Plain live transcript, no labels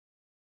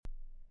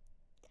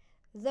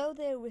Though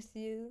they're with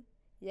you,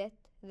 yet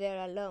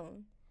they're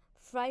alone,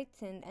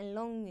 frightened and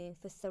longing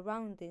for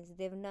surroundings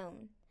they've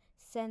known.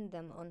 Send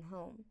them on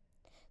home.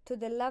 To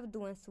the loved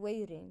ones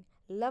waiting,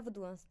 loved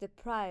ones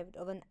deprived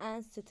of an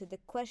answer to the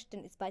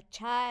question, is my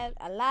child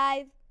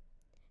alive?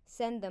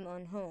 Send them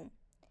on home.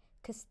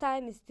 'Cause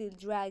time is still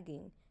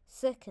dragging,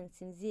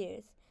 seconds in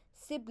years,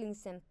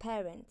 siblings and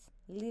parents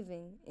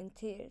living in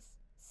tears.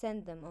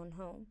 Send them on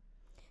home.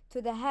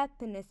 To the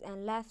happiness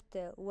and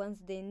laughter once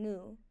they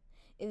knew.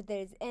 If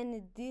there is any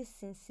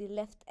decency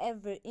left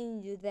ever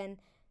in you, then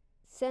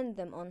send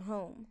them on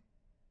home.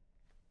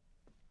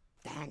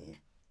 Done.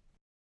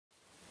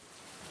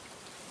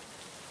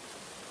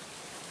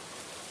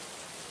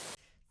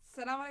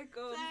 Assalamu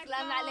alaikum.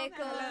 Assalamu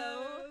alaikum.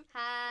 Hello.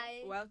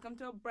 Hi. Welcome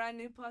to a brand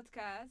new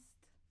podcast.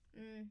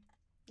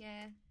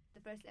 Yeah,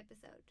 the first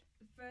episode.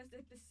 First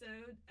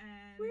episode,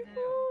 and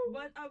Woohoo!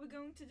 what are we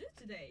going to do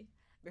today?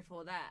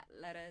 Before that,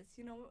 let us,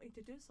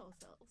 introduce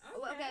ourselves.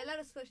 Well, okay, let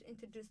us first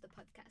introduce the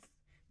podcast.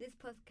 This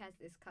podcast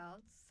is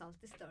called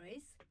Salty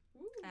Stories.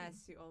 Ooh.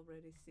 As you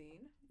already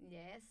seen.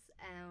 Yes,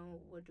 and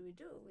what do?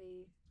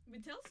 We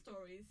tell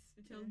stories.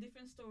 We tell Mm.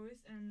 different stories,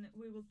 and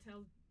we will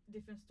tell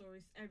different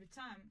stories every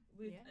time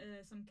with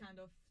Yeah. some kind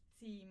of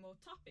theme or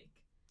topic.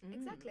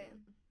 Exactly.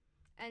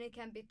 And it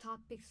can be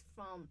topics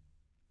from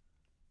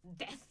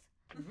death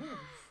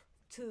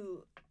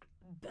to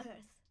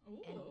birth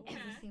Ooh, and okay.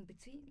 everything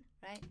between,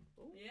 right?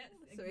 Yes,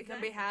 So it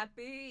can be exactly.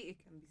 happy, it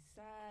can be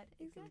sad,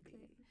 it Exactly. can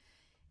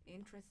be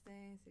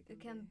interesting. It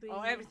can be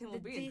Oh, everything will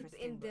the be deep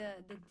interesting. in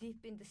the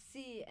deep in the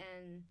sea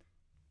and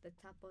the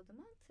top of the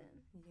mountain.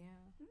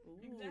 Yeah. Ooh.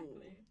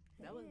 Exactly.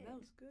 That was Yeah.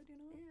 good,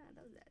 Yeah,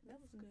 that was that.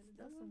 That was good.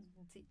 That was some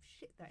deep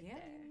shit right Yeah,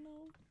 there.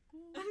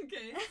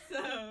 Okay,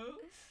 so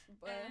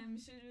But,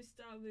 should we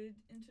start with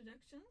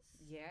introductions?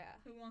 yeah.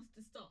 Who wants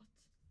to start?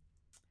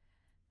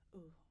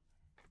 Ooh.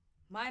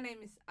 My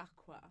name is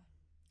Aqua,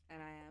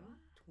 and I am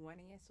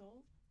 20 years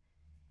old.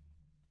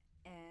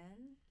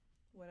 And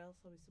what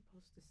else are we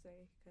supposed to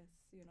say? Because,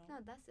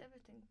 No, that's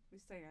everything. we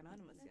stay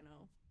anonymous,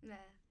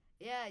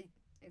 Yeah,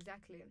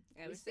 exactly.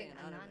 Yeah, we we stay stay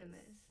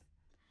anonymous.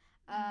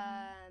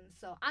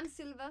 So I'm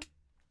Silva.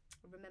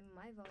 Remember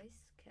my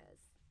voice,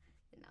 cause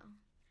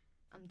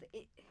I'm the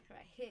it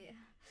right here.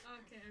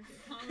 Okay,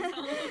 calm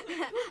down.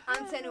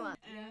 I'm 21.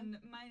 And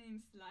my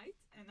name's Light,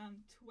 and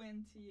I'm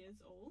 20 years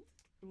old.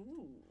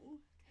 Ooh.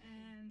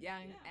 And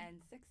Young yeah,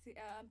 and sexy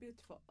and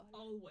beautiful.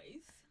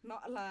 always.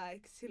 Not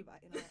like Silva,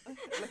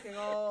 looking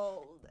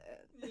old.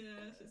 And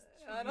Yeah, she's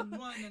I don't-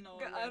 21 and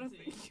already. I don't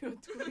think you're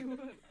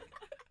 21.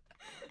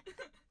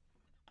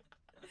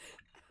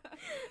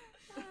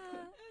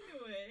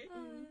 Anyway,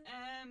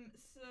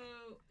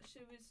 so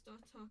should we start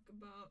talk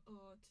about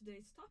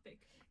today's topic?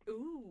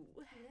 Ooh.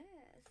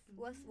 Yes.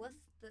 What's What's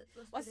the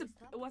today's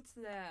topic?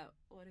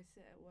 what is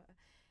it?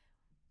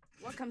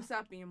 What comes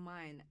up in your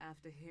mind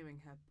after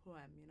hearing her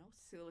poem?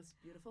 Silva's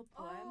beautiful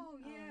poem. Oh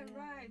yeah, yeah.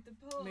 right. The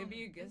poem. Maybe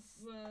you It guess.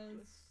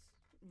 was.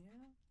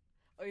 Yeah.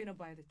 Or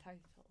by the title.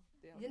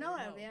 You know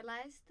what I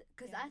realized?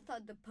 Because Yeah. I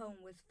thought the poem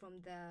was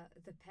from the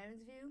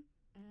parent's view,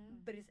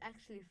 but it's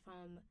actually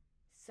from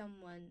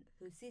someone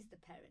who sees the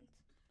parent.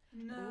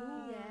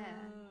 No.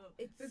 Yeah.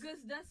 It's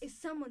Because that's it's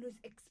someone who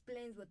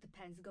explains what the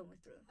parent's going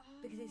through.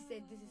 Because he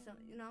said this is some,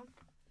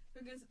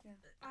 Because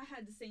Yeah. I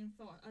had the same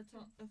thought. I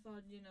thought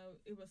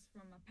it was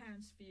from a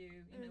parent's view,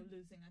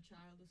 losing a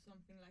child or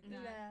something like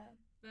that. Yeah.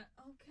 But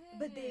okay.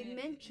 But they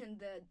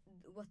mentioned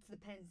what the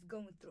parents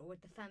going through,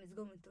 what the family's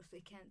going through, so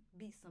it can't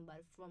be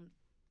somebody from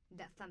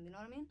that family. You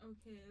know what I mean?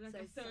 Okay, like So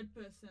a it's third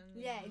person.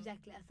 you Yeah, know.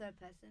 exactly, a third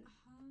person.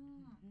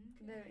 Ah,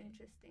 okay. Very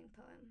interesting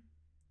poem.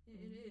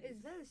 Yeah, it is.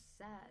 It's very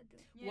sad.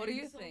 Yeah, What do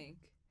you so- think?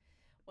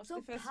 What's So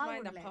the first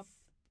mind that powerless.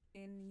 popped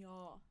in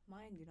your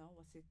mind?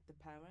 Was it the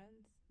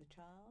parents, the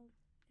child,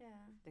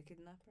 Yeah. the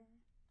kidnapper?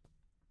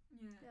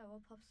 Yeah, Yeah.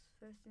 What pops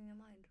first in your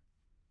mind?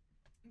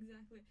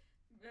 exactly.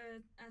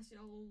 But as you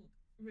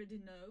already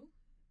know,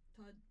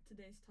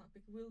 today's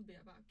topic will be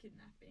about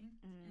kidnapping,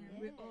 and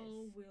we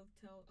all Yes. will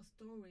tell a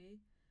story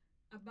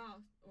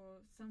about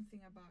or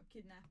something about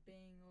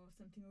kidnapping or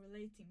something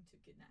relating to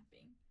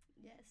kidnapping.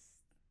 Yes.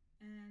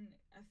 And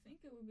I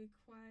think it will be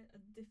quite a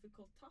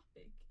difficult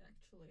topic,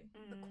 actually.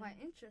 But quite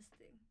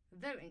interesting.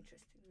 Very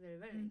interesting. Very,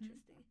 very Mhm.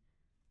 interesting.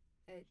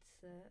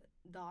 It's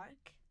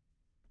dark.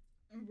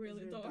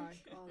 Really It's dark.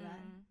 all that.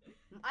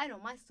 I know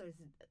my story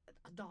is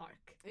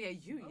dark. Yeah,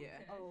 you, Okay.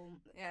 yeah. Oh,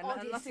 Yeah,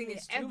 obviously, nothing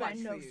is too everyone much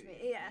for knows you.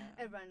 me. Yeah,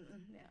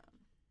 everyone. Yeah.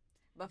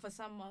 But for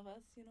some of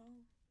us,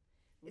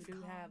 we It's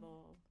do have calm.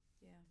 all,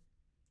 yeah.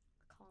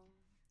 Calm.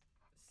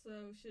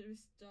 So should we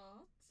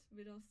start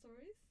with our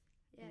stories?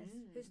 Yes.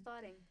 Who's Mm.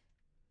 starting?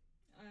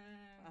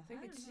 I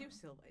think don't it's know. you,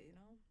 Silva,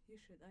 You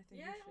should, I think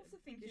Yeah, you I should. also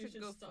think you you should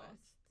should go start.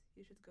 first.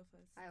 You should go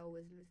first. I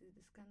always lose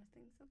this kind of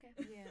things. Okay.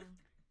 Yeah.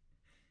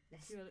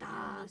 Let's You're a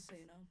start.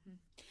 loser.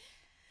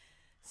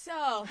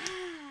 So,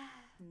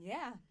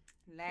 yeah.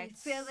 I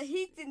Let's feel the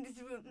heat in this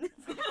room.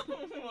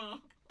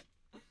 Wow.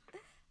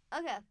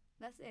 Okay,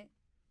 that's it.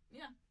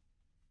 Yeah.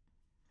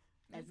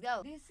 Let's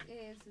go. This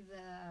is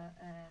the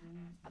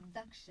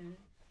abduction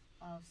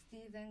of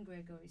Stephen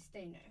Gregory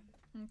Steiner.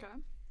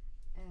 Okay.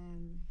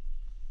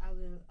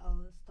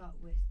 I'll start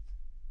with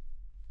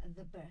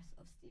the birth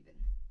of Stephen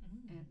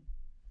and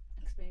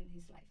explain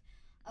his life.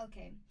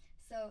 Okay,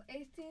 so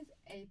 18th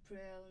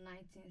April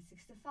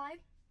 1965,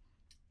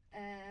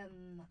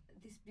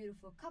 this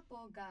beautiful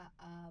couple got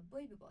a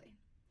baby boy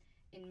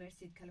in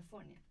Merced,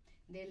 California.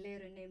 They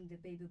later named the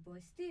baby boy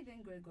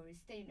Stephen Gregory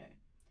Steiner.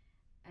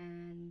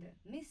 And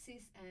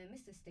Mrs. and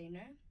Mr.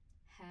 Steiner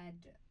had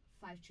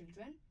 5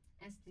 children,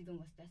 and Stephen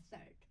was the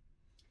third.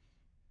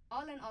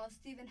 All in all,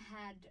 Stephen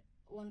had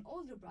one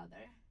older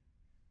brother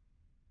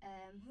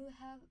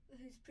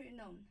who's pretty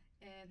known.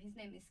 His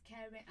name is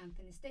Carey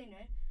Anthony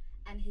Steiner,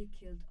 and he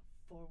killed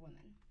 4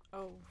 women.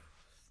 Oh,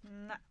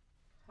 snap.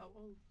 How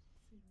old?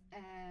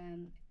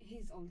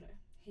 He's older.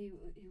 He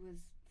was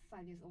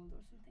 5 years old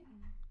or something.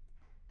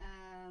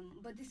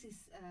 But this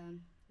is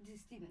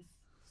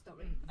Stephen's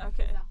story.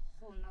 Okay. It's a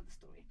whole nother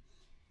story.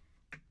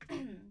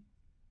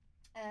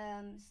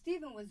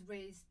 Stephen was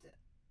raised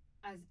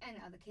as any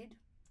other kid.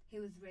 He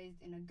was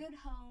raised in a good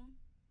home,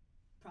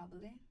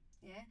 probably,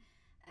 yeah,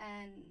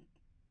 and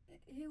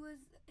he was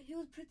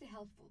pretty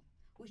helpful,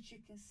 which you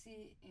can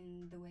see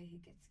in the way he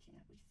gets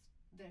kidnapped, which is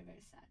very,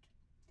 very sad.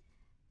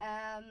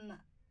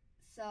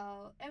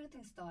 So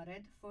everything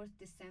started 4th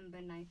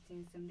December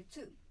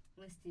 1972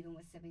 when Stephen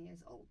was 7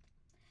 years old.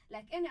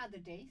 Like any other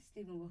day,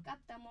 Stephen woke up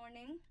that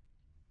morning,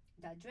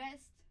 got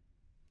dressed,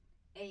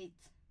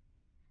 ate,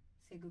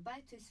 said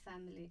goodbye to his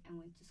family, and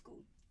went to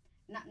school,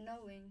 not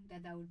knowing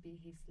that would be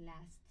his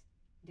last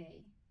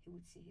day he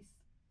would see his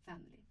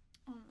family.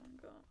 Oh my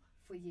god.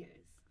 For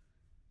years.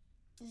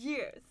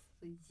 Years.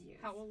 For years.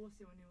 How old was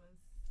he when he was?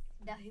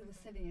 That he was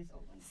 7 years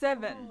old.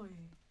 7.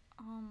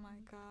 Oh my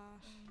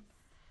gosh.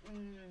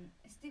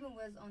 Stephen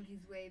was on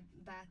his way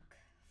back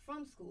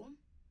from school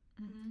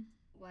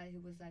while he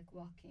was like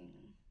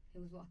walking. He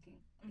was walking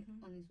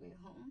on his way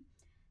home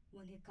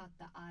when he caught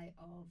the eye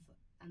of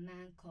a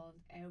man called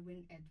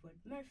Erwin Edward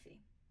Murphy.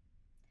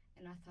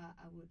 And I thought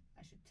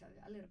I should tell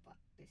you a little about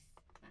this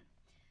man.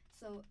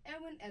 So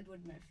Erwin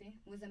Edward Murphy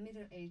was a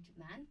middle-aged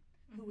man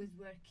who was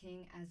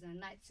working as a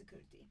night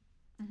security.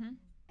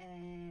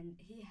 And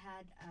he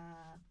had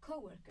a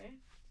co-worker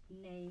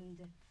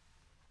named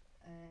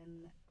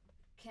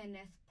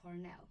Kenneth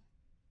Parnell.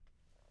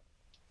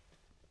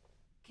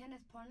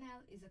 Kenneth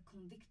Parnell is a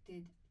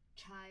convicted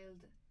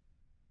child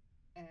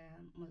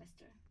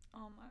molester.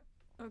 Oh my.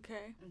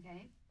 Okay.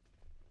 Okay.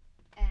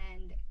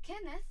 And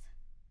Kenneth,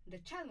 the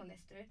child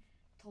molester,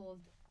 told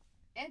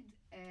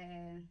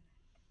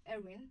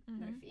Erwin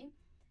Murphy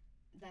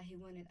that he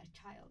wanted a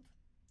child.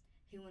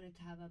 He wanted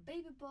to have a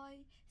baby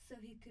boy so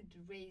he could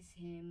raise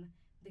him,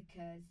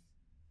 because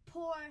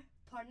poor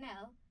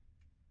Parnell,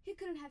 he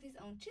couldn't have his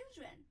own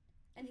children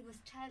and he was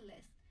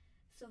childless.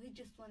 So he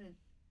just wanted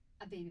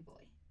a baby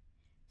boy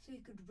so he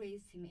could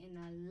raise him in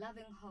a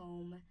loving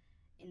home,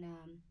 in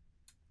a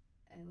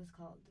what's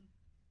called,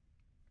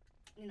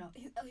 you know,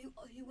 he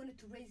wanted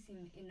to raise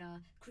him in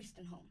a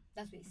Christian home.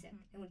 That's what he said.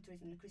 He wanted to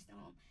raise him in a Christian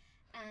home.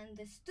 And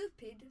the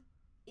stupid,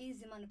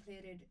 easy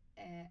manipulated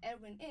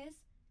Erwin is,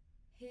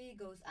 he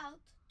goes out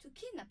to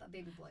kidnap a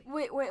baby boy.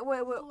 Wait.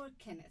 For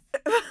Kenneth.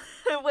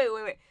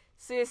 wait.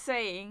 So you're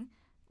saying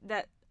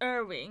that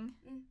Erwin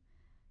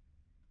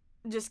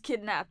just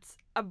kidnapped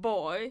a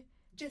boy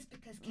just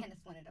because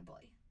Kenneth wanted a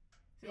boy.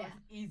 So it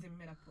was easy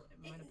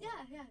manipulation.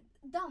 Yeah,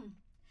 dumb.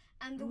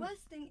 And the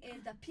worst thing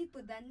is that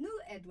people that knew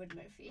Edward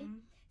Murphy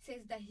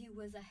says that he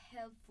was a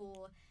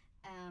helpful,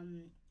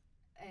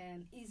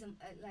 he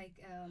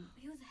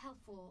was a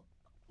helpful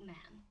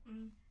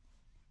man.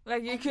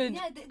 Like you could.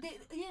 Yeah, they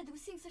were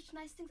saying such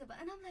nice things about,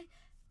 and I'm like,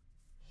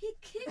 he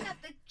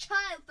kidnapped a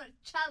child for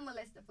child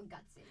molester, for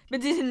God's sake.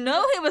 But did he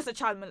know he was a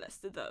child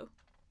molester though?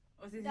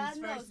 Was it God his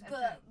knows, first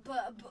attempt?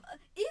 but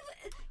even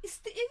if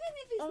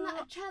he's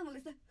not a child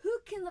molester, who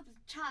kidnaps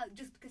a child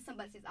just because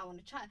somebody says I want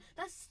a child?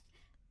 That's.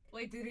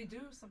 Wait, did he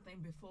do something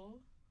before?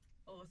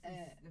 Or was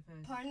this the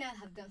first? Parnell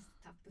have done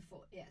stuff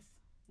before, yes.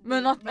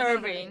 But not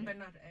Irving. But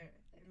not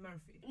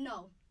Murphy.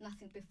 No,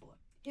 nothing before.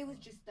 He was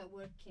just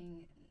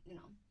working,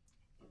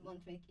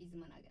 want to make easy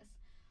money, I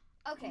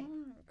guess. Okay.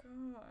 Oh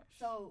my gosh.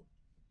 So,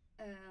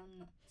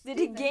 did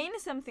he gain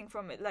something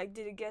from it? Like,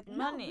 did he get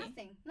money? No,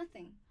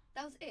 nothing.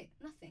 That was it.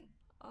 Nothing.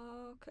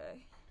 Oh,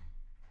 okay.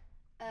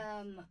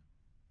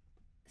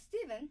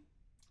 Stephen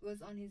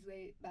was on his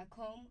way back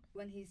home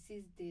when he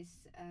sees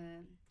this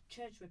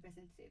church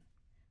representative,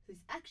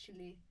 who's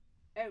actually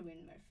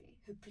Erwin Murphy,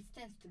 who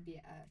pretends to be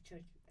a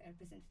church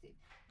representative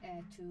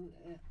to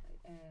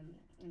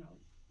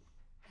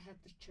help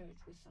the church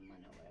with some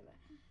money or whatever.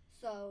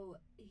 So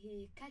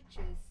he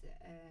catches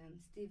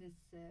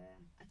Stephen's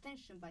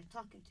attention by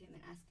talking to him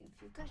and asking a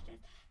few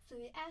questions. So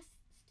he asks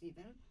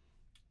Stephen,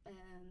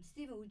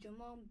 would your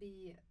mom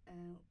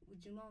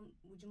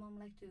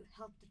like to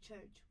help the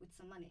church with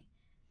some money?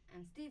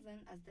 And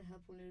Stephen, as the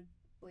helpful little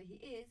boy he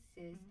is,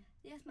 says,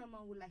 yes, my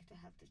mom would like to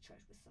help the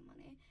church with some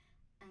money.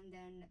 And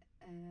then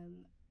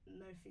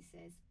Murphy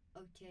says,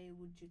 okay,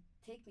 would you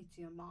take me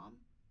to your mom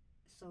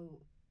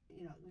so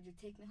would you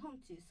take me home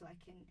to you so I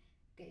can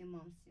get your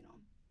mom's,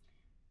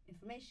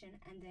 information?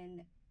 And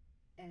then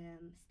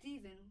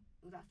Stephen,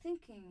 without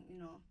thinking,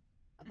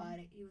 about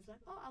it, he was like,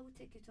 oh, I will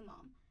take you to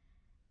mom.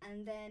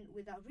 And then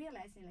without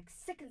realizing, like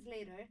seconds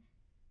later,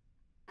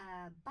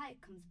 a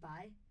bike comes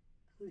by,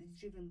 who is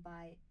driven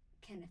by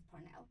Kenneth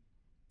Parnell.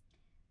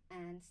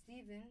 And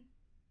Stephen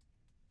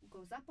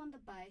goes up on the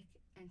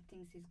bike and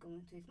thinks he's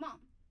going to his mom.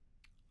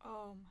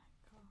 Oh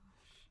my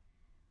gosh.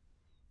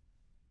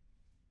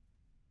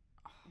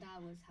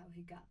 That was how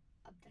he got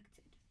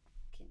abducted,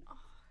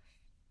 kidnapped.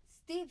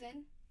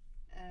 Stephen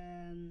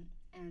and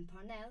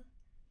Parnell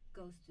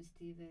goes to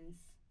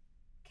Stephen's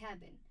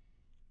cabin,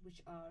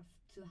 which are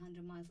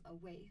 200 miles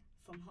away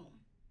from home.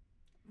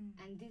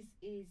 And this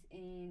is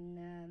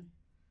in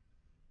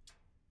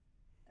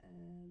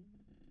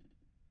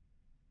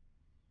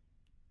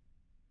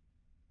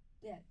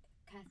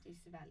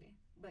Catfish Valley,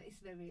 but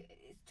it's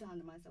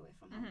 200 miles away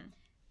from home.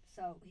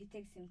 So he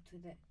takes him to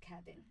the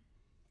cabin.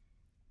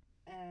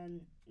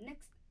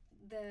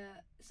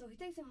 So he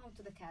takes him home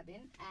to the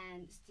cabin,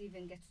 and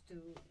Stephen gets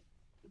to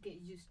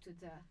get used to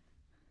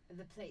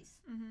the place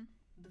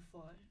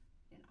before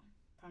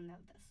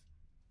Parnell does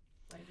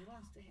what he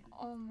wants to him.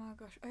 Oh my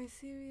gosh, are you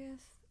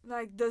serious?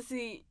 Like, does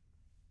he?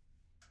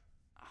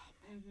 Oh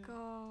my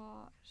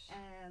gosh.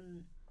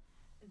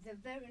 The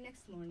very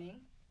next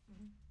morning,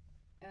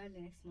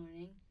 early next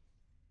morning,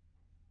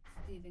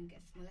 Stephen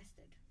gets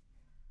molested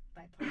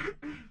by Parnell.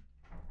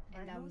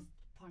 And that was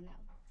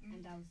Parnell.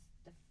 And that was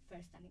the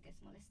first time he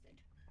gets molested.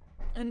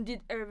 And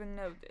did Erwin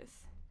know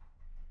this?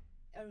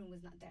 Erwin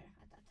was not there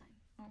at that time.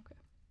 Okay.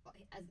 Well,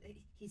 as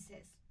he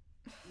says,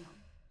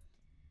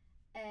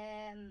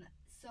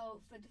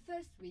 So for the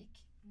first week,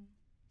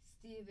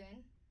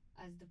 Stephen,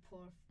 as the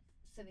poor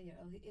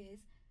 7-year-old he is,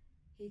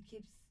 he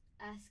keeps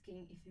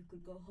asking if he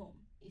could go home,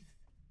 if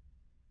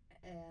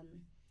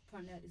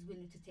Parnell is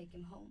willing to take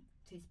him home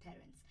to his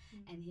parents.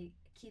 And he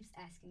keeps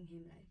asking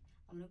him, like,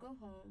 I want to go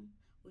home.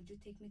 Would you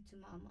take me to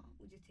mama?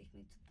 Would you take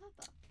me to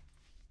papa?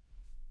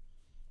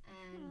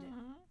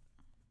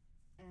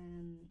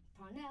 And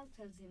Parnell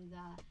tells him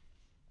that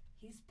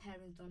his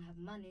parents don't have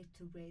money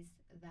to raise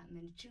that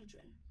many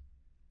children.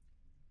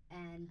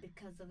 And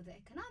because of the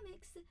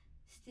economics,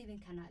 Stephen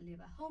cannot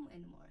live at home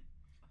anymore.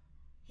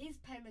 His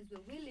parents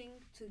were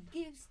willing to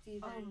give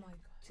Stephen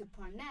to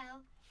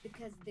Parnell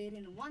because they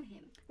didn't want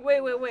him.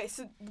 Wait.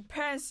 So the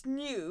parents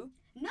knew?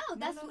 No,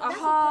 that's what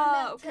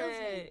Parnell tells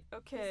him.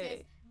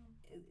 Okay.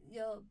 He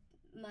says,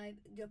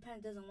 your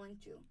parent doesn't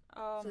want you,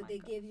 Oh so my they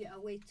God. gave you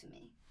away to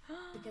me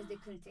because they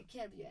couldn't take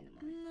care of you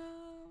anymore.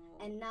 No.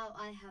 And now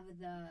I have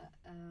the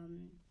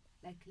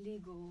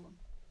legal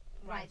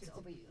rights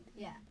over you.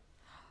 Yeah,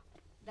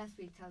 that's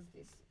what he tells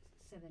this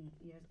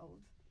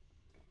 7-year-old.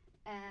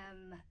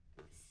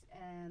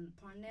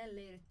 Parnell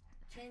later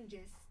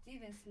changes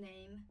Stephen's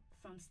name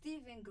from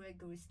Stephen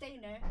Gregory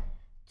Stainer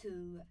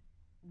to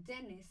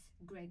Dennis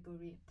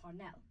Gregory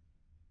Parnell.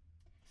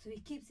 So he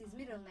keeps his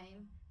middle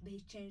name, but he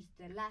changed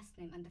the last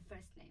name and the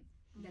first name.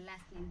 The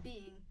last name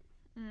being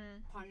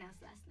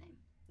Parnell's last name.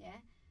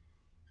 Yeah.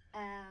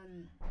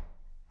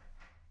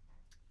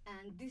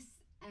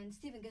 And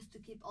Stephen gets to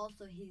keep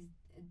also his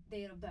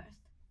date of birth,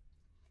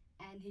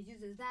 and he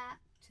uses that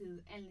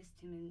to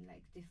enlist him in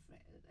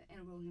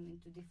enroll him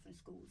into different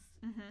schools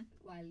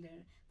while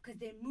because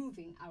they're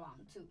moving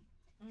around too,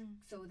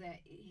 so that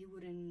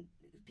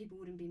people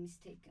wouldn't be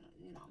mistaken,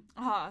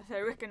 So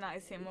I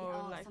recognize him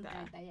or like something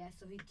that. like that. Yeah,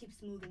 so he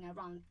keeps moving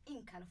around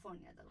in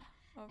California though,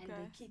 and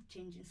they keep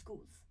changing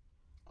schools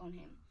on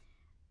him.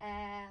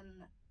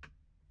 And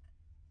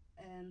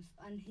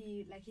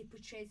he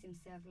portrays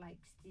himself like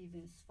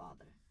Stephen's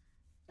father.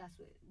 That's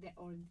what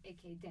or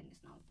aka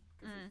Dennis now,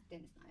 because it's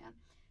Dennis now, yeah.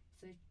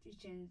 So he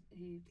pretends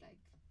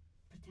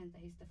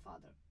that he's the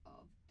father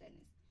of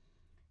Dennis.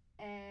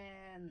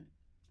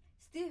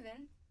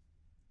 Stephen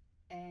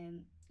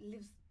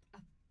lives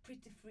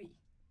pretty free.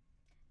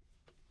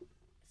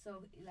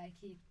 So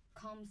he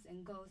comes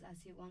and goes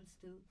as he wants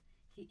to.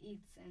 He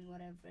eats and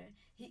whatever.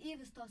 He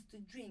even starts to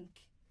drink.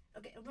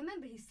 Okay,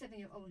 remember he's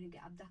 7-year-old when he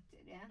got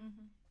abducted, yeah?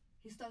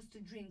 He starts to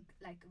drink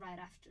right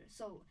after.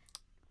 So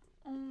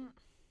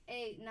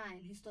 8,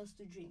 9, he starts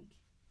to drink.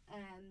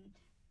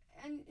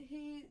 And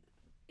he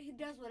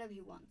does whatever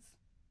he wants.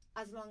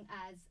 As long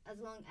as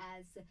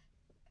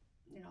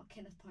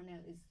Kenneth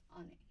Parnell is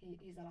on it.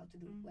 He's allowed to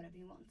do whatever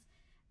he wants.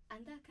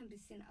 And that can be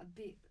seen a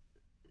bit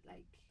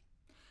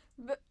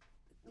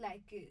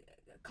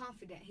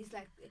confident. He's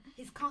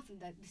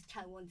confident that this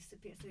child won't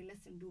disappear, so he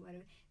lets him do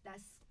whatever.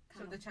 That's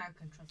so the child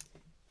can trust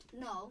him.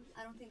 No,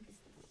 I don't think it's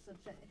so.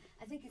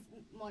 I think it's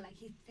more like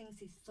he thinks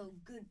he's so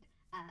good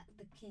at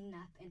the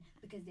kidnap, and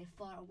because they're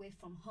far away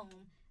from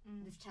home,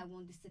 this child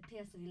won't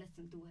disappear, so he lets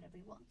him do whatever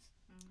he wants.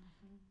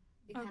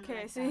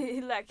 Okay, so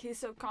he's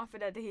so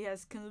confident that he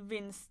has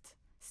convinced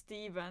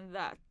Stephen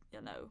that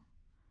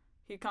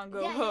he can't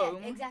go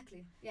home. Yeah,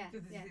 exactly. Yeah, So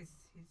this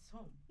is his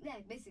home.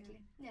 Yeah,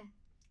 basically. Yeah.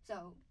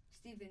 So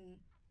Stephen,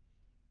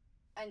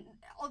 and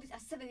obviously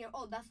as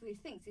 7-year-old, that's what he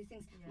thinks. He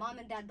thinks mom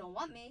and dad don't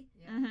want me,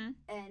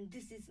 and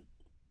this is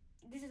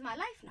this is my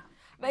life now.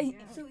 But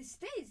So it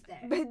stays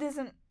there. But he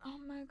doesn't. Oh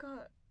my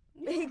god.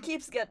 Yeah. He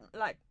keeps getting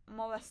like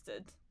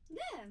molested.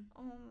 Yeah.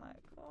 Oh my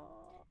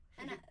god.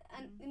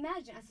 And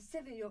imagine as a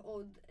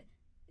 7-year-old,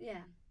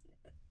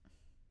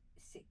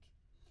 sick.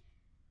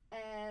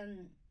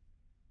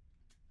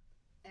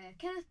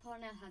 Kenneth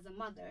Parnell has a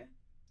mother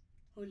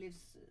who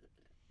lives.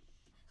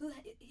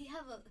 He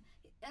have a.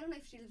 I don't know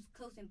if she lives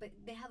close to him, but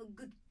they have a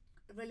good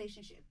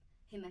relationship.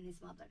 Him and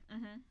his mother.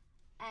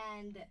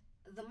 And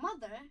the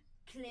mother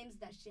claims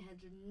that she had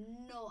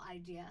no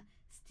idea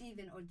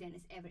Stephen or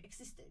Dennis ever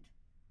existed.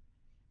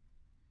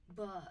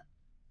 But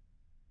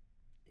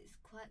it's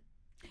quite.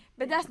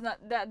 But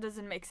that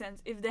doesn't make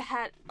sense. If they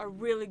had a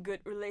really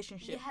good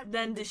relationship,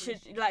 then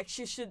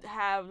she should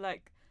have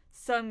like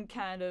some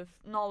kind of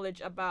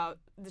knowledge about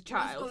the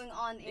child. What's going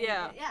on in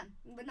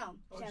but no.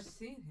 Or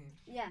seen him.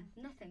 Yeah,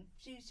 nothing.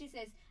 She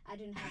says I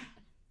didn't have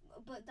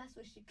but that's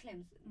what she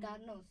claims.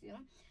 God knows, you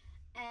know.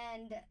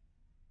 And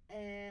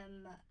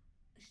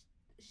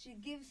she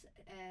gives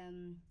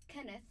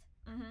Kenneth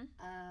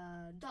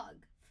a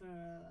dog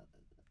for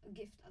a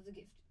gift,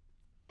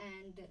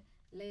 and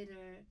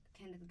later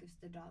Kenneth gives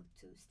the dog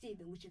to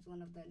Stephen, which is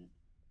one of the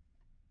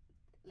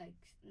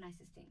like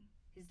nicest thing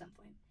he's done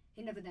for him.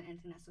 He never done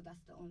anything else, so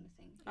that's the only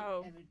thing he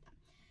ever done.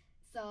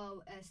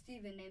 So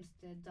Stephen names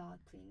the dog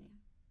Queenie,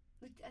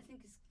 which I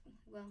think is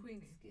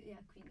Queenie.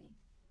 Queenie.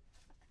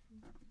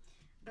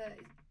 But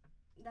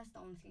that's the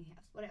only thing he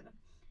has. Whatever.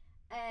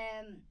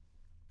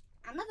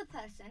 Another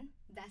person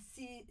that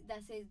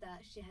says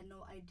that she had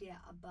no idea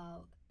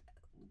about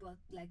what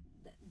like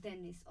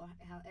Dennis or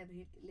however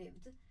he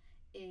lived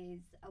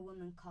is a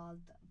woman called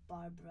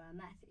Barbara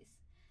Mathis.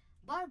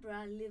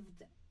 Barbara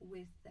lived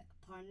with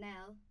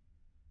Parnell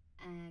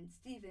and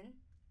Stephen,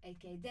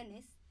 aka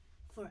Dennis,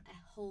 for a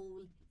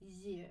whole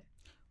year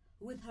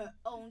with her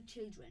own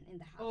children in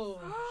the house.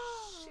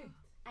 Oh shit!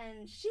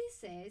 And she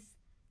says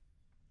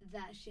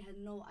that she had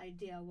no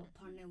idea what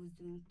Parnell was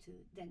doing to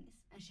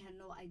Dennis, and she had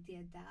no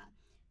idea that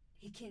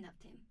he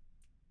kidnapped him,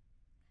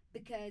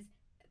 because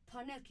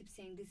Parnell keeps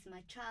saying this is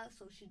my child,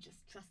 so she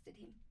just trusted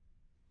him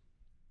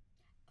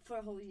for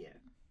a whole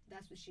year.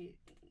 That's what she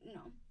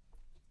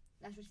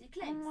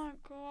claims. Oh my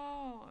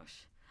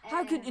gosh!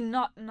 How could you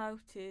not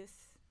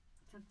notice?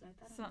 Something like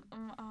that.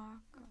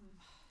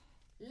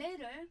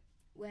 Later,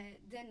 where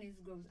Dennis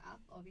grows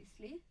up,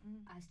 obviously,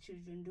 as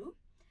children do,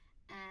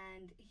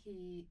 and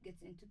he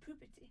gets into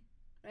puberty,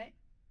 right?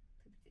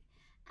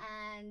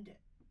 And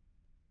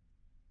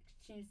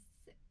since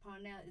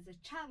Parnell is a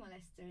child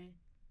molester,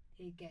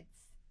 he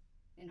gets,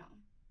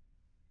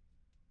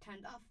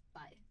 turned off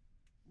by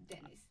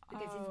Dennis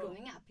because he's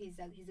growing up. He's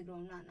a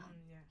grown man now.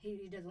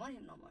 He doesn't want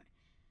him no more.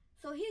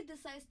 So he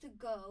decides to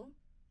go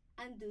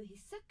and do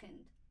his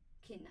second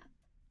kidnap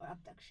or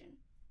abduction.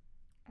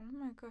 Oh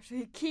my gosh,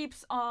 he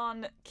keeps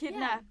on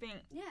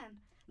kidnapping. Yeah,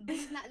 but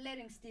he's not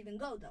letting Stephen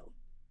go though.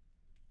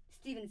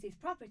 Stephen is his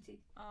property,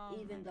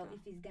 even though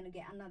if he's gonna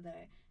get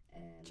another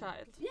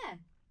child. Yeah.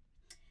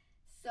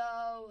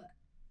 So,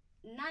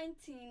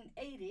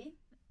 1980,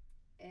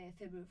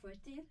 February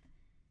 14th,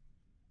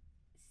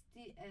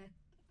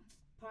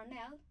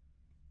 Parnell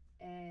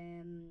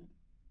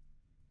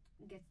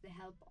gets the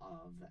help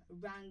of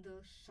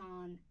Randall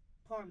Sean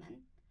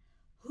Portman,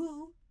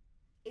 who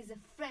is a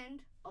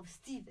friend of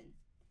Stephen.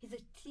 He's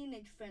a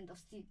teenage friend of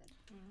Stephen.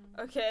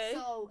 Okay.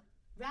 So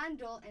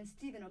Randall and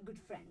Stephen are good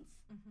friends.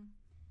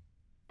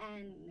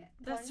 And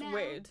that's Parnell,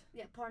 weird.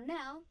 Yeah,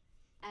 Parnell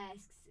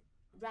asks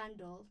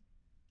Randall,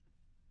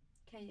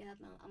 "Can you help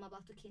me? I'm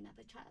about to kidnap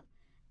a child."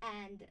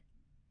 And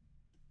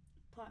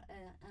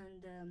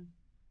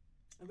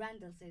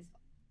Randall says,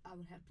 "I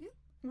will help you."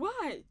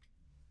 Why?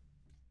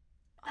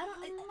 I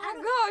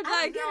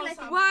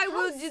don't. Why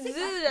would you do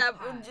that?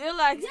 Would you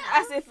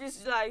as if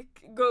it's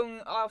like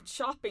going out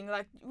shopping?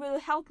 Like, will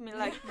it help me?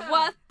 Like,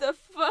 what the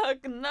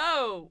fuck?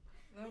 No.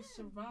 They're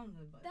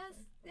surrounded by.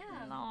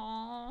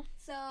 No.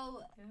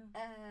 So,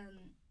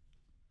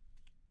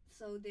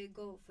 so they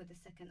go for the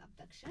second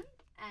abduction,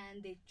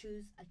 and they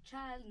choose a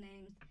child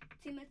named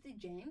Timothy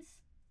James,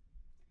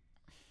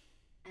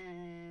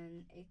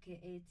 and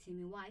aka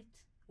Timmy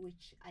White,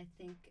 which I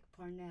think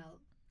Parnell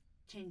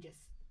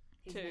changes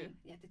his name,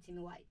 to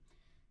Timmy White.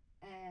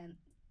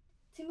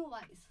 Timmy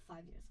White is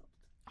 5 years old.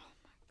 Oh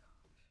my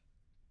gosh.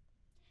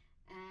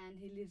 And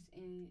he lives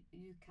in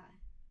Yucca,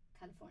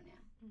 California.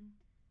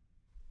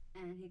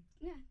 And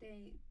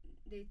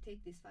they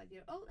take this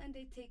 5-year-old and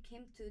they take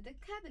him to the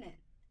cabinet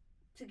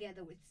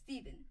together with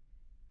Stephen.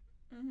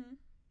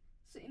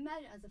 So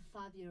imagine as a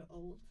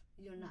 5-year-old,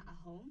 you're not at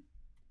home.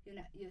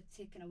 You're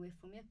taken away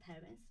from your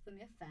parents, from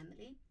your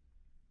family,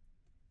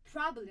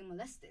 probably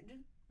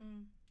molested.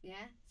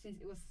 Yeah, since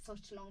it was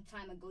such a long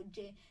time ago,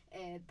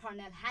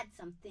 Parnell had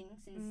something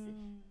since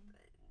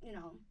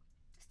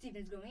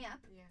Stephen's growing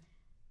up.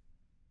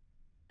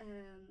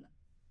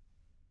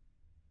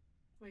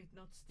 Wait,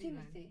 not Stephen.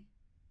 Timothy.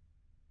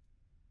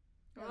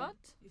 What?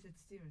 You said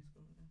Steven's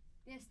grown up.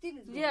 Yeah,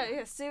 Steven's grown Yeah, up.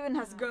 yeah. Steven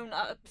has grown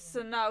up,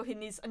 so now he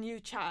needs a new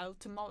child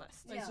to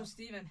molest. Wait, Yeah. so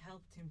Steven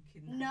helped him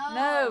kidnap?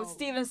 No,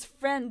 Steven's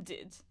friend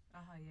did.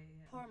 Yeah.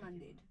 Portman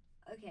did.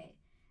 Okay,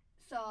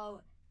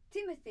 so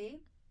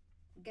Timothy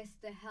gets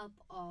the help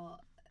of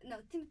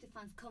Timothy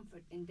finds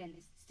comfort in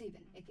Dennis.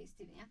 Steven, aka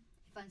Steven, yeah,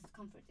 he finds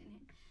comfort in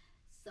him.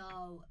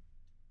 So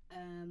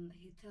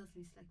he tells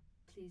me, he's like,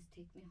 please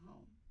take me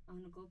home. I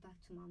want to go back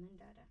to mom and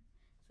dada.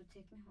 So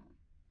take me home.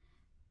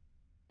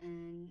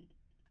 And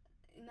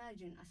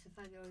imagine as a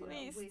 5-year-old.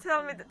 Please away tell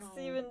from me that home.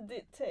 Steven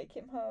did take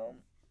him home.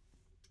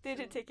 Did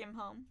he So- take him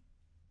home?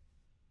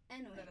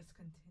 Anyway, Let us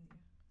continue.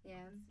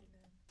 yeah.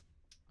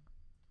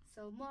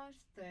 So March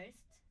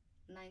 1st,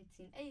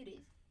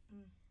 1980s,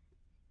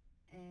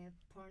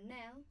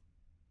 Parnell,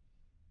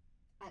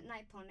 at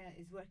night Parnell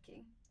is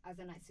working as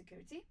a night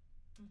security,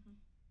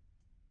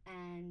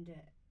 and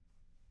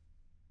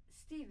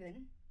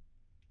Steven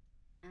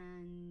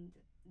and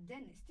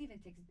then Steven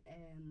takes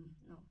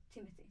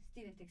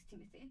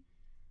Timothy,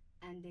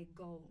 and they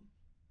go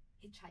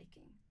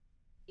hitchhiking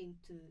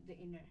into the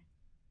inner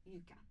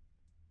Yucca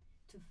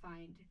to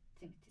find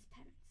Timothy's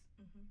parents.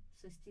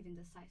 So Steven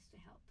decides to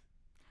help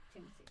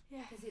Timothy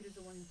Yeah. because he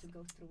doesn't want him to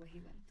go through what he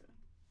went through.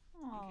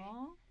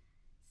 Aww.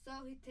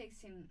 So he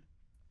takes him.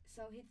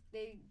 So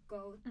they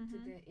go to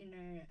the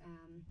inner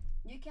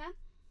Yucca,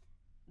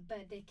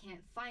 but they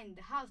can't find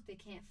the house. They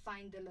can't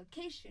find the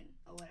location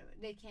or whatever.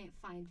 They can't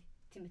find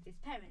Timothy's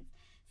parents.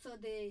 So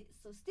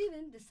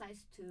Steven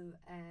decides to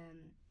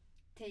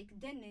take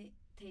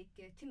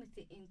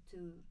Timothy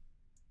into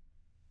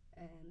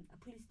a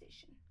police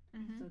station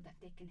so that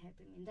they can help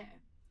him in there.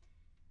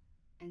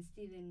 And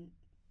Steven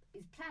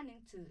is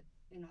planning to,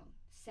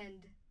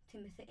 send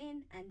Timothy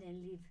in and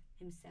then leave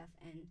himself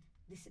and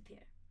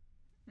disappear.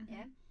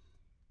 Yeah.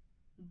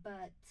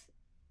 But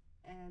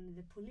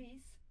the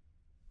police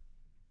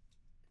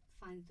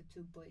finds the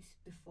two boys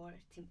before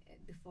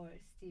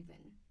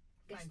Steven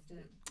gets Finds to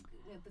them.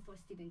 before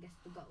Steven gets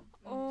to go.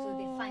 Oh. So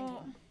they find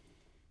him.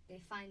 They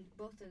find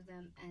both of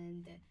them,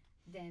 and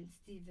then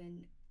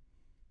Steven,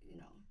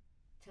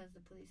 tells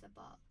the police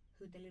about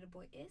who the little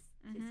boy is.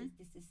 So he says,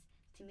 "This is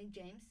Timothy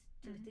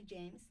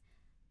James.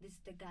 This is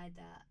the guy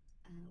that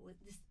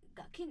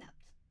got kidnapped.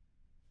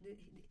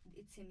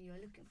 It's him you're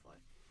looking for."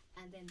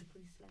 And then the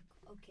police like,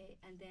 okay.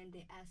 And then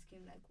they ask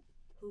him like,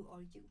 "Who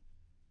are you?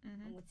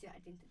 And what's your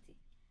identity?"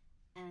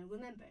 And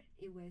remember,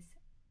 it was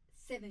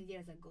 7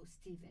 years ago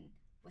Steven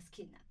was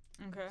kidnapped.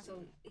 Okay.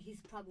 So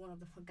he's probably one of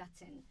the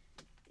forgotten.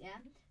 Yeah.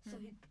 So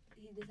he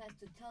decides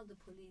to tell the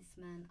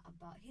policeman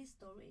about his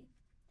story.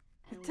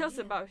 He And tells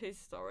when about his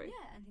story.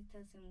 Yeah, and he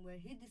tells him where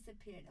he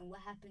disappeared and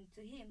what happened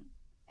to him,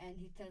 and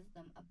he tells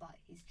them about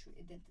his true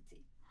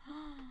identity.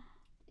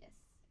 Yes.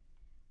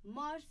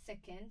 March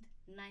 2nd,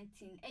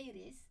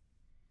 1980s,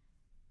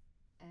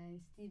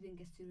 and Steven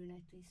gets to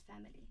reunite with his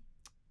family.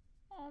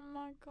 Oh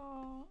my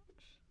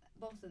gosh.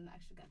 Both of them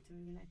actually got to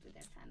reunite with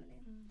their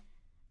family.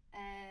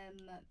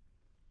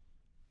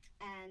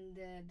 And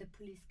the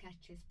police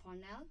catches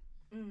Parnell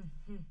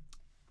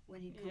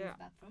when he comes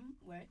back from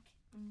work.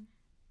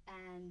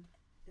 And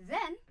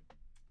then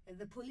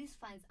the police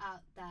finds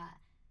out that,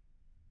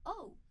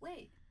 oh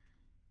wait,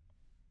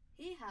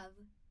 he have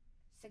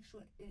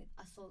sexual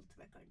assault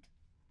record,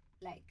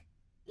 like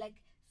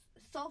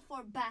so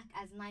far back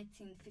as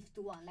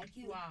 1951. Like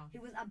he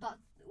was about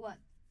what,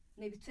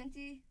 maybe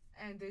 20.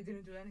 And they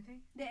didn't do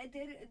anything? They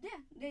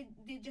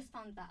just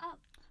found that out.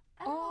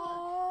 I don't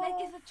know. Like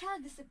if a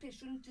child disappears,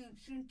 shouldn't you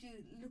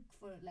look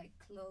for like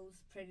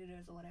close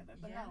predators or whatever?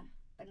 But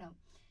no,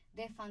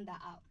 they found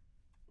that out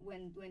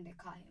when they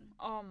caught him.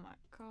 Oh my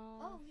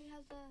god. Oh, he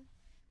has a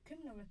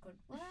criminal record.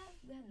 What?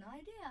 We have no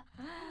idea.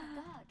 Oh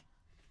my god.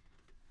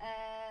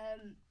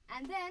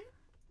 And then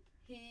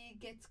he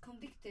gets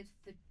convicted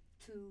for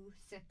two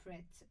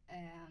separate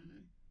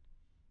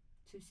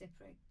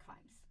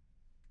crimes.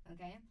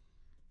 Okay.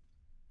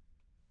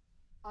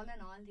 All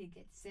in all, he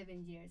gets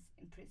 7 years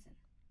in prison.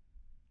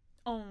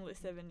 Only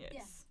 7 years.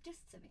 Yeah,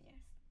 just 7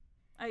 years.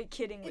 Are you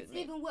kidding with It's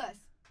me? even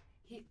worse.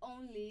 He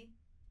only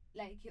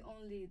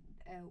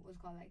what's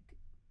called like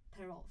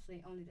parole, so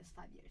he only does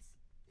 5 years.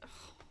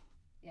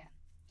 Yeah.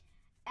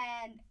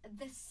 And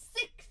the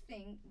sick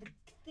thing, the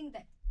thing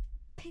that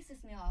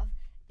pisses me off,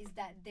 is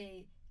that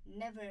they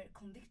never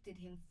convicted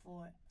him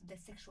for the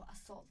sexual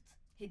assault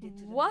he did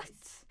to the What?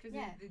 boys. 'Cause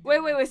Yeah. they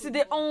Wait. didn't So have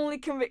they proof. only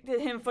convicted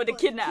him for the For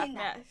kidnap.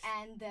 kidnap. Yes.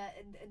 And that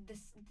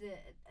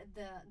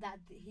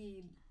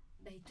he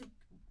took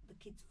the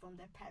kids from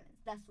their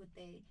parents. That's what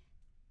the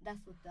But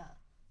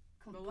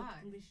why?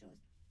 conviction was.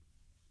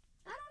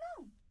 I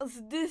don't know.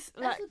 So this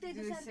That's like what they Did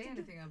they decided say to do.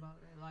 anything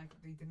about it? Like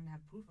they didn't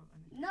have proof of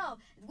anything? No,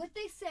 what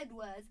they said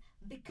was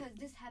because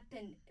this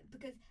happened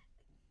because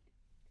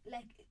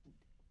like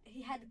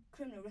he had a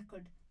criminal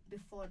record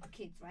before the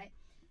kids, right?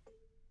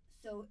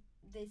 So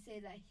they say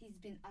that he's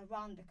been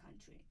around the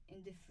country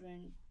in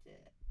different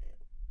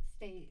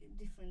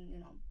what's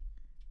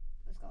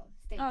it called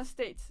states. oh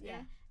states.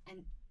 Yeah,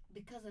 and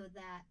because of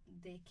that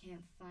they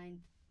can't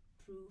find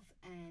proof,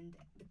 and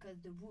because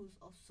the rules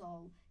are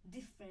so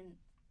different,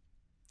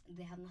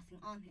 they have nothing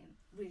on him,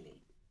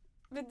 really.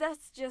 But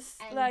that's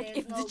just And like there's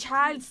if the no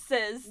child proof.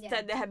 says Yeah.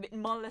 that they have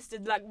been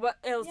molested, like what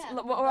else? Yeah,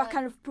 what but-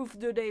 kind of proof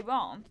do they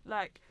want?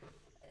 Like,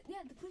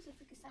 Yeah, the proof is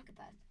a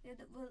psychopath. Yeah,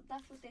 well,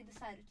 that's what they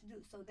decided to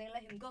do. So they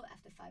let him go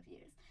after 5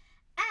 years.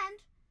 And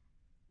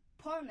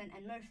Portman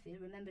and Murphy,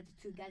 remember the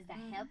two guys that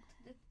helped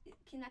the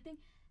kidnapping?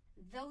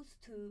 Those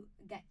two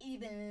got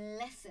even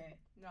lesser,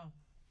 No.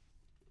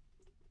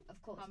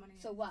 of course. How many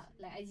So what?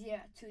 Like a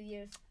year, 2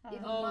 years,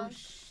 even Oh months?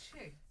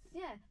 shit.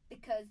 Yeah,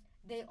 because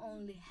they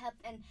only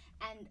helped,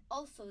 and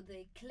also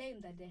they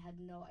claimed that they had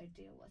no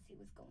idea what he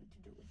was going to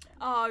do with them.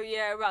 oh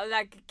yeah, right,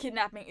 like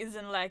kidnapping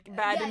isn't like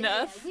bad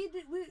enough. Yeah.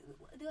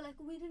 They were like,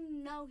 we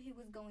didn't know he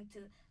was going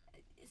to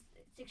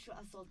sexual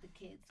assault the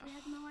kids. We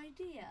had no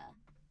idea.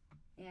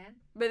 Yeah.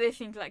 But they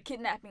think like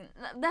kidnapping,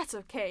 that's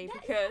okay Yeah,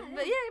 because, yeah,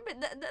 but yeah. yeah,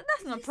 but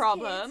that's It's no just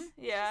problem. kids.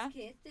 It's Yeah. just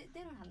kids.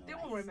 They don't have no They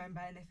won't rights. remember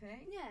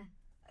anything. Yeah.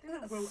 They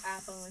don't grow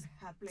up and live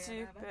happily ever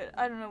Stupid. after.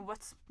 I don't know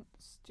what's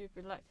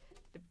stupid. Like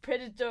the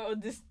predator or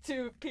these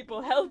two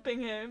people helping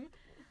him.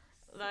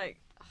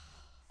 Like,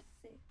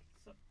 Sick.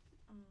 So,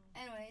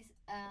 Anyways,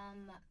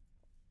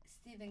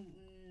 Stephen,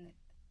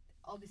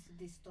 obviously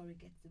this story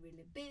gets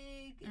really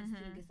big. It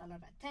still gets a lot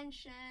of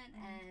attention,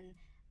 and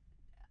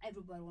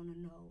everybody want to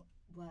know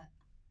what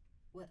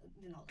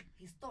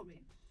his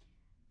story.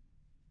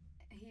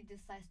 He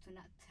decides to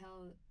not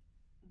tell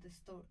the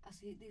story.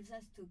 He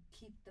decides to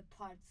keep the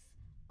parts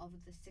of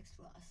the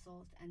sexual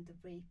assault and the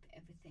rape,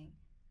 everything,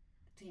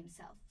 to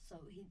himself.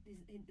 So he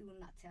will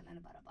not tell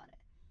anybody about it.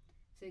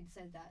 So he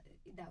decides that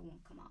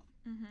won't come out.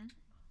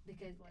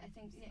 Because I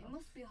think it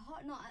must be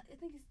hard. No, I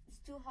think it's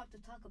too hard to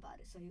talk about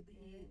it. So he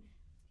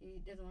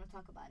doesn't want to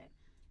talk about it.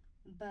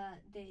 But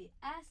they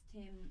asked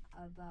him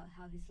about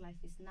how his life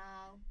is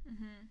now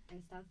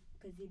and stuff,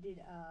 because he did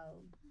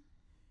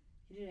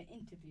an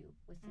interview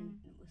with some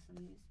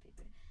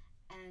newspaper,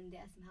 and they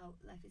asked him how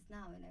life is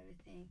now and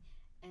everything,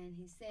 and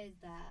he says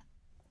that,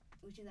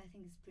 which is I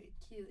think is pretty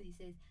cute. He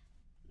says,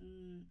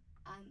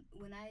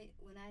 when I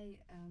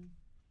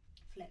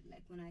fled,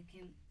 like when I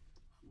came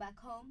back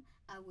home,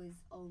 I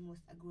was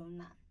almost a grown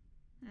man.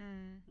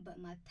 But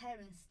my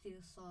parents still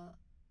saw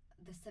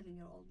the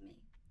 7-year-old me,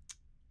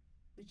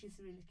 which is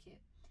really cute.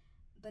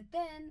 But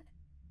then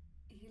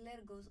he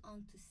later goes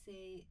on to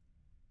say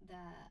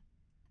that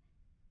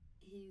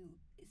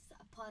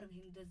a part of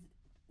him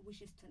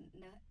wishes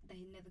that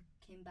he never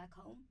came back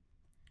home.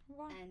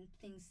 what? And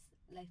things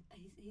like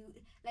he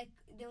like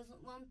there was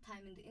one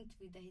time in the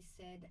interview that he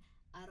said,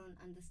 I don't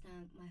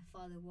understand, my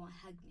father won't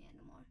hug me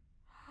anymore.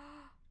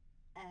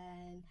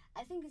 And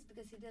I think it's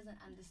because he doesn't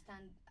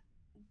understand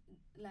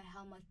like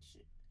how much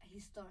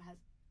his story has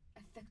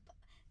affected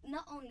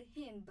not only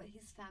him but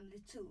his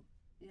family too,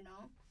 you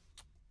know.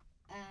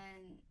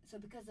 And so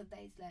because of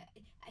that, it's like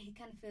he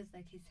kind of feels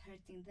like he's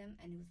hurting them,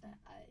 and he was like,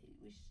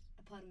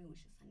 a part of me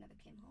wishes I never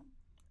came home.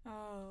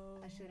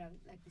 Oh. I should have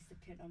like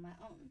disappeared on my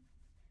own,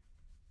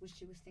 which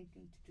he was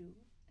thinking to do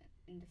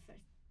in the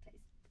first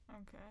place.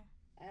 Okay.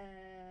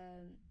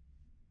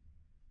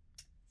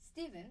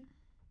 Stephen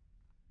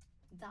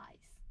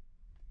dies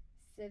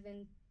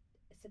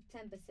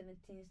September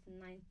 17th,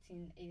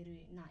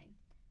 1989.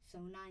 So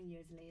 9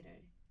 years later,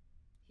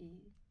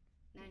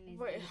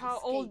 Wait, how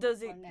old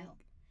does he? Cornell.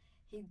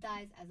 He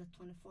dies as a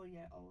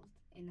 24-year-old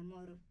in a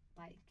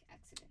motorbike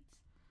accident.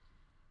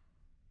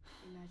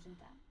 Imagine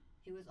that.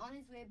 He was on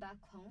his way back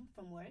home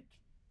from work,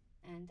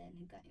 and then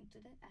he got into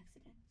the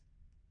accident.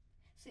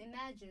 So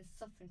imagine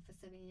suffering for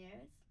 7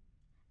 years,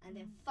 and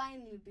then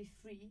finally be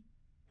free.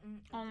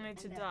 Only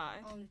to and then die.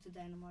 Only to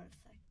die in a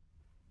motorcycle.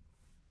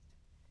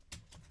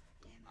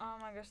 Yeah. Oh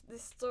my gosh,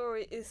 this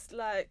story is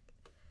like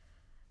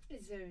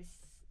It's very,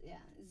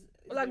 it's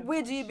like very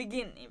where do you harsh.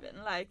 begin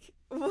even? Like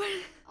what?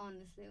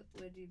 Honestly,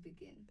 where do you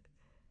begin?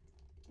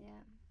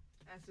 Yeah.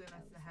 As soon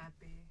as the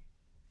happy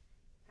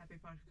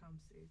part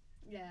comes, it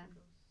Yeah.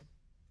 goes.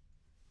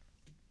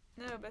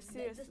 No, but The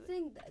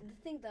seriously.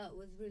 thing that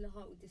was really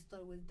hard with this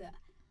story was the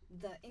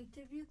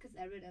interview, because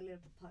I read a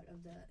little part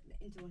of the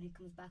interview when he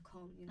comes back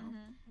home, you know.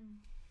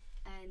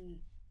 And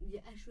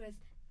yeah, actually,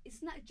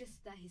 it's not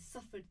just that he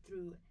suffered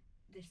through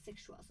the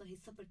sexual, so he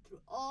suffered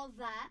through all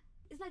that.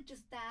 It's not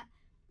just that,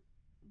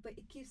 but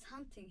it keeps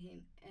haunting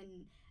him.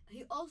 And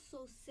he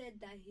also said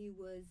that he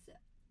was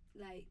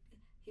like,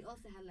 he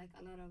also had like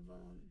a lot of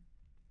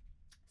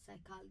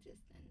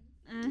psychologists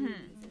and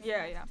readings and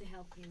Yeah, stuff yeah. to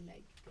help him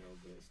like get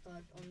over,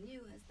 start on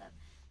new and stuff.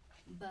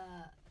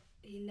 But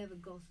he never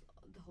goes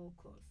the whole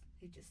course.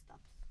 He just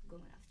stops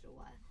going after a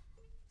while.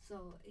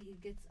 So he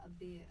gets a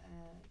bit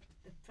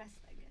depressed,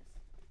 I guess.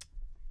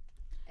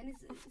 And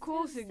it's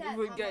course very it sad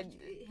would get-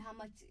 how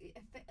much it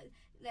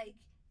like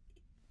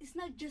it's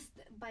not just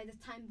by the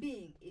time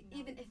being, it No.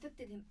 even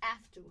affected him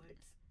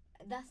afterwards.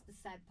 That's the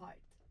sad part.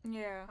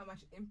 Yeah. How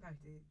much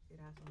impact it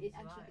has on It his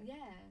life. actually,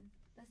 yeah,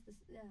 that's the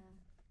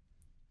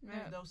Maybe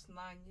Yeah. those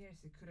 9 years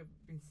he could have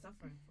been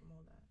suffering from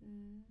all that.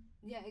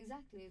 yeah,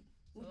 exactly.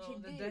 Which So he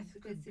the did death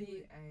because could he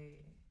be was- a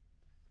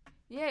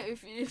Yeah,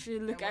 if you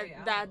look way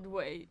at that out.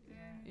 way,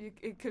 Yeah.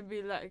 it could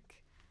be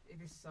like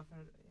If you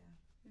suffer,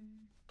 yeah.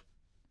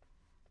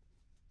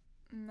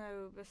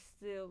 no, but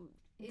still,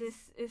 It's-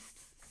 this is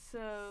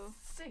so.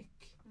 Sick.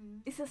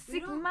 It's a We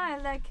sick don't-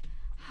 mind. Like,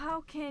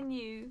 how can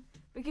you?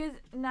 Because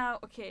now,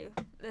 okay,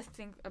 let's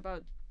think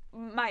about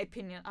my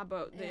opinion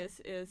about Yeah. this.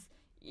 Is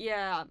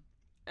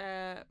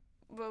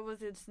what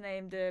was its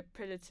name? The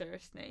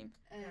predator's name?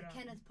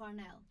 Kenneth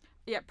Parnell.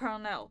 Yeah,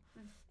 Parnell.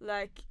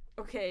 Like,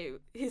 okay,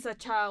 he's a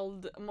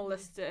child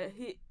molester.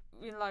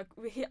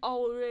 He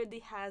already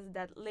has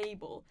that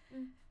label.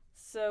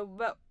 So,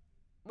 but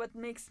what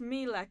makes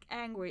me like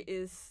angry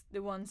is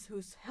the ones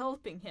who's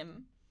helping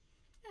him.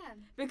 Yeah.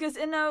 Because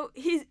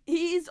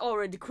he is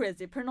already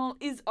crazy. Parnell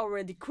is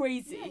already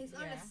crazy. Yeah, he's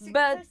already a Yeah. sick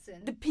But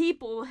person. the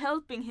people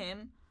helping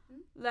him,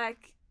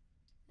 like,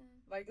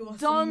 Like it was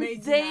Don't an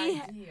amazing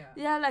they- idea.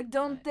 yeah, like,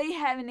 don't Right. they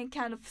have any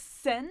kind of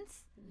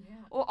sense?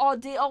 Yeah. Or are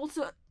they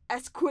also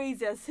as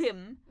crazy as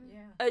him,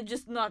 Yeah.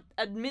 just not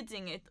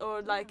admitting it?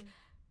 Or like,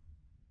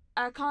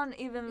 I can't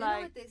even You know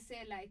like. what they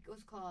say, like,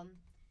 what's called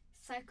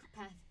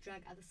psychopath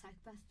drag other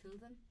psychopaths to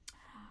them?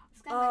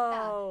 It's kind of like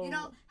that. You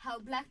know Oh. how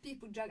black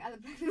people drag other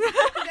black people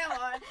to them,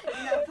 or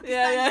Pakistani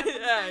Yeah, drag Pakistani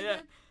yeah.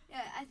 them?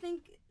 Yeah, I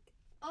think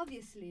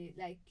obviously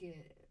like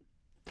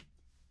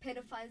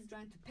pedophiles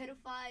drag to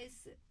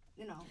pedophiles,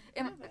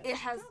 whatever. It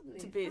has Probably,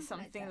 to be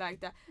something something that. like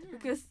that Yeah.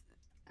 because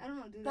I don't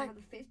know. Do they like- have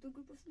a Facebook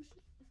group or some shit?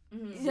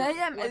 Mhm.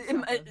 Yeah, What's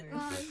im- up, im- I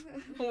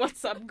think?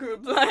 WhatsApp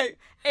group like,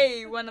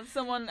 hey,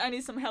 I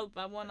need some help.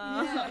 I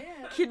wanna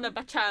Yeah. kidnap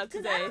a child 'Cause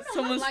I today. don't know,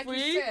 Someone's Like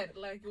free. you said,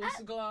 like it was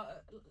to go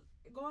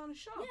on a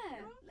shop. Yeah,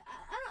 You know?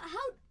 I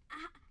don't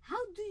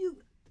how do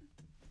you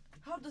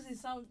How does it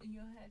sound in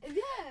your head?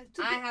 yeah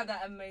to I be- have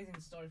that amazing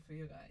story for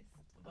you guys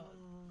about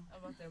Oh.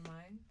 about their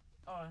mind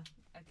or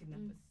a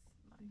kidnapper's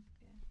mind.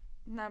 Yeah.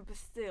 No, but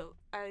still,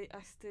 I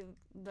still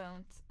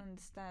don't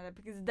understand it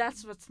because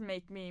that's what's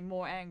make me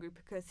more angry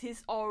because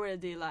he's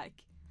already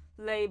like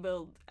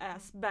labeled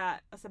as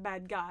a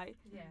bad guy.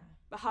 Yeah.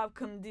 But how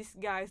come these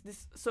guys,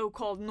 these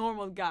so-called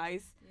normal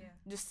guys, Yeah.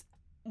 just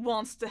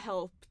wants to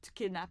help to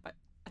kidnap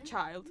a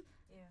child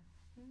Yeah.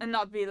 and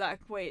not be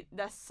like, wait,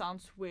 that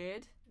sounds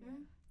weird.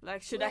 Mm.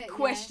 Like, should Wait, I yeah.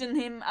 question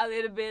him a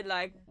little bit?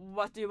 Like,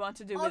 what do you want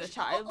to do with a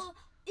child? Or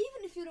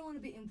even if you don't want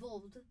to be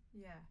involved,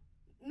 Yeah.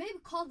 maybe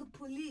call the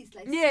police.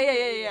 Like Yeah, yeah,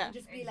 secretly, yeah. and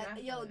just be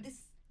like, yo, Exactly.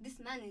 this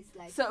man is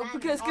like. So, planning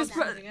because- all cause that.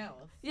 pro- Something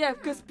else. Yeah,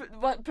 because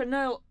what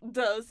Pernell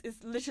does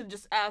is literally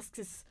just asks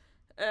his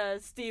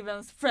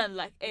Steven's friend,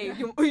 like, hey,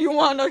 you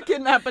want to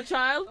kidnap a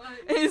child?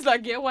 And he's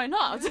like, yeah, why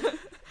not?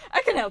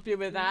 I can help you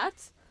with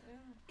that.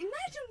 Yeah.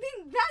 Imagine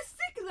being that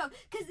sick though,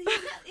 because he's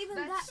not even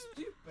that. That's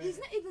stupid. He's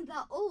not even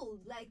that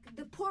old. Like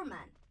the poor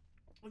man,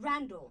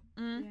 Randall.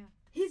 Mm. Yeah.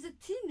 He's a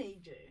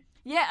teenager.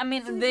 Yeah, I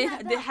mean, So he's they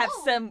not they that have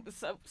old.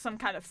 some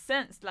kind of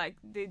sense, like,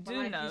 they But do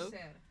like know. you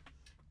said,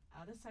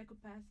 other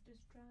psychopaths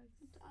just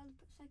drugs.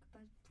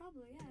 Psychopath,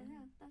 probably. Yeah,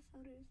 that's how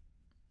it is.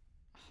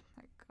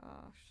 My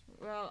gosh.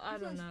 Well, I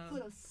This don't one's know.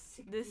 full of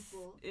sick This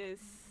people. is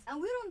And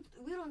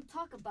we don't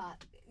talk about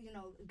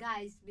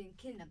guys being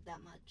kidnapped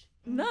that much.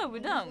 no, we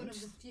This is one don't.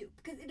 of the few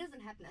because it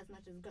doesn't happen as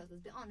much as girls.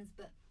 Let's be honest,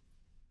 but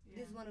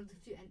this is one of the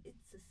few, and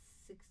it's a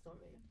sick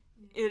story.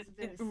 It It's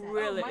very it sad.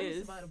 really mine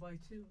is about a boy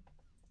too.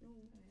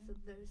 It's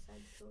a very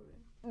sad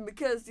story.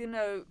 because They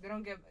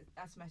don't get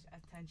as much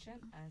attention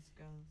as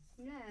girls.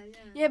 Yeah.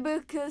 yeah,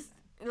 because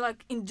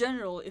like in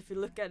general, if you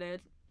look at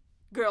it,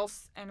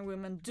 girls and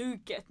women do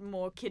get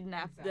more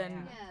kidnapped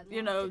than Exactly.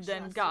 you more know, sexual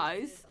than assaulted,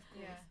 guys. of course.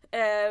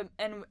 Yeah.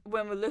 And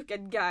when we look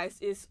at guys,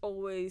 it's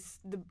always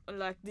the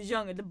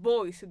younger, the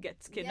boys who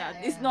gets kidnapped.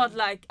 Yeah. It's not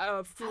like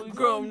a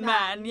full-grown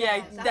man,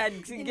 yeah, that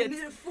in the gets.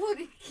 middle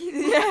 40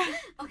 Yeah.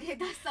 Okay,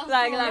 that sounds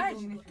Like- so like-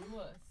 wrong. Imagine if it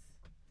was.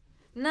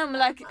 No,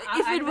 like if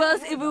I it never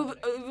was, heard it would about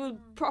it. it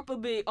would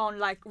probably on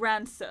like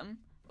ransom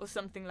or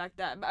something like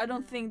that. But I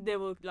don't think they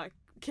will like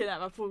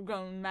kidnap a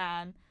full-grown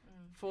man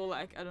for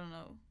like I don't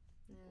know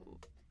Yeah.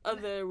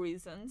 other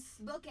reasons.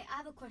 But okay, I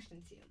have a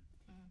question to you.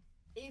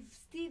 If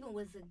Steven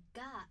was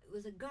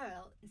a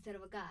girl instead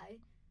of a guy,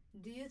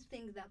 do you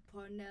think that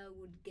Parnell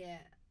would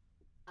get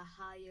a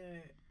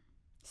higher?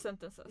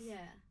 Sentences.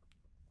 Yeah.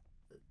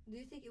 Do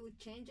you think it would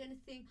change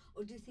anything,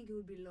 or do you think it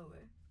would be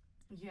lower?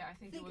 Yeah, I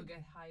think it Think will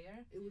get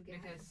higher It would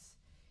get because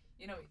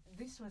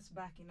this was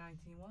back in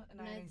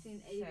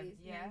 1980s,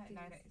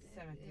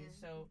 1970s. yeah.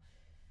 So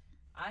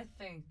I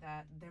think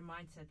that their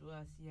mindset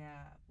was,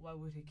 why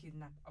would he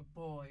kidnap a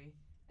boy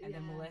and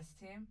then Yeah. molest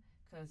him?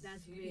 Because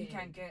That's he weird.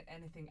 can't get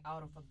anything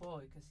out of a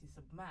boy because he's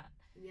a man.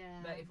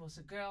 Yeah. But if it was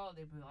a girl,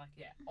 they'd be like,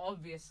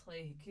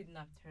 obviously he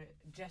kidnapped her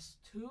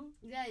just to.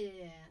 Yeah.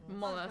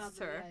 Molest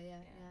Probably, her. Yeah.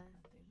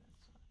 I think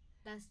that's why.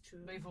 That's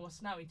true. But if it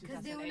was now in 2018,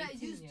 Because they were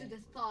not used to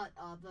the thought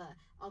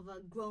of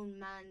a grown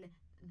man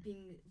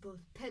being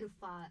both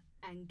pedophile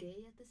and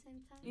gay at the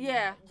same time.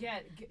 Yeah. Yeah,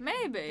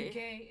 Maybe. The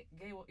gay,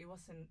 it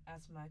wasn't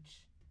as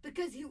much.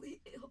 Because he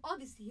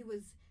obviously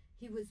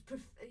he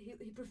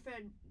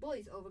preferred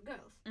boys over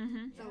girls.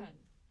 Mhm. So-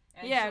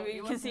 And Yeah, so we it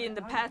can see wasn't- in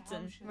the how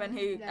pattern should when I-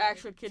 he Yeah,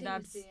 actually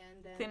kidnaps Timothy.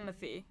 And,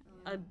 Timothy.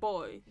 a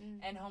boy.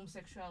 And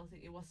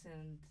homosexuality, it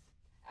wasn't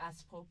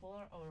as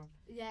popular or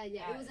Yeah,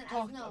 it wasn't as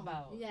talked known.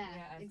 about. Yeah,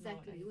 as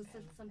exactly. known It was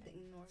and- something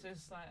ignored. So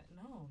it's like,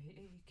 no,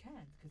 he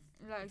can't because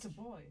Like, it's a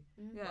boy.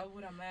 yeah. Why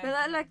would a man? But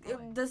have like, a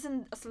boy? it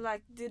doesn't so,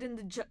 like didn't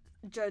the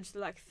judge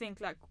like think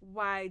like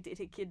why did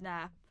he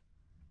kidnap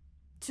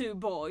two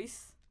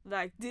boys?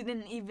 Like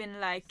didn't even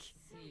like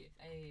See,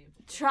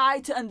 try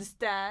to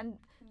understand.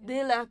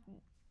 They like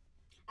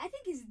I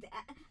think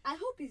I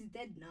hope he's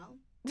dead now.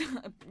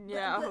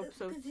 yeah, I hope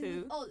so Because he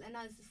too. was old, and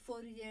now it's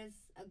 40 years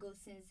ago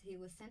since he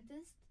was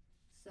sentenced.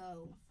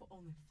 So for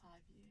only 5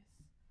 years.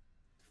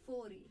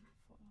 40.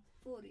 For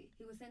 40.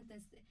 He was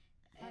sentenced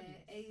 5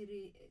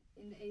 80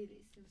 in the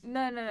 80s. He was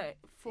No.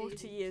 40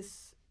 80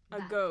 years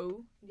back.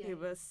 ago, Yeah. he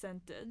was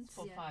sentenced.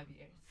 for Yeah. 5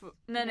 years. For,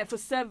 Yeah. no, for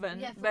 7,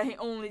 Yeah, for but he f-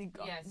 only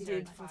got, Yes,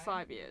 did yeah, for fine.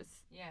 5 years.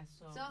 Yeah,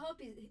 so. So I hope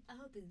he's dead.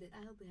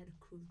 I hope he had a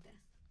cruel death.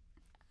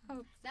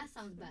 Hope That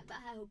sounds bad, but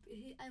I hope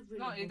I really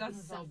No, hope it he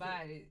doesn't sound suffered.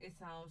 bad. It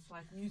sounds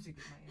like music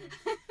in my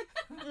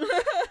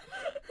ears.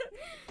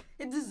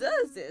 He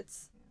deserves it.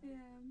 Yeah.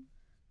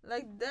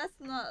 Like that's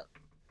not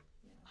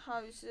how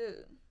you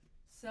should.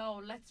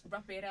 So let's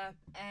wrap it up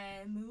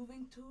and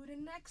moving to the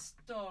next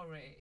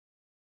story.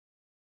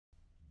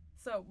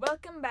 So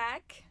welcome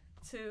back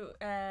to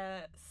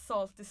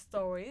Salty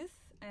Stories,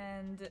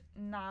 and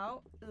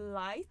now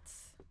Light,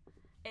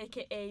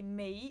 aka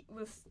me,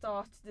 will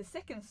start the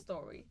second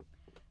story,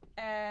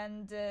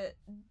 and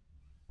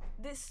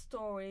this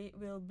story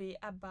will be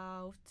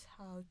about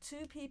how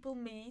two people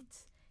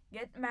meet,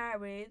 get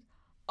married,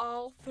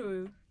 all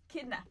through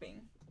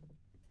kidnapping.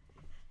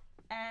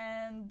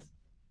 And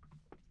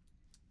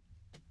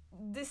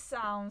this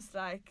sounds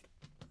like,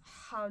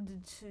 how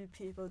did two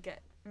people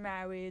get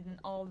married and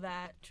all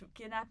that through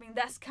kidnapping?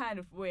 That's kind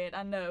of weird,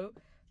 I know,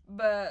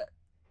 but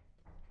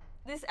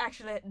this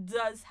actually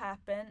does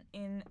happen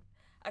in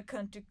a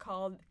country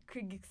called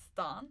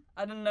Kyrgyzstan.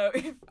 I don't know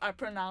if I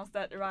pronounced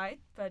that right,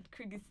 but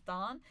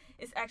Kyrgyzstan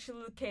is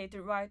actually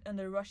located right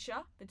under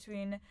Russia,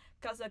 between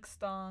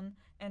Kazakhstan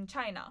and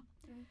China.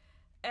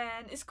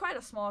 And it's quite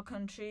a small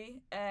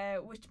country,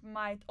 which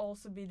might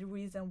also be the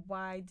reason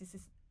why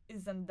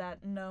isn't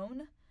that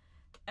known.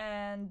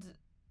 And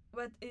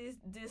what is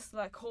this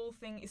like whole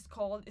thing is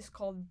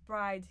called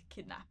bride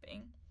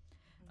kidnapping.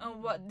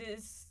 And what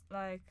this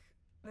like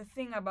the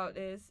thing about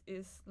this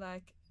is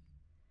like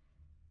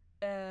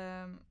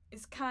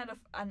it's kind of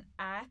an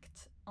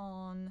act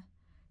on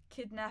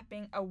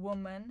kidnapping a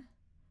woman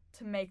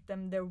to make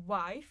them their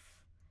wife,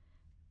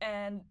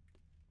 and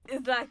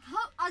it's like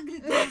How ugly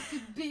do you have to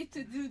be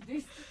to do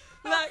this?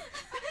 like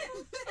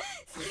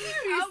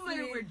How many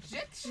Seriously.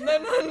 rejection?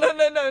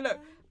 no.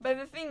 But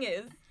the thing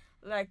is,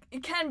 like,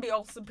 it can be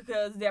also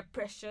because they're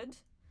pressured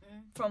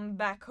from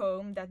back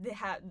home that they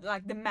have,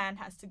 like, the man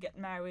has to get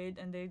married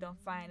and they don't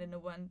find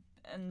anyone,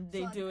 and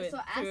they do it So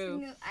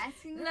through.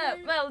 asking No, her,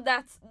 well,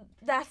 that's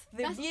the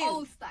that's view.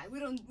 old style. We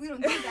don't do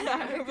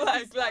that.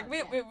 here. like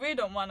we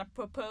don't want to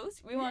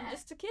propose. We want Yeah.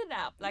 just to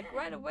kidnap, like, Yeah.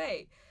 right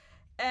away.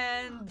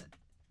 And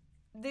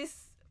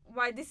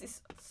why this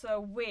is so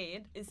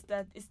weird is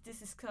that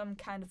this is some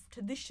kind of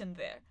tradition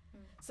there.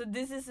 So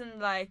this isn't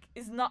like,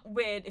 it's not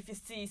weird if you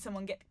see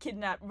someone get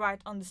kidnapped right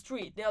on the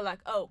street. They're like,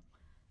 oh,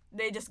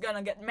 they're just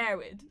gonna get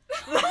married.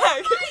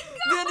 Like,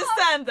 do you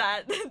understand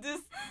that?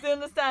 Do you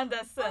understand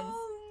that sense?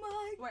 Oh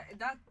my. Wait,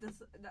 that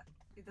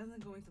it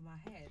doesn't go into my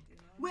head, you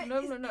know. Wait, No,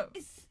 it's, no.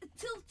 It's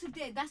till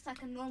today. That's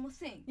like a normal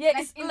thing. Yeah,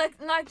 like it's in like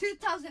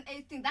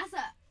 2018. That's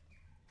a.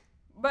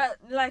 but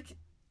like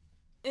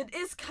it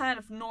is kind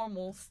of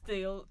normal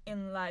still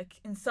in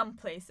some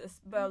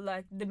places, but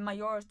like the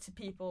majority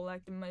people,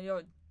 like the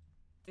majority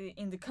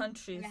in the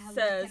country Yeah, how we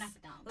says can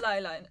up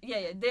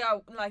down. they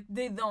are like,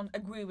 they don't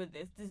agree with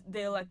this.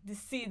 They like, they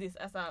see this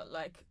as a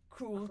like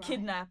cruel A crime.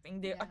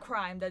 kidnapping. They're Yeah. a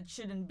crime that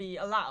shouldn't be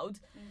allowed.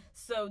 Mm.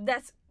 So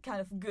that's kind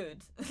of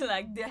good.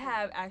 Like, they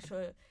have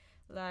actually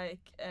like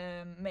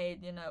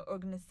made,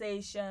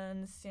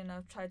 organizations,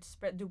 try to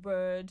spread the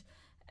word,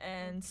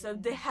 and so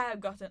they have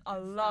gotten a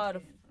lot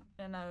of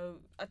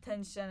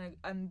attention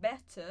and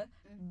better,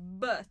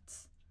 but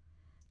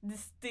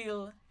this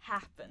still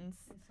happens,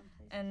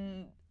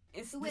 and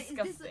it's So wait,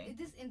 disgusting. is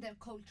this in their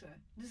culture?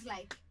 This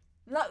like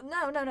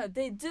No.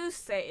 They do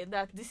say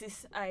that this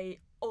is a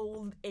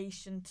old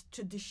ancient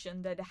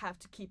tradition that they have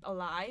to keep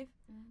alive,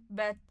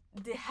 but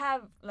they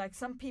have, like,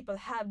 some people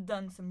have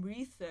done some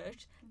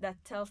research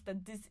that tells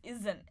that this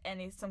isn't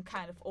some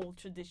kind of old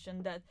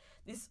tradition. That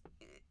this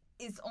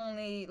is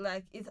only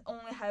like, it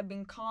only had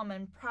been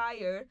common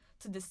prior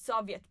to the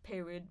Soviet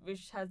period,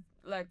 which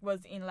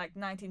was in like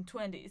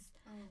 1920s.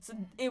 So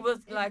it was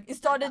like, it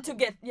started to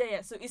get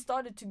so it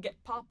started to get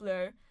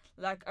popular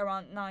like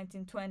around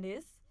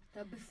 1920s.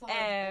 before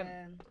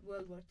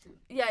World War II.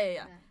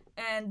 Yeah.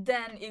 And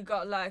then it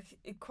got like,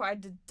 it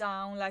quieted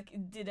down, like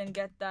it didn't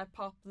get that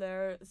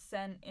popular.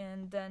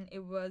 And then it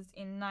was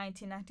in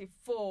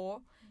 1994,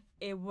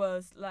 it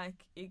was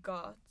like, it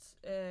got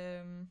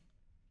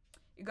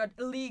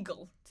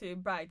illegal to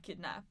bride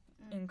kidnap.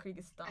 in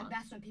Kyrgyzstan. And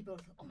that's when people were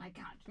like, oh my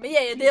god. But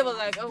yeah, they were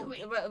like, Let's oh, do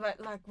it. but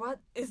like, what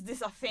is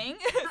this a thing?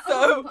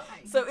 Oh my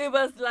so it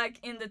was like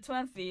in the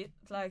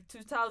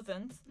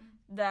 2000s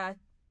that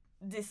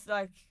this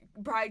like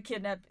bride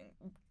kidnapping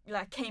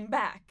like came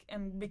back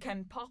and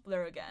became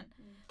popular again.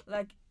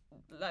 Like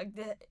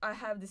I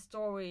have this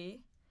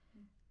story,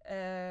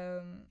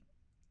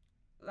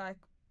 like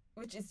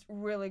which is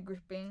really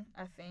gripping,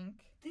 I think.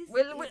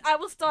 I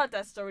will start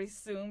that story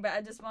soon, but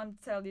I just want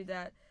to tell you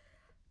that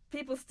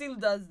people still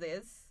does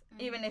this,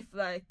 even if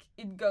like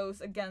it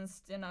goes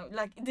against,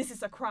 like this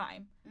is a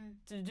crime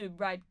to do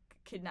bride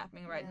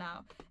kidnapping right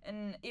now,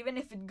 and even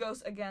if it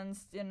goes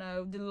against the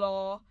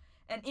law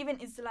and even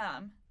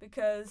Islam,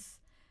 because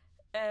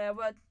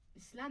what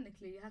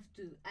Islamically, you have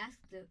to ask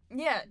the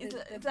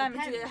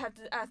Islamically you have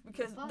to ask,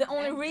 because the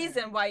only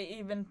reason why it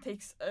even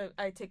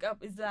I take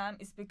up Islam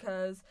is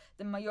because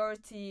the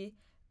majority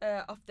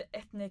of the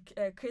ethnic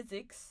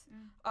Kyrgyz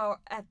are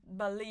at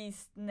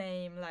least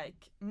name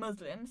like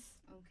Muslims.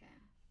 Okay.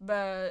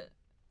 But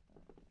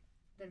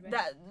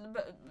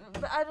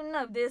but I don't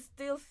know. They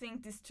still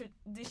think this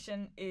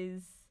tradition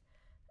is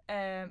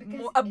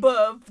more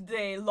above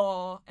the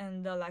law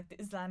and the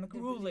Islamic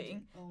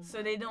ruling.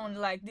 So they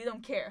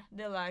don't care.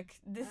 They're like,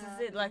 this is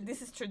it. Like,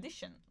 this is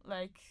tradition.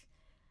 Like,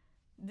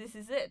 this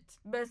is it.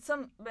 But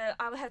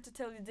I will have to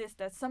tell you this,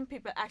 that some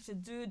people actually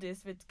do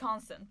this with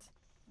consent.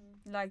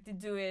 Like, they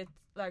do it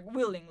like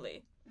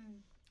willingly.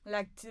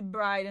 Like the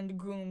bride and the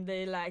groom,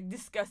 they like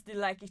discuss, they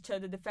like each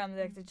other, the family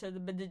likes each other,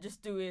 but they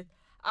just do it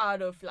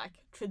out of like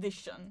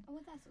tradition. Oh,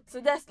 that's okay. So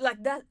that's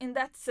like that. In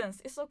that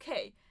sense, it's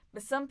okay.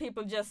 But some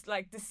people just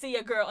like to see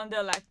a girl and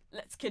they're like,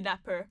 let's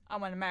kidnap her. I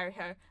want to marry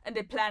her, and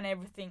they plan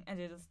everything and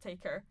they just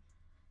take her.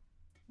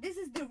 This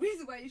is the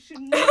reason why you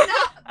should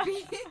not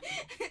be.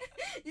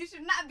 You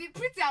should not be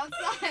pretty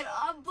outside.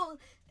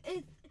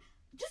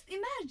 Just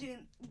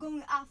imagine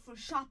going out for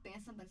shopping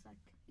and somebody's like,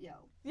 yo.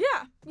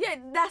 Yeah,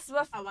 that's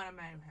what. I want to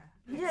marry her.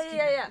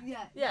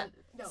 Yeah.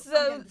 No,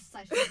 So- I'm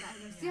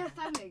see her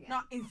family again.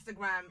 Not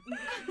Instagram,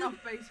 not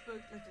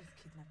Facebook. Let's just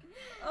kidnap her.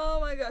 Oh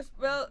my gosh.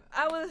 Well,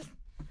 I will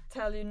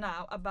tell you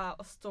now about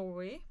a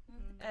story.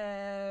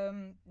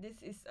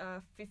 This is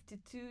a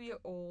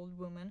 52-year-old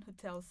woman who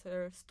tells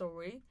her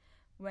story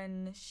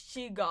when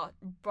she got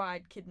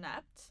bride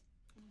kidnapped.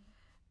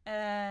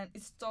 And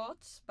it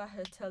starts by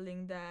her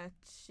telling that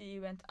she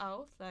went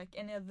out like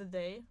any other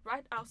day,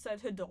 right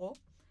outside her door,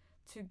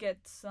 to get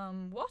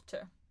some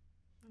water.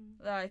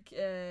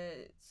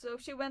 So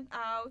she went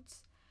out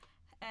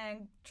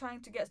and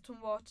trying to get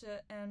some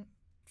water, and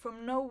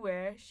from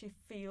nowhere she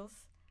feels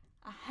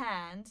a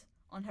hand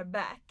on her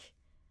back,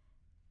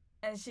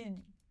 and she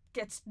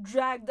gets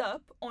dragged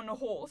up on a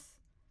horse,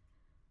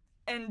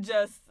 and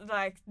just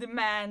like the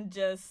man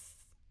just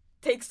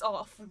takes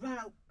off. Run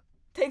out.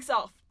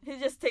 He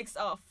just takes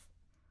off.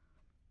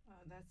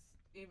 That's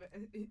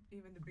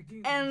even the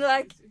beginning. And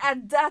like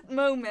at that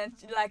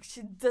moment, like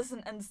she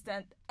doesn't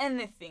understand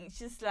anything.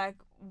 She's like,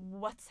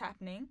 what's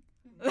happening?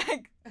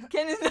 Like,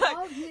 can you like,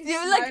 Obviously.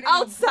 you're like Riding a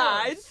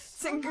outside, horse.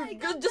 so Oh my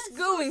God, just that's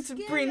going so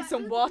to scary. bring I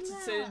some don't water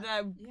know.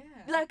 to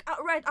Yeah. like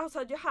right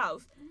outside your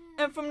house,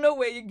 and from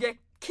nowhere you get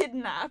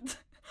kidnapped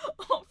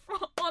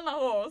on a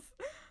horse,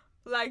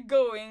 like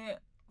going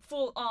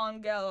full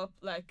on gallop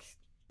like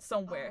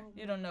somewhere, Oh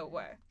you don't know my.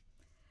 where.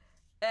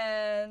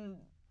 And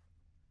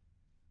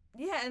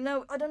yeah,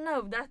 no, I don't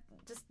know, that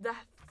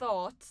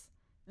thought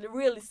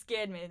really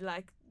scared me.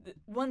 Like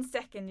 1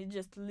 second you're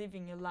just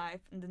living your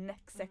life, and the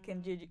next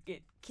second you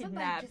get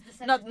kidnapped, Somebody just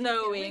decided not to take it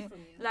away knowing. from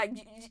you. Like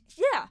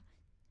yeah,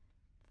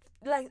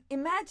 like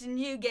imagine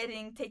you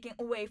getting taken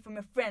away from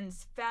your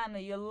friends,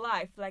 family, your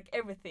life, like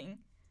everything.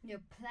 Your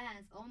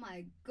plans. Oh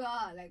my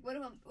god. Like what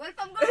if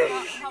I'm going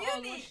How to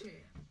old uni? was she?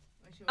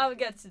 When she was I will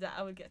get to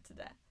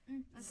that.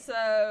 Okay.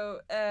 So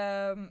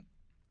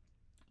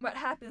what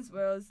happens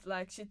was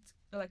like she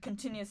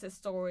continues her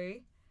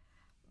story.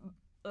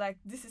 Like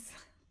this is,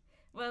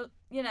 well,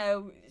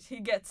 he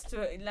gets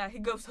to like he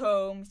goes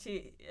home.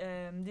 She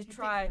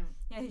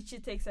she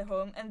takes her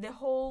home, and the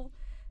whole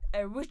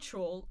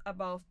ritual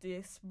about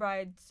this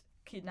bride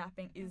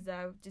kidnapping is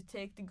that you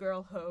take the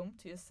girl home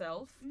to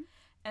yourself,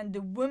 and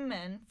the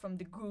woman from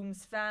the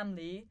groom's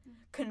family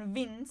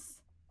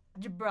convince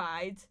the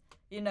bride,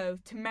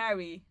 to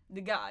marry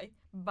the guy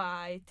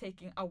by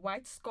taking a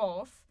white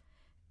scarf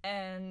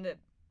and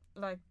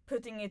like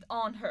putting it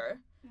on her.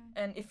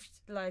 And if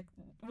like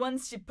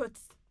once she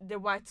puts the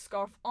white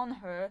scarf on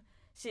her,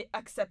 she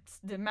accepts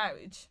the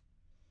marriage.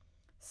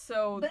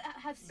 So But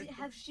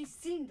have she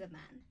seen the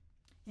man?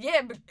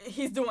 yeah, but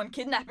he's the one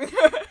kidnapping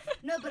her.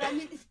 No, but I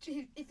mean,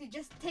 if he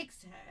just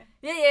takes her.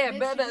 Yeah, Maybe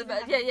but she doesn't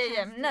have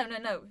a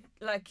chance no.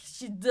 Like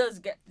she does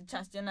get the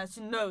chance,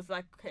 she knows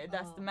like, okay,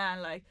 that's the Oh.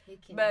 man, like. He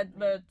kidnapped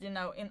But me.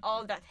 in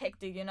all that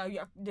hectic,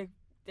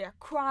 they're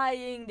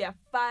crying, they're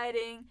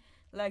fighting,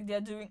 like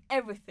they're doing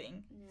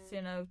everything,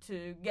 Yeah.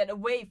 to get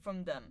away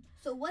from them.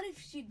 So what if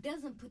she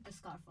doesn't put the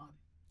scarf on?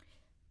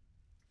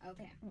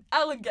 Okay.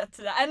 I will get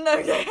to that. I know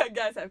you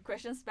guys have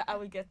questions, but I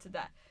will get to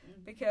that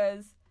Mm.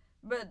 because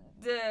But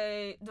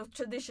the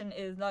tradition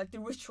is like the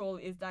ritual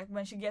is like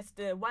when she gets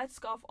the white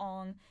scarf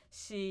on,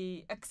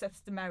 she accepts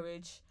the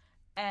marriage,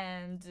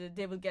 and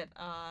they will get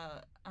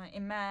an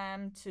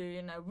imam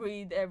to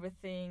read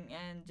everything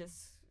and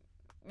just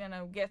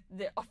get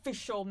the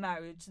official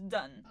marriage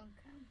done.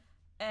 Okay.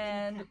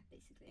 And Like a pact,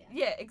 basically.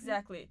 yeah,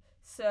 exactly.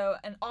 So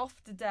and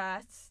after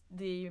that,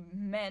 the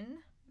men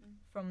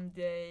from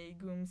the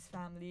groom's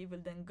family will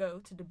then go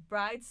to the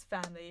bride's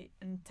family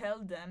and tell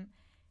them,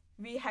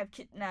 "We have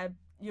kidnapped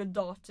your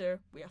daughter.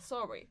 We are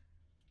sorry.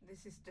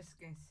 This is just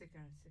getting sicker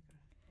and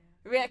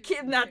sicker. We have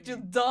kidnapped your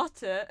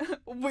daughter.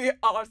 We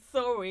are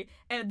sorry."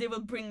 And they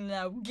will bring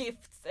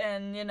gifts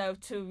and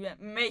to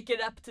make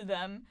it up to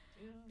them.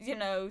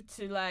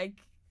 To like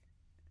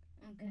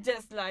Okay.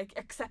 just like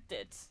accept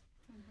it.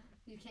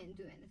 You can't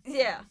do anything.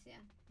 Yeah. else, yeah.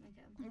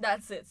 Okay.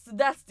 That's it. So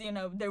that's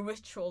the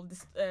ritual,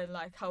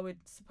 like how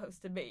it's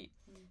supposed to be.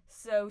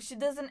 So she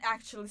doesn't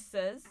actually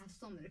says I have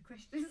so many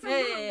questions. Yeah.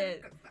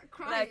 I'm gonna start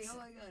crying. Like, oh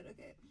my god.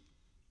 Okay.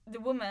 the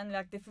woman,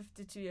 like the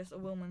 52 years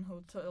old woman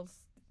who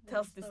tells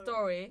the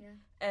story.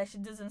 Yeah. She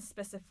doesn't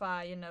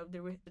specify,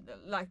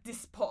 like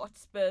this part,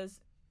 but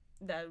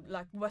that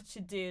like what she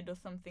did or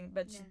something.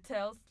 But she Yeah.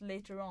 tells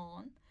later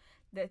on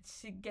that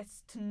she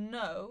gets to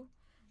know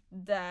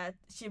that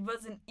she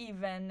wasn't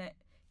even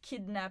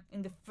kidnapped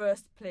in the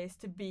first place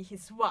to be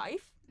his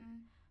wife,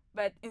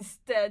 but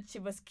instead she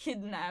was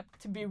kidnapped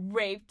to be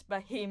raped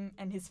by him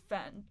and his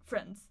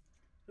friends.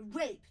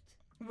 Raped.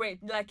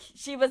 Like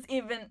she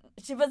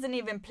wasn't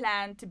even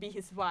planned to be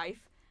his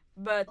wife,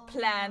 but Oh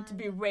planned to my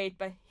be God. raped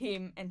by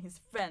him and his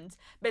friends.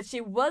 But she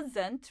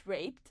wasn't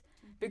raped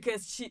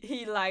because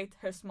he liked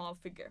her small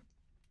figure.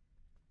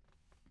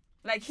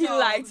 Like he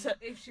liked her.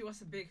 If she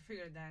was a big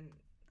figure, then.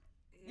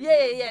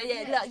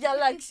 Yeah.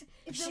 Like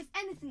If she- there was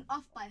anything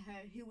off by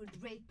her, he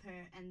would rape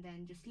her and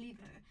then just leave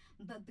her.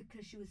 But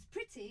because she was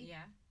pretty,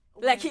 Yeah.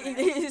 like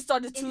whatever, he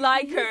started to in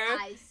like his her.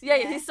 eyes, Yeah,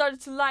 he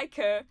started to like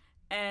her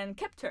and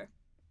kept her.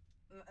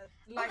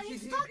 Like oh,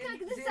 he's he's talking like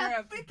this is they're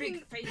a freaking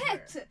big favor.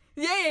 pet.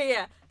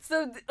 Yeah.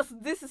 So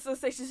this is so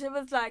sexy. She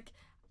was like,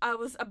 I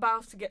was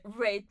about to get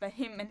raped by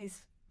him and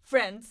his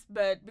friends,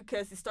 but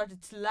because he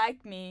started to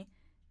like me,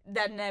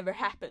 that never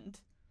happened.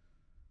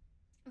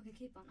 Okay,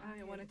 keep on.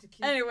 I wanted to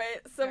keep. Anyway,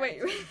 so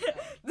wait, Right.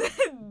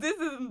 this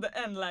isn't the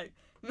end. Like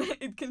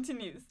it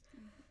continues.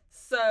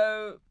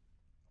 So,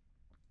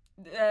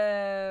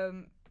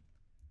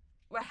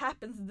 what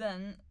happens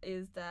then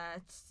is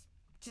that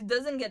she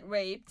doesn't get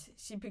raped.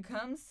 She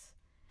becomes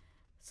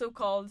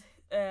so-called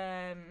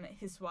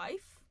his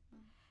wife,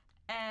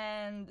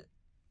 and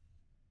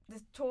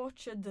the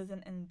torture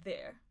doesn't end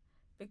there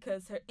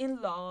because her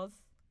in-laws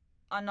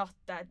are not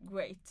that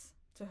great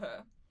to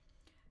her,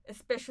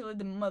 especially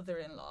the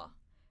mother-in-law,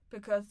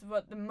 because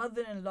what the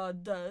mother-in-law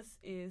does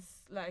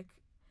is like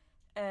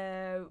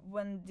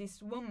when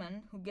this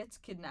woman who gets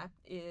kidnapped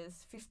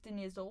is 15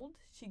 years old,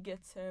 she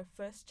gets her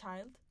first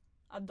child,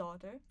 a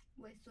daughter.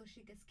 Wait, so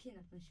she gets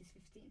kidnapped when she's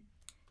 15?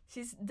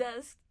 She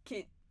does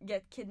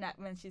get kidnapped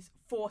when she's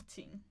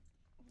 14.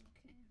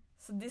 Okay.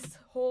 So this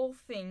whole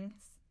thing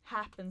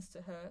happens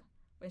to her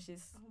when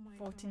she's Oh my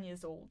 14 God.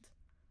 years old.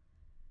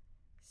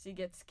 She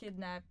gets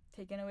kidnapped,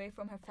 taken away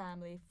from her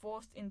family,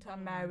 forced into a Oh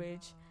my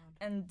marriage,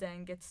 God. and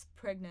then gets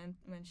pregnant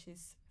when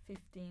she's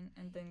 15,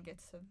 and then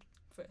gets her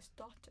first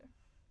daughter.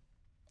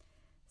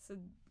 So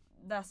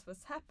that's what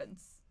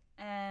happens.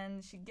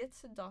 And she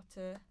gets a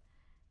daughter,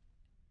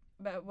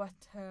 but what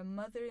her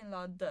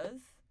mother-in-law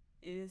does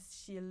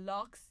is she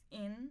locks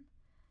in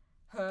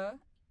her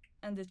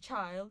and the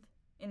child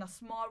in a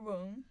small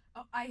room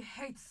Oh, I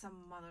hate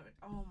some mother.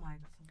 Oh my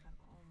God.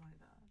 Oh my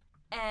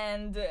God.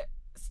 and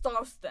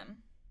starves them.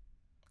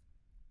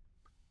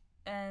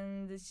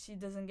 And she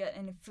doesn't get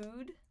any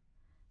food,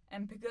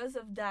 and because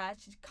of that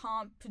she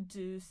can't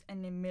produce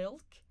any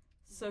milk,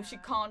 so she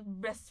Yeah.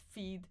 can't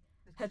breastfeed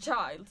The her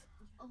child.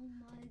 Oh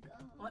my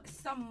god. Well,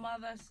 some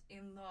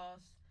mothers-in-laws.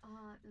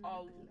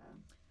 Oh.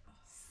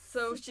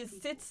 So Sick she people.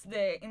 sits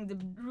there in the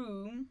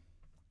room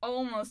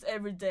almost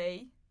every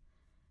day,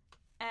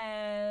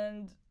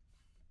 and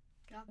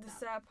the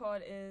sad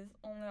part is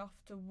only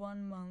after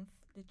 1 month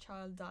the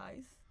child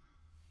dies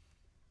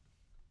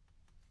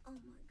Oh my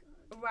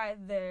god.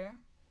 right there.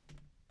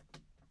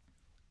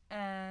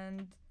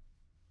 And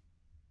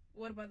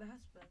What about the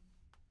husband?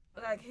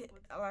 like He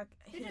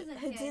he doesn't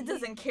he care.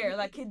 doesn't care,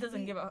 like he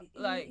doesn't give a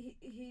like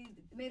he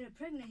made her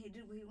pregnant. He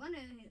did what he wanted.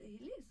 He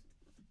leaves.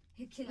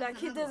 He killed. like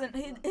he doesn't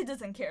he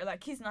doesn't care,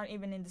 like he's not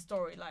even in the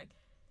story, like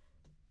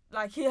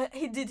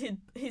he did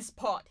his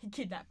part. He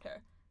kidnapped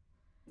her,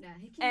 Yeah,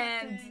 he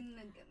kidnapped and- her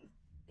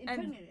and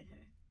impregnated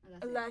her. And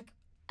that's it. like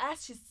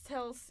as she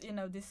tells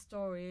this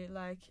story,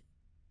 like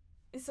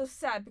it's so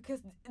sad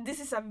because this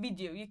is a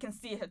video, you can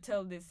see her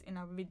tell this in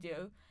a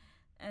video,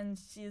 and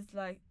she's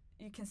like,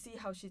 you can see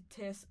how she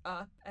tears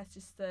up as she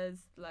says,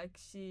 like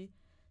she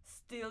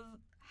still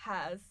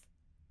has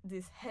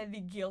this heavy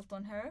guilt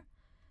on her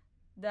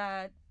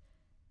that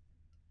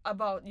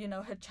about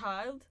her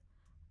child,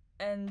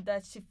 and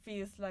that she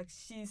feels like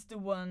she's the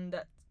one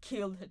that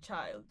killed her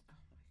child.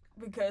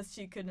 because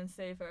she couldn't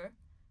save her,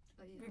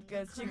 Oh, yeah,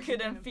 because she Correct.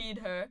 couldn't feed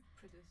her,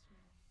 Pretty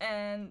small.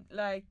 and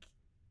like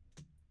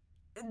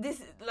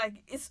this,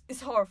 like it's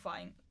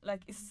horrifying.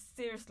 Like it's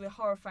seriously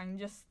horrifying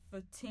just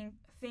for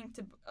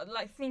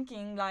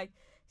thinking like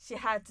she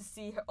had to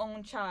see her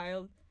own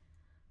child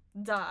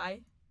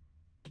die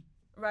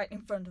right in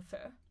front of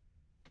her,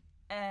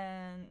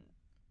 and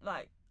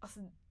like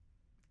also,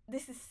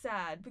 this is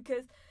sad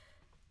because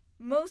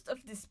most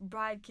of these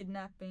bride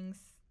kidnappings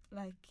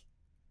like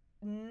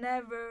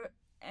never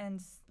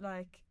ends,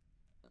 like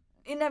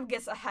it never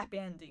gets a happy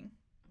ending.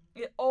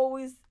 It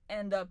always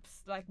ends up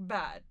like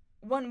bad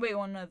one way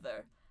or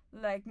another.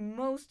 Like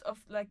most of,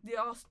 like there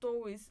are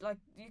stories, like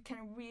you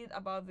can read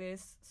about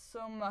this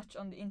so much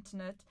on the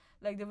internet.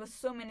 Like there was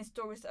so many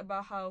stories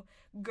about how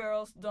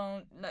girls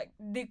don't, like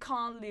they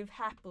can't live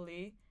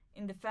happily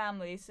in the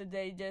family, so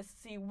they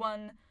just see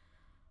one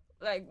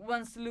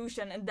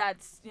solution, and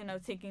that's, you know,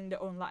 taking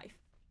their own life.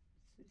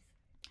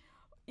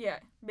 Yeah,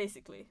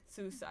 basically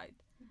suicide.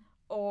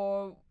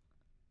 Or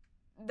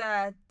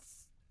that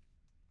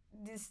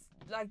this,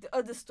 like the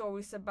other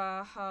stories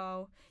about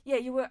how, yeah,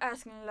 you were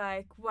asking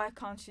like why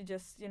can't she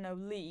just, you know,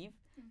 leave.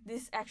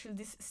 This actually,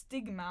 this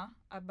stigma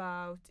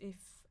about if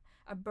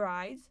a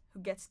bride who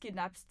gets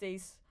kidnapped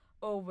stays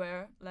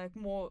over like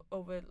more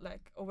over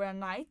like over a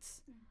night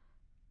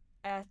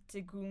at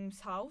the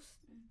groom's house,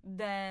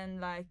 then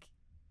like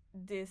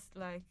this,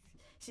 like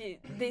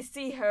they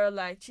see her,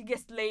 like she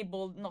gets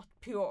labeled not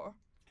pure.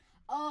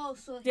 Oh,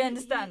 so Do you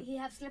understand? he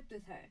have slept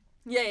with her.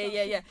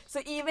 Yeah. So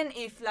even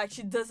if like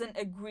she doesn't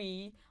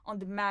agree on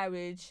the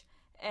marriage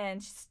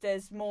and she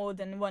stays more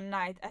than one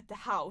night at the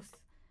house,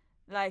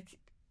 like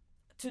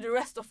to the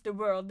rest of the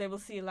world they will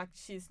see like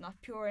she's not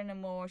pure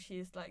anymore.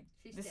 She's like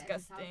She stayed at his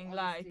disgusting. house,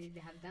 Like obviously, they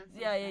have done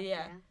some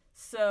yeah. stuff,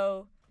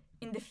 So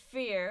in the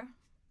fear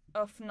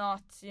of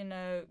not, you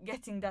know,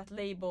 getting that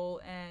label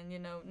and, you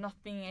know, not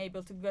being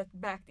able to get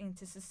back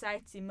into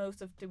society,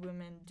 most of the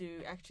women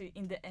do actually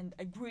in the end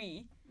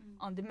agree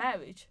on the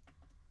marriage.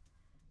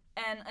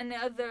 And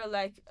other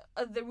like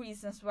other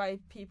reasons why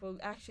people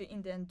actually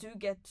in the end do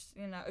get,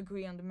 you know,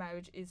 agree on the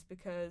marriage is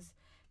because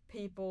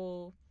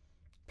people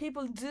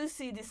do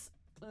see this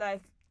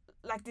like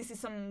this is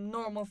some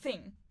normal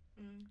thing.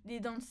 They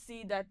don't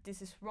see that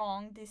this is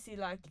wrong. They see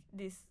like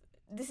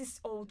this is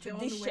old The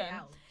only way tradition.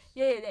 out.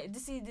 Yeah, they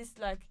see this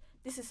like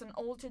this is an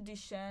old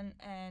tradition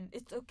and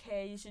it's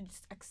okay. You should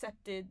just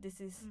accept it.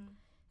 This is,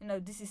 you know,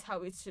 this is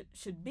how it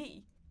should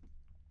be.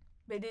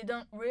 But they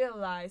don't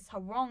realize how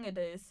wrong it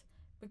is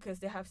because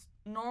they have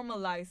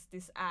normalized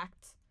this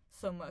act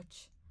so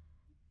much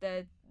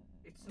that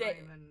It's they- not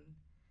even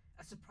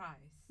a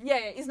surprise. yeah,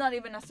 it's not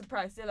even a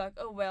surprise. They're like,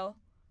 oh well,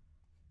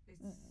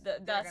 It's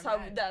that's they're how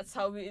gonna that's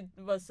how it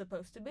was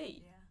supposed to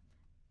be.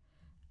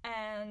 Yeah.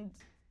 And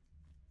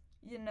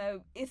you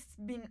know, it's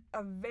been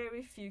a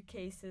very few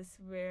cases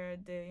where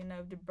the, you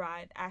know, the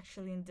bride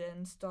actually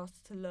then starts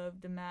to love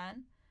the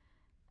man,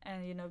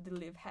 and, you know, they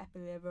live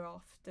happily ever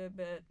after.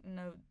 But, you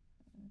know,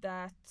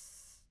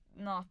 that's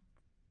not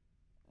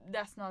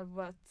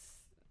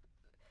what's,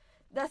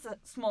 that's a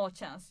small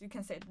chance, you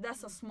can say.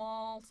 That's a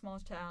small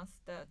chance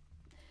that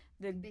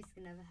the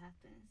Basically never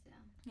happens,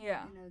 yeah.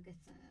 yeah, You know,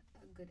 gets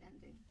a good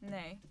ending.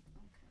 nay.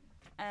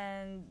 Okay.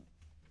 And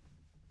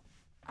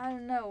I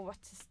don't know what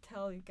to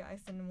tell you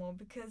guys anymore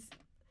because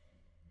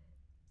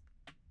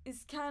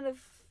it's kind of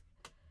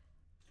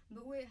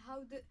But wait,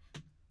 how did...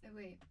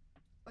 wait,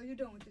 are you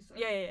done with this one?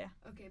 yeah.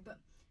 Okay, but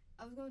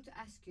I was going to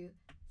ask you,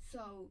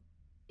 so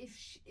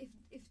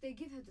if they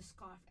give her the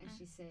scarf and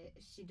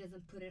she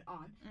doesn't put it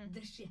on,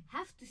 does she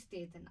have to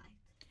stay the night?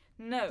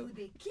 No, Do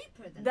they keep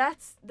her the night?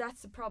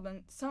 that's the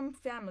problem. Some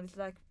families,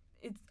 like,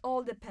 it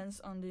all depends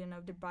on the, you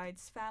know, the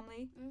bride's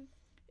family.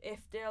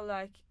 If they're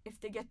like,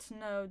 if they get to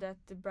know that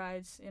the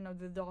bride's, you know,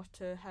 the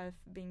daughter have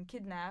been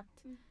kidnapped,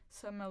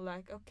 some are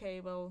like,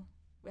 okay, well,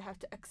 we have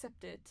to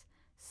accept it.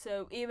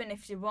 So even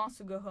if she wants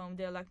to go home,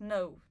 they're like,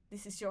 no,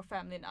 this is your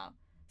family now.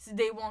 So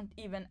they won't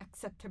even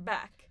accept her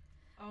back,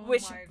 Oh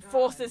which my God.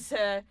 forces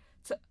her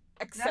to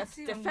That's accept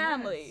the even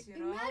family. worse, you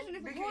know? Imagine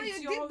if a Because boy it's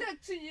did your-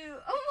 that to you.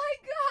 Oh my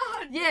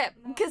god! Yeah,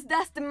 No. because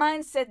that's the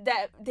mindset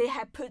that they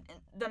have put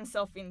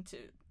themselves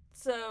into.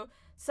 So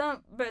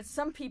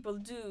some people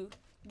do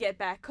get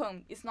back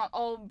home. It's not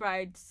all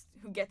brides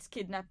who gets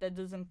kidnapped that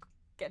doesn't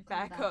get Come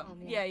back back home.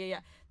 home, Yeah. yeah.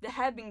 There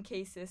have been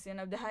cases, you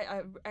know.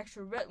 I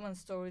actually read one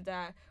story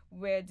that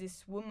where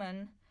this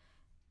woman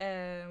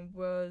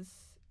was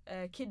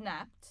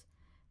kidnapped,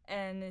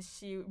 and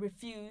she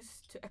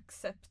refused to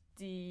accept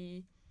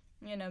the,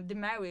 you know, the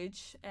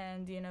marriage,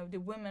 and, you know, the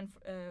women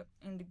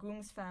in the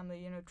groom's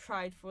family, you know,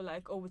 tried for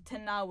like over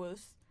 10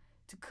 hours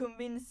to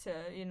convince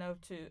her, you know,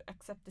 to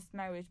accept this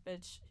marriage, but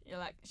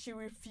she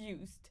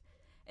refused,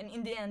 and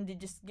in the end they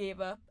just gave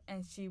up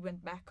and she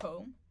went back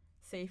home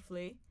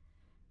safely.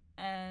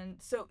 And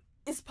so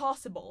it's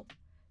possible,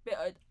 but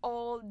it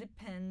all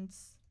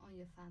depends On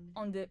your family.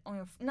 on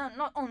your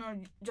not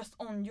on just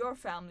on your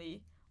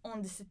family,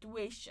 on the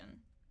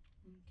situation.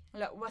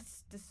 Like,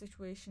 what's the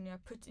situation you're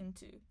put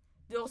into.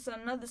 There's also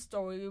another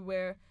story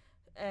where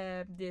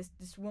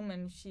this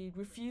woman, she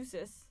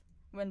refuses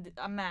when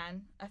a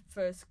man at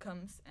first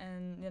comes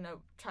and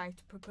try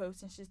to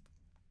propose, and she's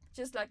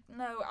just like,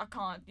 no, I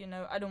can't,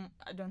 I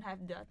don't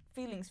have that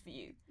feelings for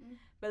you.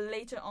 But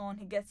later on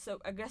he gets so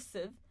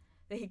aggressive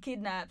that he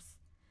kidnaps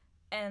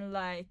and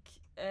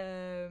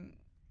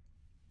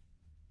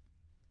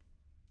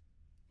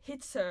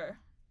hits her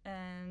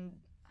and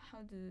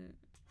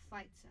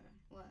Fights her.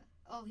 What?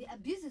 Oh, he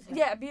abuses her.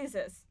 yeah,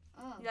 abuses.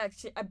 Oh. Like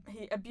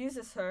he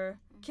abuses her,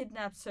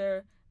 kidnaps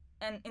her,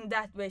 and in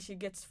that way she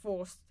gets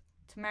forced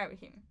to marry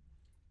him.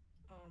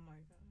 Oh my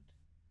god.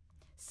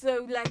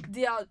 So like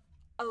there are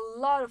a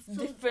lot of So-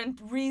 different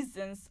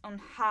reasons on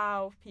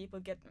how people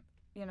get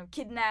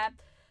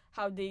kidnapped,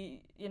 how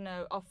they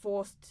are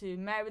forced to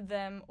marry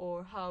them,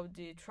 or how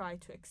they try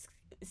to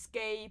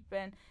escape,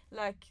 and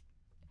like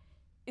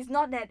it's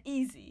not that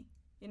easy.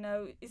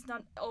 It's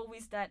not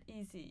always that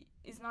easy.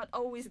 It's not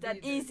always To that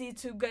be the- easy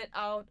to get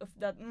out of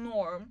that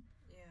norm.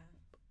 Yeah.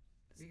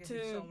 Because To-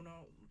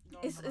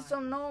 it's so It's so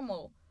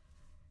normal.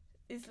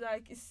 It's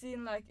like it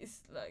seems like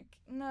it's like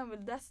no,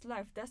 but that's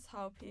life. That's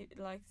how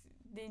people like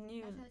they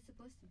knew. That's how it's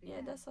supposed to be.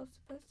 Yeah, that's how it's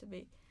supposed to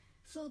be.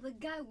 So the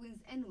guy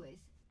wins anyways.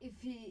 If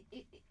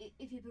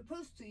he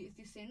proposed to you, if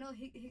you say no,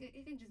 he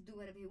can just do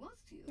whatever he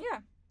wants to you. Yeah,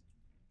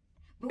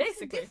 But basically. what's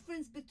the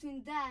difference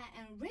between that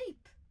and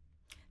rape?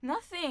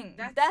 nothing.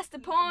 That's the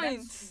point.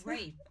 That's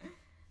rape.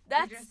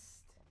 That's They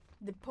just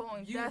the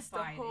point. That's the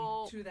unified it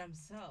whole to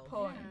themselves.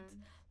 point.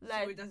 Yeah.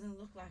 Like So it doesn't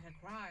look like a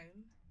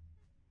crime.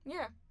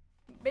 yeah,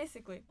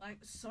 basically. Like,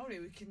 sorry,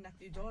 we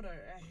kidnapped your daughter.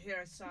 Here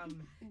are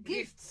some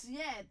Gifts,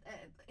 yeah,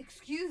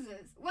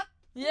 excuses. What?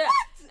 Yeah,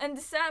 and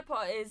the sad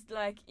part is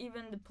like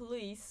even the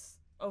police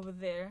over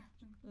there,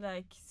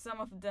 like some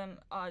of them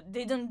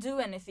they don't do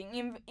anything.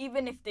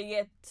 Even if they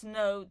get to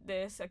know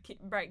there's a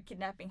bride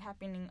kidnapping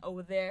happening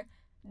over there,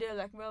 they're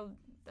like, well,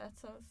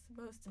 that's how it's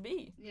supposed to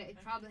be. Yeah, it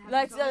probably happens.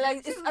 Like over there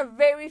it's too. a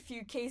very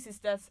few cases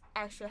that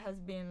actually has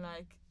been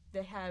like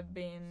they have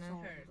been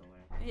Solved Heard. or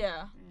whatever.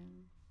 yeah.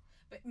 Mm.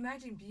 But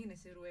imagine being in a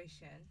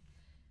situation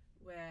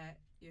where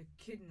you're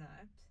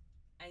kidnapped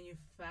and your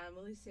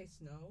family says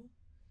no,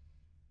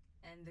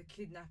 and the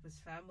kidnapper's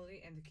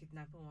family and the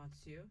kidnapper wants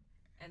you,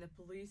 and the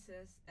police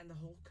and the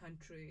whole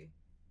country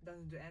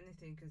doesn't do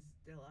anything because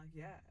they're like,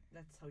 yeah,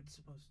 that's how it's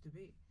supposed to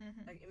be.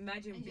 Mhm. Like,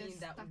 imagine And you're being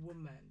that stuck.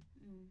 woman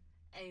Mm.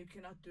 and you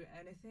cannot do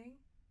anything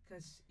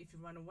because if you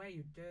run away,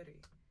 you're dirty.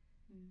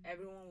 Mm.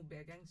 Everyone will be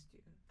against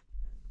you.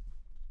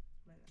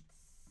 But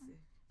that's it.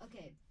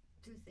 Okay,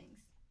 two things.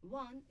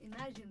 One,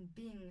 imagine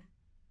being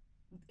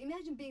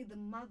the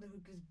mother who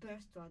gives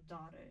birth to a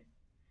daughter,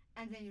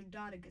 and then your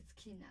daughter gets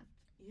kidnapped.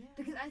 Yeah.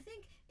 Because I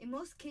think in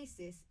most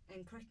cases,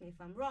 and correct me if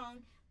I'm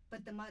wrong,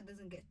 but the mother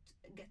doesn't get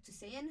to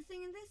say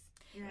anything in this.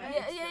 Yeah,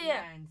 Yeah, it's yeah, the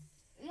yeah. man's.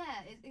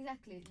 Yeah,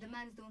 exactly. The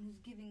man is the one who's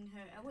giving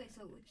her away,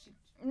 so she.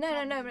 No.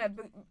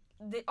 But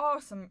there are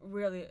some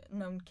really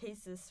known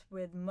cases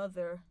with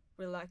mother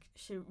where like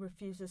she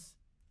refuses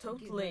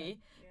totally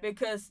Yeah.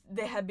 because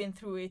they have been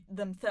through it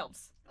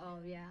themselves. Oh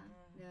yeah,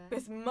 yeah.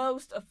 Because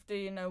most of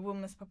the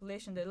women's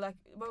population, they like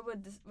what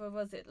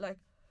was it like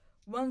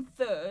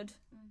 1/3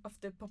 of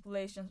the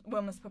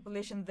women's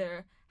population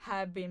there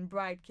have been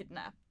bride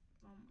kidnapped.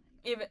 Oh my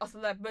God. Even also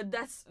like, but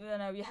that's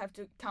you have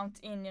to count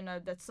in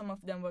that some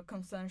of them were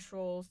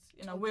consensual,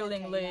 Okay,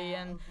 willingly,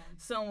 yeah, and okay.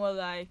 some were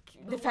like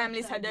the But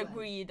families had 1/3 was,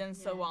 agreed and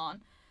so yeah.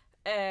 on,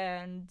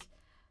 and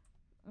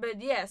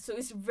but yeah, so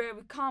it's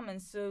very common.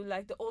 So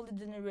like the older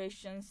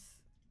generations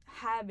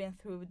have been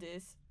through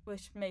this,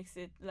 which makes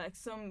it like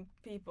some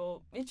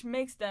people, which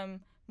makes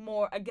them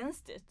more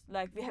against it.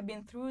 Like we have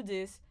been through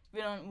this,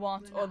 we don't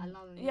want We're not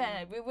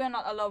allowing we're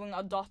not allowing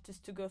our daughters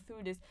to go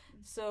through this.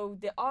 So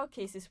there are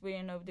cases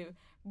where the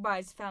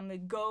bride's family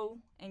go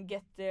and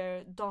get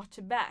their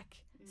daughter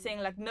back, saying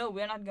like, no,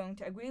 we're not going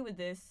to agree with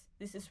this.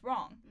 This is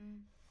wrong. Mm.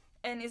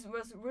 And it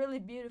was really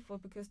beautiful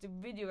because the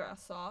video I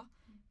saw,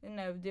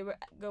 they were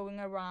going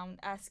around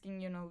asking,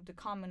 the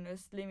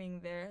commoners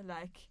living there,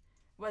 like,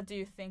 what do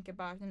you think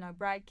about,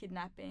 bride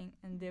kidnapping?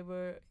 And they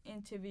were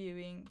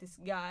interviewing this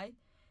guy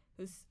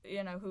who's,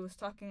 who was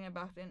talking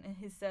about it. And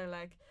he said,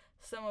 like,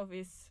 some of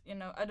his,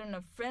 I don't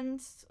know,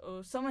 friends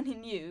or someone he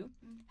knew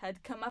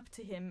had come up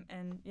to him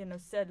and,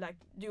 said, like,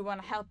 do you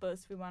want to help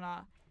us? We want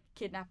to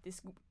kidnap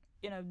this,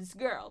 this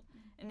girl.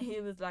 And he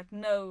was like,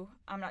 no,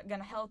 I'm not going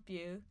to help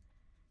you.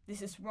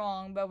 This is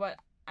wrong, but what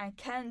I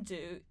can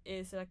do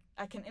is like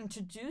I can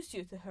introduce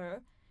you to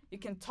her. You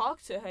can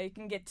talk to her. You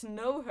can get to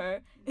know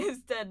her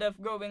instead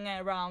of going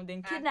around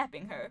and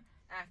kidnapping her.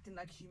 Acting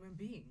like human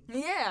beings.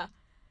 Yeah.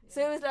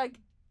 So it was like,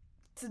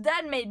 so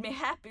that made me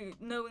happy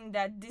knowing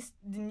that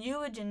the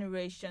newer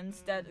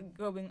generations that are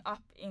growing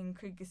up in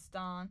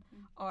Kyrgyzstan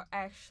are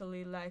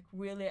actually like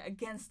really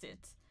against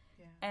it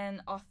Yeah.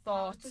 and are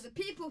Power thought. to the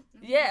people.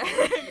 Yeah,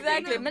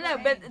 exactly. No, But no,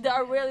 right. but they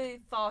are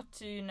really thought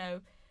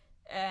to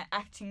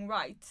acting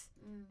right.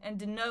 Mm. And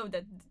to know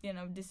that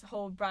this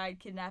whole bride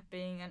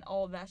kidnapping and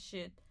all that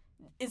shit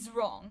is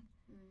wrong.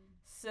 Mm.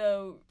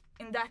 So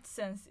in that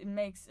sense, it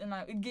makes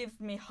it gives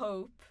me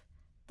hope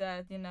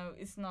that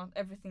it's not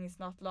everything is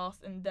not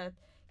lost, and that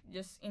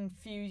just in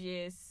few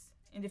years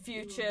in the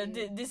future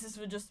this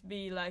will just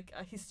be like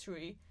a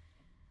history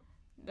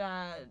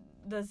that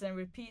doesn't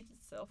repeat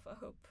itself, I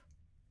hope.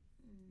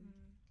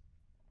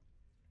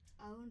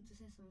 I wanted to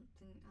say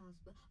something else,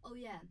 but oh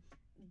yeah,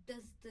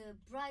 does the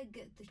bride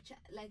get the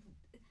like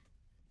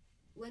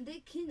when they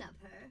kidnap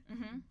her?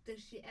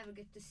 Does she ever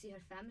get to see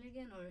her family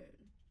again,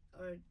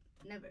 or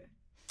never?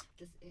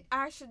 Just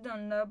I actually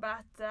don't know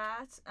about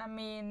that. I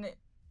mean,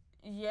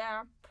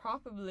 yeah,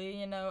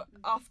 probably.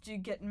 After you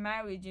get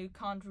married, you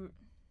can't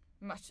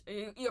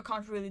you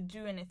can't really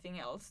do anything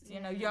else.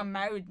 You're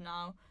married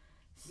now.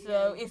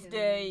 So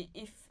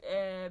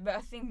but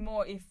I think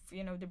more if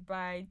the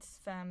bride's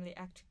family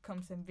actually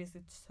comes and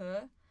visits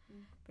her,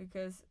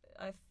 because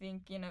I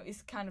think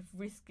it's kind of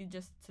risky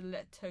just to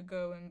let her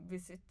go and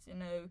visit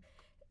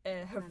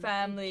her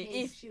family in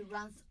case if she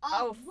runs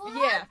off.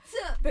 yeah,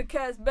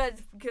 because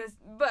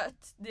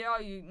there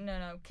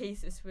are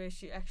cases where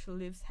she actually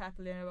lives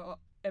happily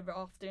ever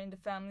after in the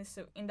family.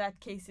 So in that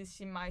cases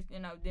she might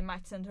they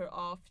might send her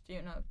off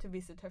to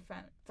visit her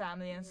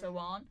family and so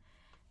on.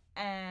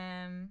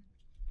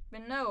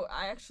 But no,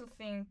 I actually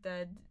think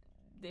that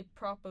they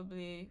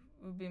probably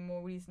would be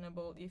more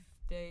reasonable if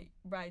the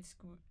bride's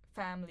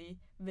family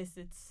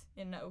visits,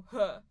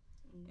 her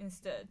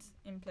instead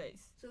in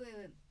place. So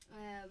wait.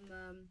 Well,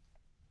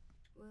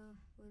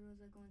 what was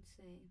I going to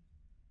say?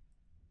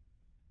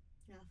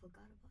 No, I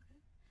forgot about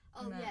it.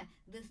 Oh No. yeah,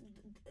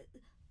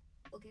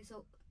 okay.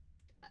 So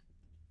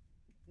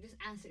just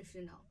answer if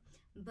you know.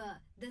 But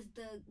does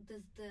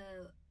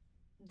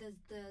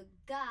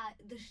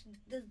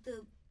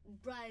the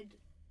bride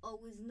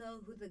always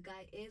know who the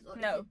guy is, or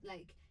No. is it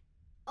like,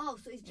 so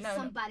it's just No.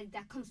 somebody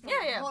that comes from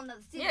Yeah, a whole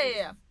nother city?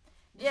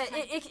 Yeah,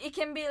 it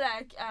can be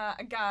like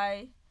a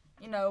guy,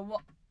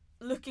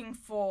 looking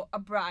for a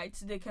bride,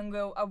 so they can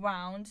go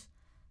around,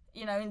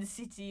 in the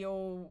city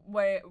or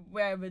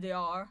wherever they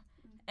are,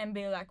 and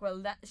be like, well,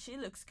 that she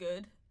looks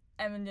good,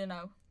 and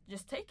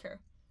just take her,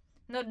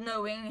 not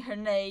knowing her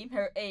name,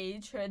 her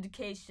age, her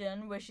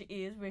education, where she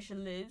is, where she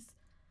lives.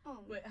 Oh,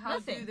 Wait, how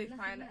Nothing. do they Nothing,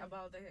 find yeah.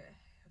 about her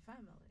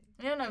family?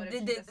 No, What if she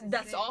doesn't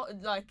that's say? all.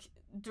 Like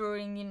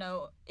during,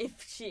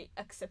 if she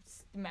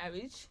accepts the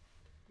marriage,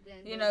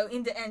 then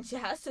in the end she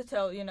has to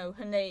tell,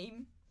 her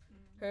name,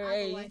 her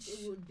otherwise age.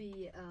 it would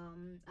be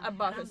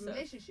About haram herself.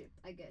 relationship,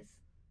 I guess.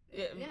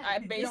 Yeah, Yeah.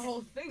 The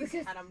whole thing is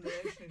Because- haram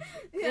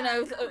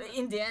relationship.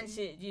 in the end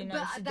she,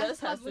 But she that's does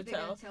have not what to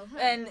they're gonna tell, her.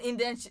 and in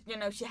the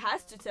end, she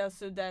has to tell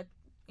so that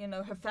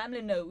her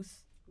family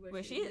knows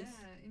where she is.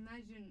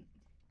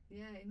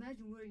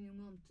 Imagine worrying your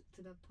mom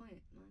to that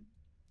point, man.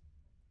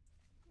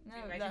 No,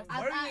 Imagine that's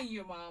I- worrying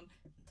your mom,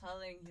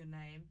 telling your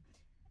name,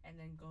 and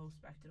then goes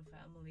back to the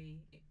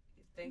family,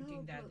 thinking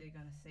No, that but- they're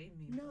gonna save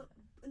me.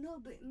 No,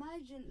 but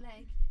imagine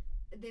like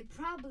they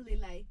probably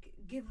like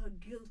give her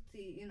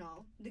guilty,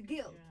 the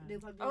guilt. Yeah. They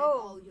probably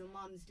Oh. like, your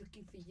mom is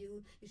looking for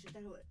you. You should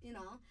tell her,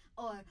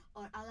 or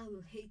Allah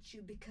will hate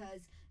you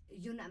because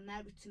you're not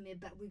married to me,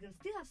 but we're gonna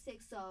still have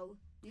sex, so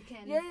you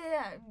can.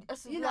 yeah.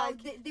 So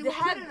like, they they will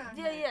had put it on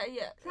her.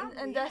 yeah. Probably,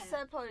 and that yeah.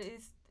 sad part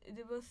is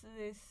there was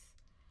this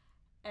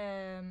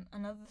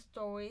another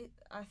story.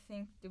 I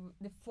think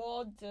the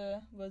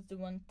father was the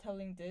one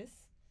telling this,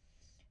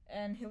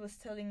 and he was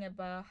telling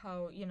about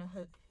how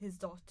his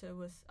daughter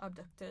was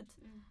abducted,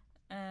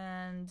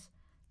 and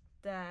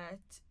that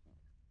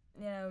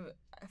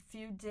a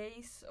few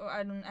days, or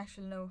I don't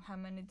actually know how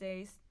many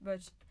days,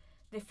 but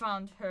they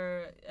found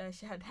her,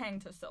 she had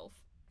hanged herself.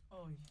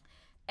 Oh,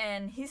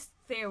 And his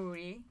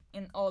theory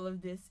in all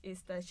of this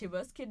is that she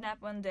was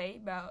kidnapped one day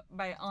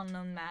by an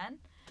unknown man,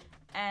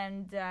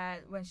 and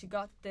that when she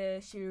got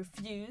there, she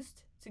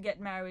refused to get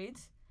married,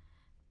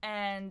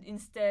 and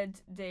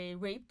instead they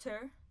raped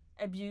her,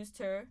 abused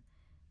her,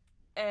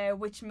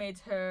 which made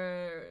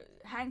her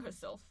hang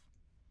herself.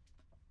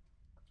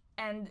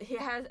 And he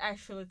has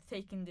actually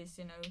taken this,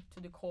 to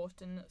the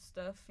court and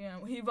stuff.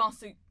 He wants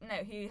to. No,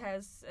 he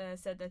has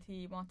said that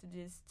he wanted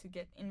this to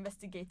get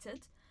investigated,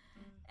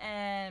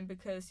 and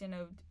because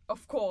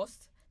of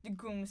course, the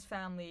groom's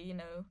family,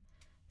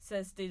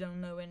 says they don't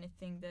know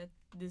anything, that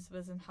this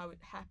wasn't how it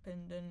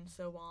happened, and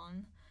so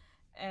on.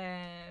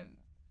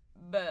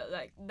 But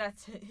like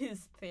that's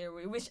his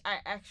theory, which I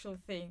actually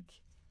think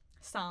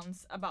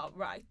sounds about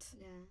right.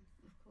 Yeah,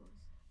 of course.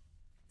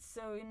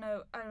 So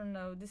I don't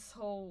know, this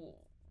whole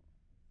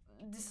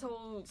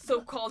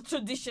so-called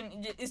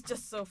tradition is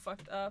just so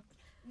fucked up.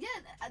 Yeah,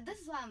 this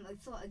is why I'm like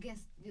so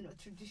against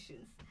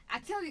traditions. I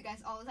tell you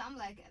guys all the time, I'm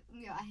like,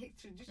 I hate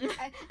traditions.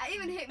 I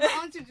even hate my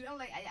own tradition. I'm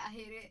like, I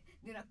hate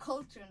it.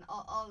 Culture and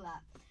all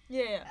that.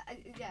 Yeah.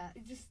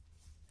 It just.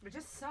 but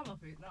just some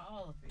of it, not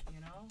all of it.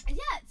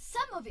 Yeah,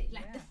 some of it,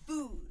 like Yeah. the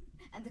food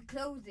and the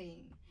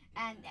clothing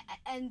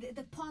and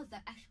the parts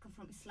that actually come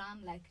from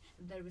Islam, like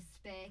the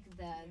respect,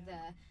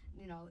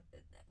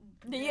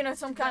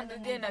 Some kind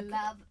of, the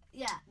love.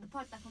 Yeah, the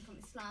parts that come from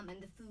Islam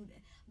and the food.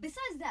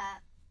 Besides that,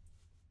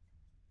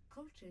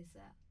 culture is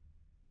a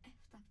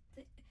effed up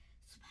thing.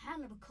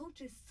 SubhanAllah, but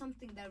culture is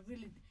something that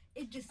really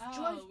It destroys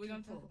Oh, we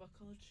don't people. talk about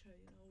culture. You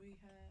know, we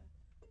have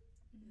this.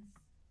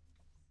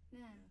 Yeah.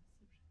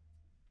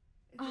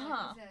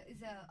 Uh-huh.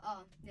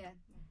 Yeah.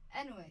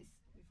 Anyways,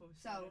 Before we So-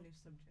 start a new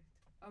subject.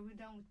 are we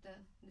done with the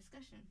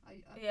discussion?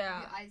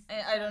 Yeah, have you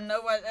and I don't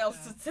know what else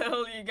to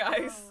tell you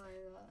guys. Oh my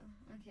god.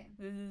 Okay.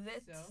 This is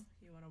it. So,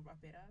 you want to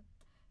wrap it up?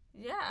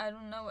 Yeah, I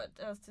don't know what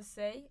else to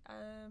say.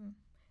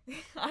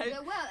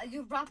 Yeah, well,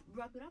 you wrap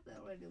it up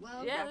already.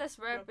 Well, Yeah, let's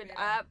wrap it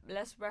up.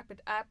 Let's wrap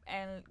it up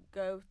and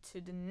go to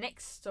the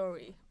next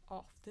story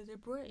after the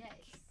break.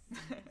 yes.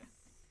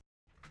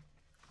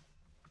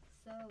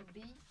 So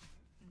B.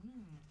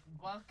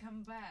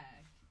 Welcome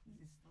back.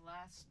 This is the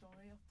last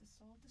story of the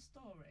Salty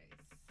Stories.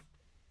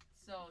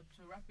 So,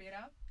 to wrap it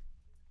up,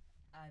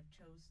 I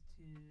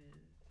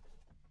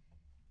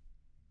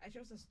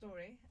chose a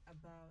story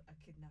about a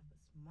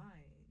kidnapper's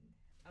mind.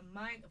 A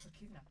mind of a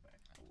kidnapper.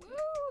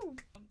 Woo!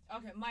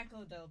 Okay,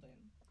 Michael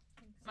Delvin.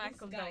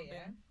 Michael This guy,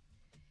 Delvin.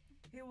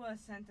 He was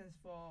sentenced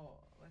for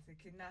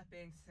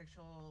kidnapping,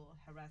 sexual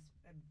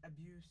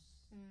abuse,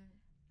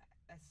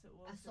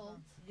 Assault.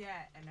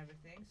 Yeah, and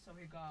everything. So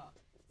he got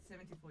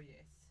 74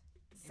 years.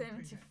 in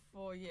prison.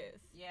 74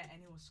 years. Yeah,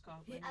 and he was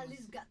caught. He when at was-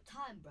 least got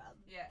time, bro.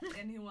 Yeah,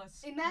 and he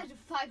was. Imagine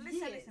 5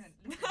 Listen, years.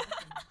 listen.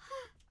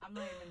 I'm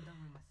not even done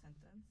with my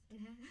sentence.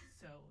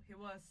 So he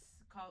was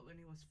caught when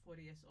he was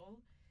 40 years old.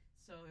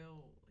 So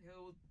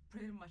he'll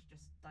pretty much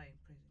just die in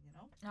prison, you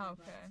know?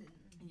 Okay.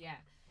 Yeah.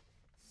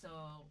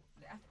 So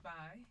the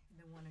FBI,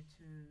 they wanted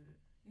to,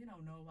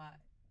 know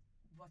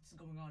what's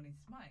going on in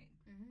his mind.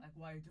 Like,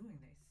 why are you doing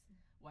this?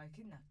 Why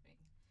kidnapping?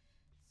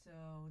 So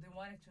they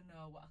wanted to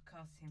know what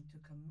caused him to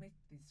commit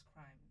these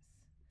crimes.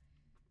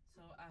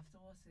 So after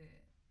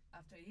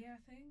a year,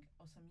 I think,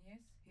 or some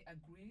years, he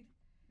agreed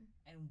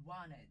and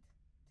wanted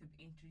to be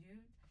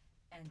interviewed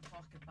and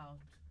talk about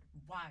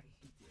why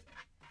he did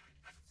it.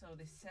 So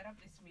they set up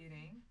this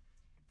meeting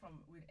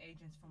with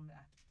agents from the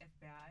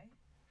FBI,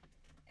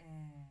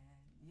 and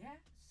yeah.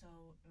 So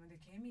when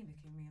they came in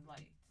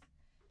late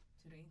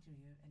to the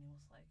interview, and it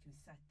was like he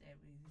sat there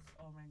with his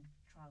orange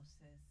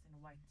trousers and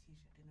a white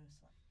T-shirt, and it was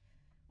like,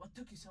 "What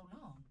took you so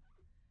long?"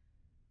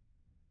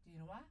 Do you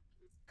know why?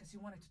 Because he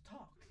wanted to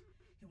talk.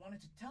 He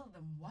wanted to tell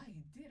them why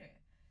he did it.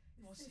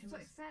 He's so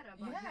excited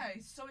about Yeah, it.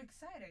 he's so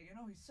excited.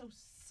 He's so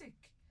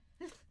sick.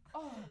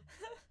 Oh,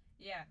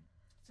 yeah.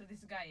 So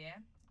this guy,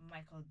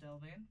 Michael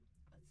Delvin.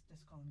 Let's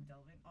just call him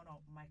Delvin. Oh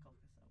no, Michael.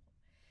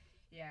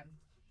 Yeah,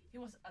 he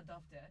was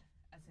adopted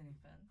as an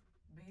infant,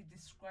 but he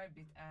described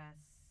it as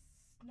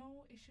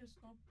no issues,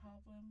 no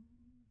problem.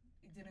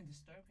 It didn't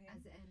disturb him.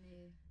 As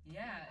any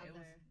Yeah, any it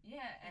was. other-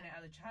 Yeah, any yeah.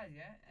 other child,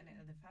 any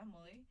other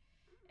family,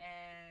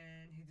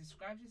 and he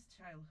described his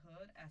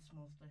childhood as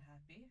mostly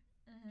happy,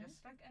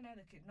 just like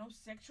another kid. No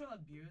sexual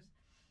abuse,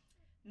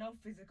 no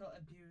physical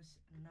abuse,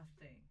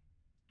 nothing.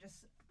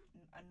 Just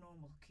a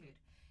normal kid.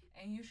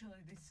 And usually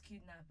these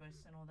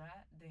kidnappers and all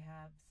that, they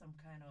have some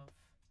kind of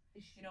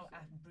issues.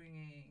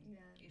 upbringing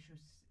Yeah.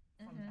 issues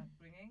from the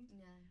upbringing,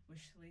 Yeah.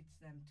 which leads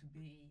them to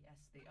be as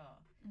they are.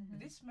 Mhm. But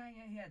this man,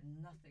 he had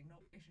nothing, no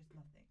issues,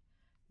 nothing.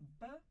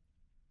 But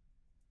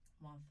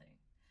one thing,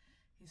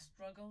 he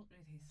struggled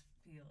with his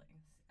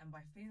feelings, and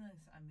by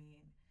feelings I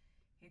mean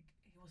he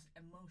was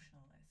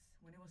emotionless.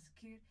 When he was a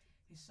kid,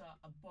 he saw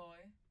a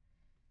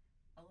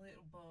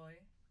little boy,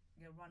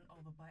 get run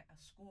over by a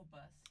school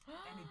bus,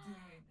 and he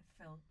didn't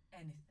feel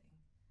anything,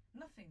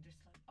 nothing,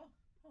 just like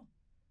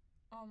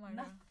Oh my god.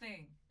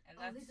 nothing. And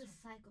Oh, this is a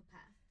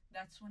psychopath.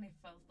 that's when he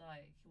felt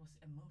like he was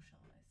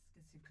emotionless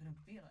because he couldn't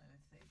feel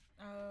anything.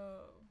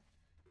 Oh.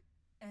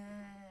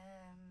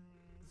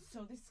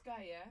 So this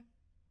guy,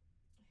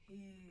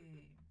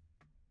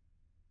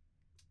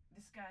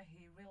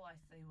 he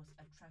realized that he was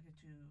attracted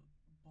to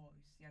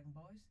young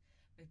boys.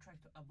 They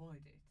tried to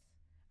avoid it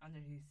under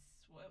his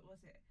what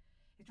was it?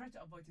 He tried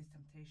to avoid his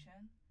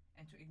temptation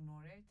and to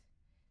ignore it.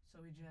 So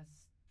he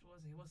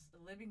was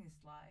living his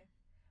life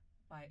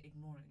by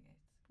ignoring it,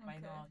 by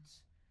Okay.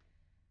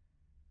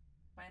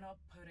 not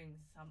putting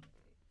some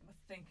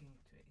thinking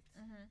into it.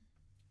 Mhm.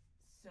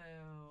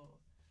 So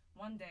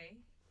one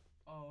day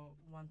or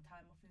one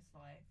time of his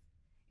life,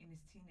 in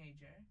his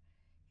teenager,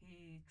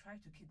 he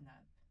tried to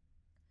kidnap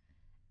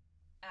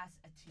as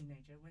a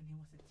teenager when he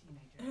was a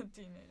teenager,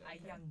 Teenager. a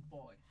okay. young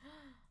boy.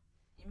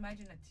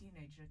 Imagine a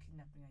teenager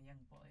kidnapping a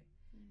young boy,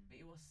 but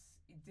it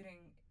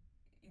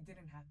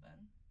didn't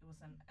happen. It was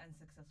an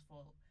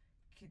unsuccessful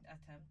kid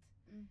attempt.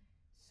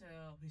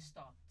 So he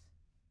stopped.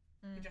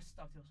 He Mm. just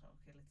stopped. He was like,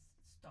 okay,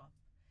 let's stop.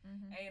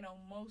 Mhm. And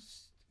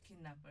most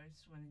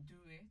kidnappers, when they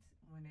do it,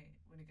 when it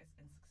gets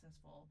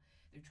unsuccessful,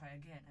 they try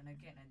again and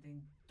again, and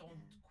they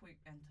don't Yeah. quit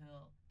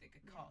until they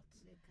get Yeah, caught.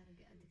 They kind of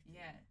get addicted.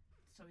 Yeah.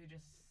 So he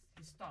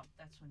stopped.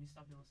 That's when he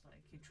stopped. He was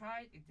like, he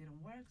tried, it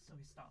didn't work, so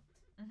he stopped.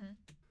 Mhm.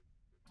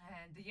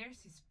 And the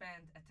years he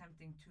spent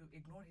attempting to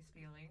ignore his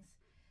feelings,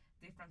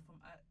 different from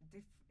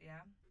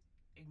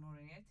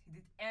ignoring it. He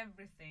did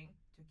everything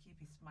to keep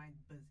his mind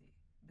busy,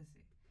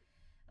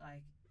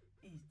 like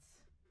eat.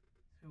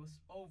 He was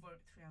over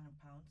 300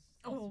 pounds.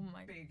 Oh That's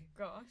my big.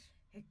 gosh.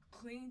 He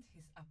cleaned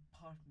his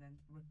apartment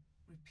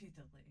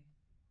repeatedly.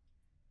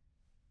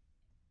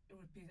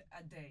 Repeat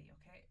a day,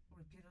 okay?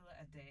 Repeatedly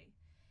a day.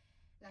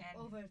 Like And-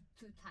 over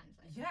 2 times.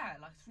 Like Yeah,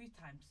 like 3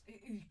 times.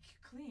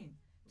 Clean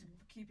to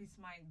Mm. keep his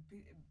mind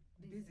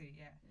busy.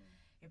 Yeah. Mm.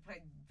 He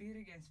played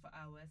video games for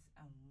hours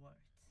and worked.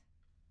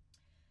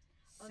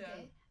 So,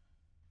 Okay.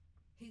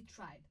 He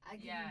tried. I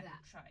give yeah, him that.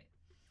 he tried.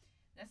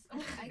 That's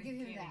only I the give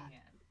him beginning, that.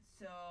 yeah.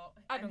 So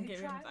I and don't he give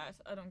him tried.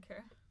 that. I don't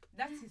care.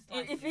 That's his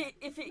life. If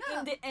yeah. he No,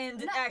 in the end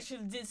no.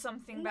 actually did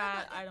something No,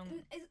 bad, but I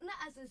don't. It's not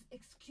as an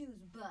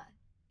excuse, but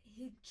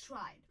he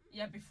tried.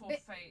 Yeah, before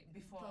Ba-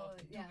 before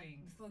yeah,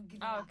 doing. before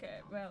giving Oh, up.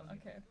 okay. Well,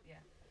 okay. Yeah.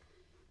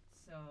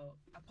 So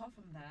apart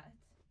from that,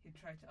 he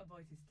tried to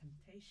avoid his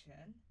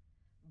temptation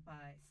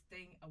by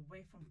staying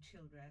away from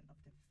children of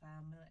the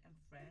family and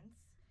friends,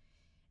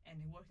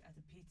 and he worked at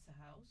a pizza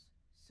house.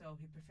 So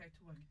he preferred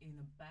to work in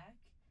the back,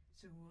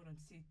 so he wouldn't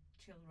see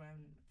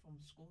children from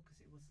school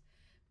because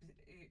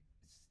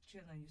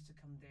children used to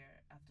come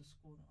there after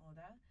school and all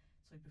that.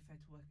 So he preferred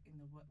to work in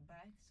the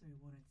back, so he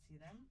wouldn't see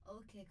them.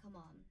 Okay, come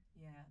on.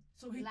 Yeah.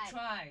 So he Like-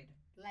 tried,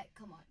 Like,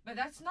 come on. but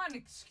that's not an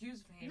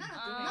excuse for him. No, no,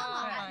 doing no,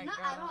 no, that. my not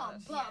at all.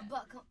 gosh. But, Yeah.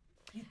 but come,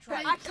 He But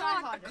tried. I try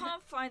can't. I harder.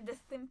 can't find the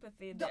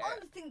sympathy the there.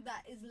 only thing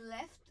that is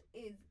left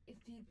is if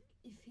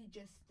he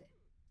just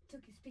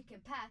took his pick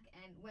and pack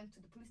and went to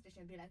the police station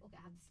and be like, okay,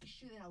 I have this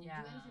issue and I will do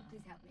anything. Yeah.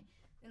 Please help me.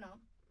 You know.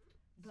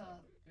 So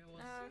But it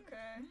was.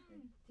 Okay.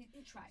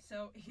 he tried.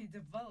 So he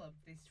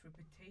developed this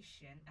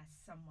reputation as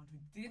someone who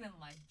didn't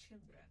like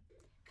children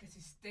because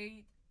he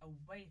stayed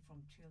away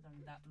from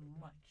children that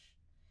much.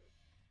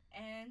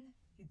 And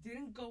he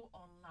didn't go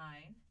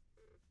online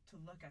to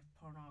look at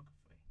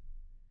pornography.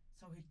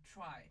 So he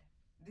tried.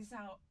 This is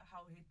how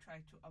he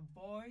tried to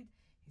avoid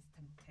his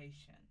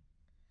temptation.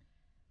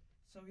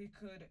 So he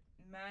could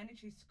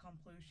manage his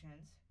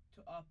compulsions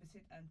to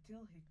opposite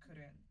until he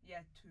couldn't.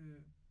 Yeah,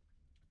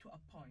 to a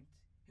point.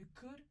 He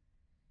could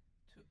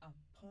to a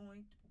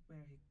point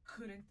where he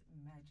couldn't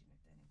imagine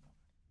it anymore.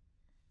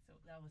 So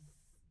that was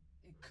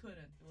it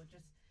couldn't. It was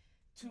just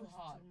too was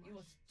hard. too It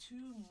was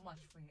too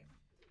much for him.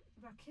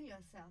 Bro, kill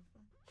yourself. So,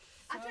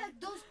 I feel like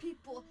those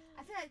people.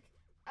 I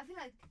feel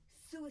like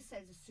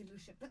suicide is a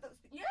solution. But those,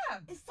 yeah,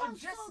 it or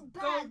sounds just so go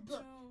bad,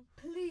 but to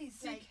please,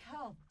 seek like,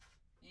 help.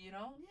 You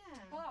know,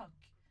 yeah. talk.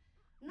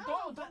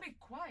 No, Don't be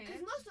quiet.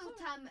 because most Just of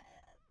the talk. time,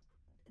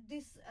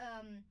 this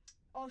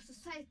our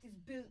society is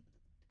built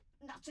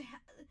not to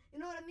you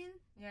know what I mean?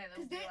 Yeah,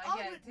 Because they'll be there, like,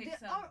 yeah, already, take there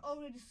some are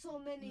already so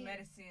many.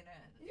 medicine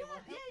and it Yeah, will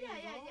help you, yeah,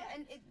 you'll yeah.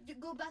 And you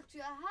go back to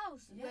your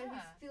house where Yeah.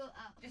 it's still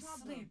a Just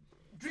problem. sleep.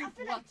 Drink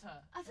feel like- water.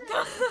 I feel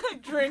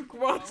like Drink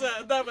water.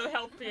 That will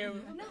help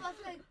you. no, I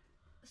feel like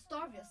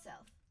starve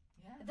yourself.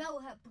 Yeah. That will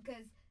help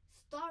because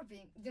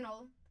starving,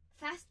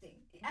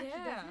 fasting, it actually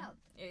Yeah. does help.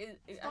 It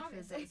Starve actually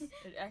yourself.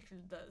 does. It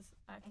actually does.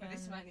 I can. But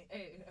this man,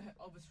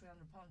 over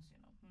 300 pounds,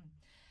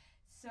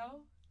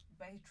 So,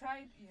 but he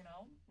tried,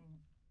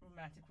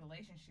 romantic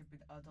relationship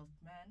with adult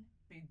men,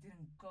 but it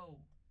didn't go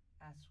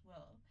as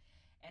well.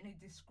 And he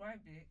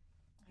described it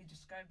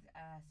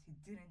as he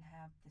didn't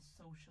have the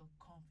social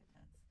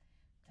confidence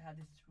to have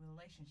this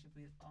relationship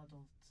with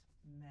adult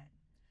men.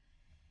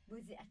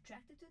 Was he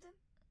attracted to them?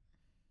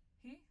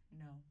 He?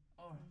 No.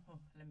 Oh,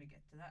 let me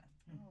get to that.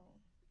 Oh,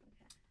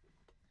 okay.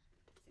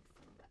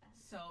 16 bad.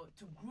 So,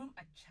 to groom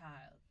a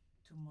child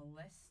to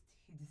molest,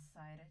 he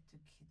decided to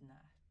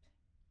kidnap.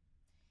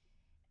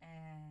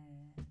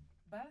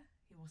 But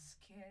he was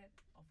scared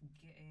of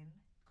getting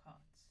caught.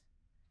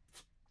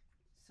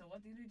 So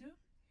what did he do?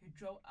 He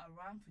drove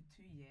around for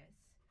 2 years,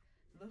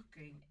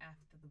 looking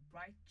after the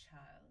right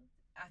child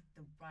at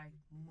the right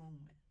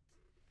moment.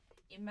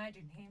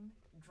 Imagine him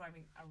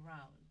driving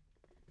around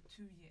for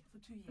 2 years.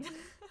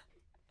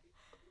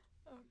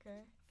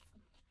 Okay.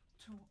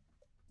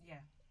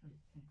 Yeah.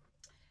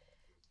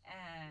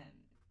 And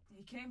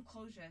he came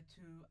closer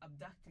to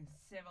abducting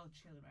several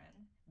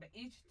children, but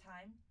each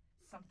time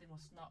something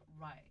was not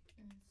right,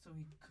 so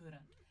he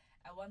couldn't.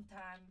 At one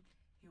time,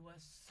 he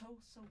was so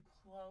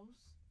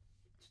close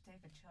to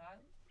take a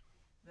child,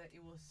 but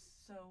it was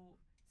so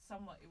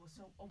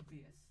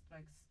obvious,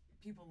 like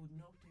people would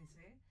notice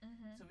it,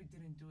 Mm-hmm. so he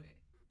didn't do it.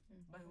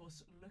 But he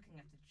was looking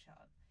at the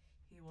child.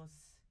 He was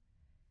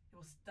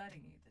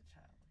studying the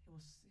child. He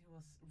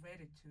was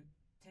ready to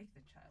take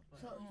the child, but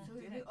So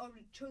he he didn't.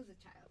 already chose a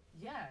child.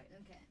 Yeah,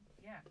 Okay.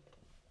 yeah,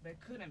 but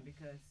couldn't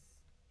because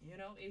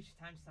each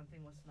time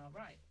something was not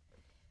right.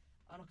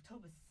 On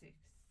October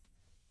 6th,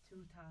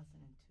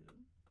 2002,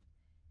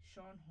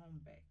 Sean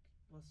Hornbeck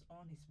was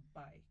on his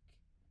bike.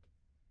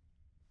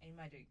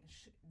 Imagine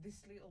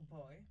this little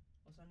boy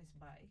was on his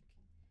bike,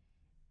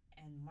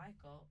 and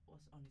Michael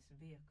was on his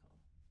vehicle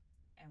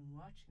and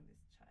watching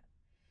this child.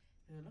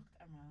 He looked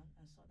around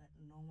and saw that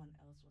no one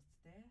else was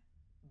there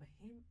but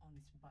him on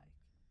his bike.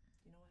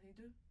 You know what he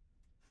do?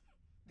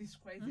 This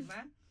crazy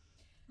man.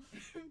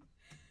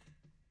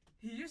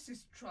 He used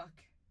his truck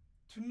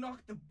to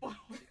knock the boy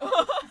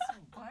off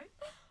his bike.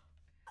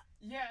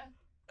 Yeah.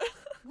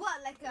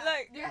 What, like a...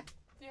 Like Yeah.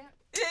 Yeah.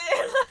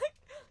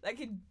 like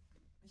he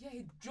Yeah,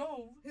 he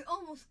drove. he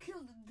almost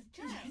killed the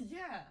child.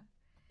 Yeah.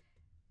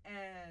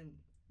 And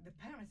the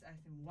parents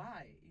asked him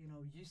why.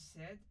 You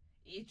said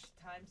each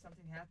time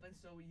something happened,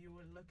 so you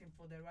were looking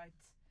for the right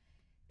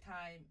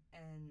time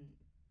and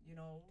the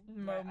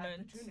right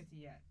Moment. opportunity.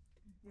 Yeah.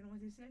 You know what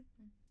he said?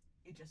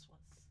 It just was.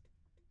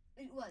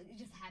 It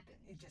just happened.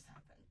 It just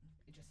happened.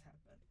 It just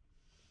happened.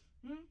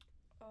 Hmm?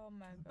 Oh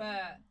my god.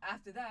 But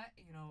after that,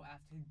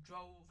 after he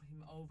drove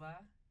him over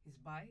his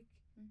bike,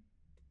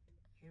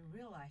 he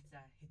realized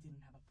that he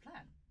didn't have a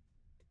plan.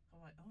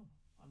 I'm like, oh,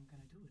 I'm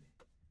gonna do it.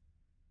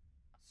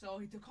 So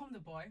he took home the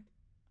boy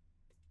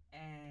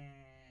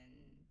and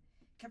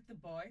kept the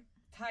boy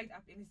tied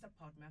up in his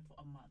apartment for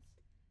a month,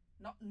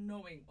 not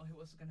knowing what he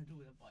was gonna do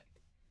with the boy.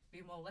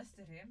 He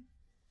molested him.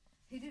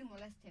 He didn't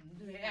molest him.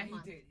 During Yeah, that he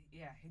month. did.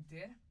 Yeah, he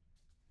did.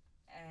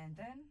 And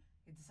then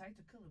he decided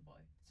to kill the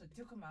boy. So he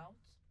took him out,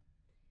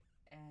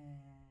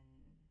 and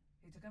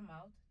he took him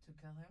out to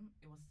kill him.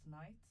 It was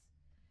night,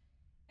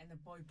 and the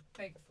boy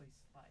begged for his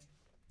life.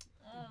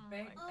 Oh He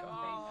begged my and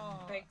god. begged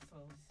and begged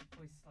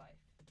for his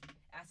life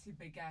as he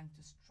began to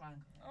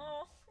strangle him.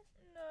 Oh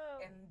no.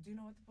 And do you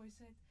know what the boy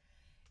said?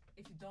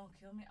 If you don't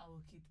kill me, I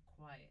will keep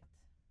quiet.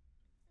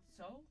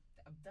 So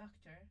the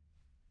abductor,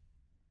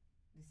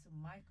 this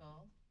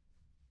Michael,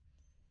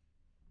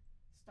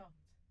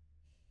 stopped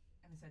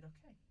and he said,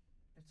 okay,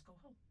 let's go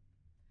home.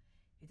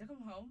 He took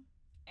him home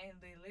and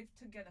they lived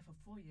together for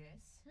 4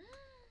 years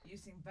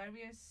using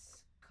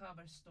various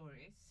cover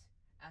stories,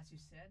 as you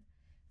said,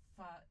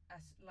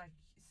 as like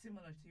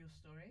similar to your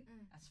story,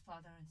 as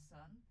father and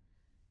son.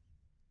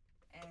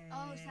 And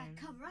Oh, it's like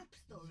cover-up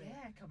story.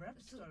 Yeah,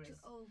 cover-up stories.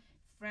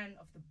 Friend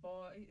of the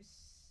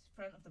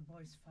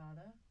boy's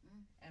father,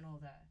 and all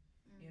that.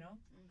 You know?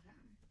 Okay.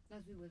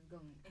 That's where was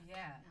going.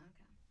 Yeah.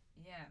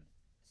 Okay. Yeah.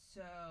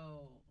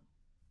 So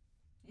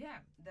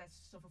yeah, that's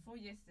so for 4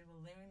 years they were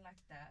living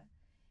like that,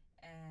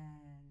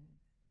 and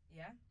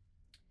yeah.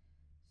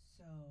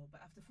 So,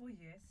 but after 4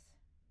 years,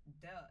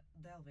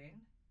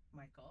 Delvin,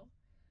 Michael,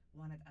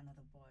 wanted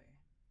another boy.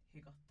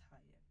 He got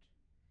tired.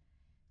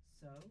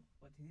 So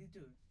what did he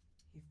do?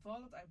 He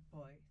followed a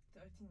boy,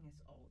 13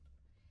 years old,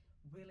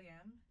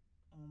 William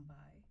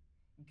Ombai,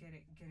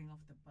 getting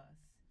off the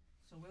bus.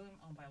 So William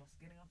Ombai was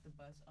getting off the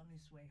bus on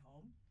his way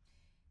home,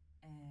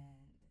 and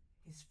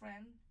his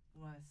friend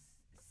was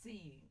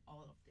seeing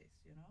all of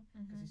this,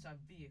 because he saw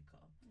a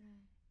vehicle,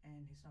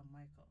 and he saw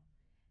Michael,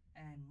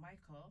 and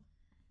Michael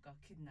got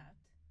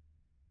kidnapped.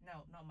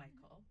 No, not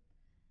Michael.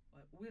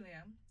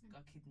 William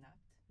got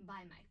kidnapped.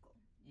 By Michael.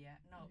 Yeah,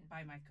 no, Yeah.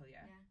 by Michael.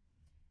 Yeah. Yeah.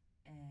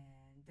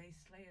 And days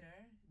later,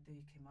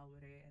 they came out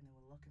with it, and they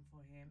were looking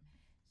for him.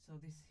 So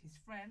his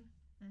friend,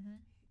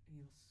 he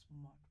was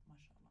smart,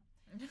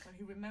 mashallah. So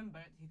he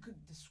remembered, he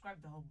could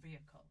describe the whole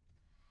vehicle.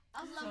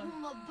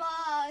 Allahumma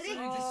barik. So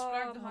he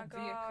described the Oh my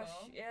whole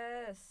vehicle gosh,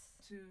 yes.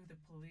 to the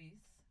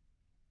police,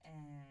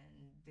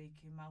 and they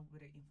came out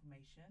with the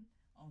information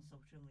on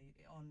social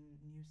media, on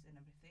news and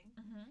everything.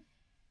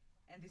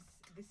 And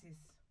this is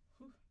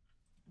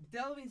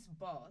Delvin's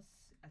boss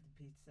at the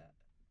pizza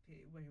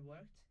where he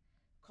worked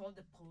called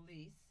the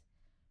police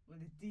when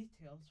the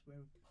details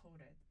were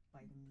reported by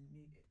the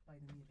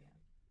media,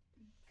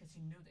 because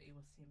he knew that it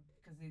was him,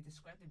 because they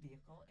described the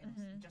vehicle and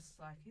it's just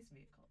like his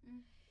vehicle.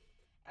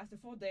 After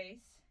 4 days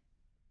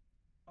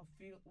of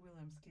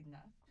William's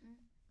kidnap,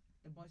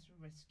 the boys were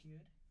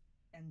rescued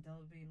and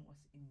Delvin was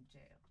in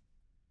jail.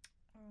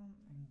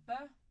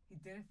 But he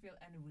didn't feel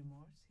any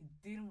remorse. He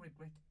didn't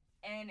regret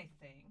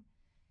anything,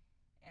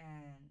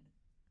 and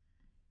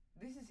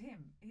this is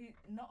him. He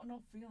no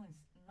feelings,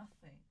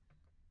 nothing.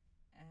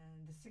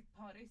 And the sick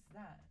part is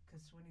that,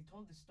 because when he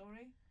told the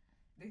story,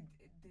 the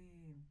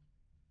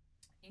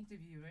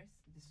interviewers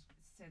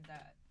said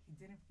that he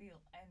didn't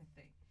feel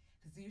anything,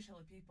 because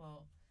usually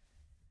people,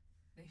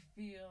 they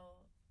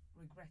feel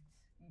regret,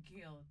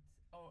 guilt,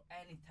 or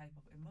any type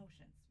of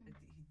emotions, but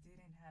he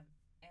didn't have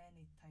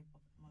any type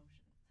of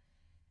emotion,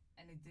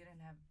 and he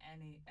didn't have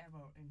any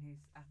error in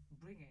his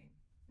upbringing,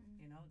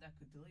 that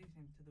could lead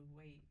him to the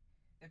way,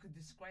 that could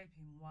describe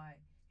him why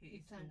he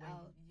is the turned way.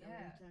 out.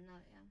 Yeah, Turned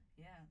out. Yeah.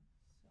 yeah.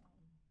 So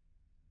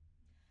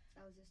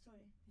That was the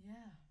story.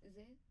 yeah, Is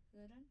it?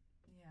 Lauren?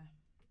 yeah.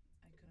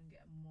 I couldn't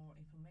get more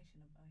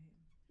information about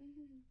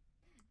him.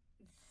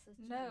 It's such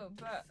No, a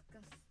but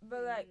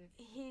disgusting- like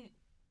he.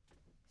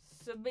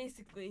 So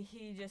basically,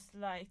 he just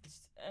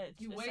liked.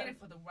 He waited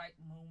for the right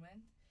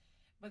moment,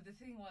 but the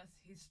thing was,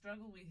 he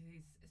struggled with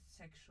his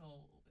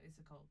sexuality. Is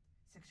it called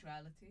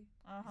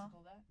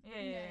that?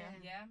 Yeah.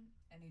 Yeah,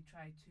 and he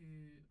tried to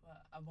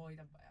avoid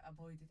it,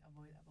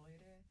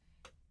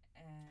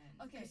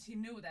 and Okay. because he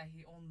knew that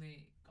he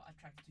only got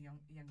attracted to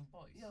younger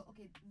boys. Yo,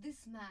 okay,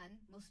 this man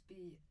must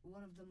be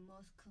one of the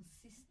most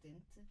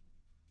consistent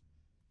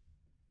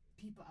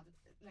people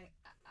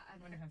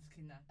I've When it comes to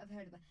kidnap. I've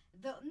heard about.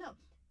 Though no,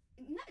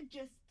 not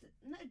just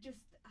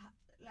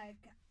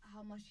like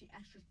how much he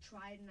actually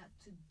tried not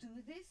to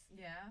do this,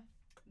 Yeah.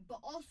 but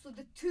also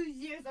the 2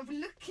 years of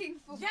looking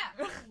for. Yeah.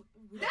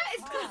 That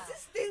is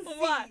consistency.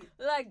 What?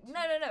 Like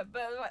no.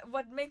 But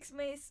what makes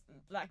me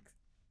like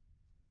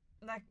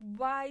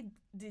why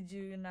did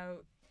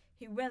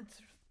he went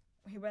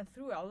he went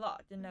through a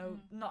lot, you know,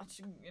 Mhm. not,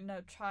 you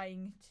know,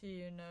 trying to,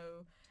 you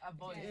know,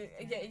 Avoid Yeah.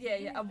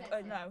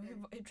 it. no,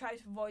 he tried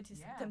to avoid his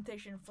Yeah.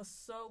 temptation for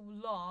so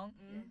long.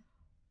 Mm.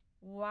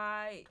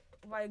 Why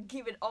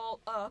give it all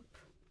up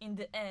in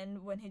the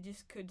end when he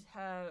just could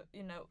have,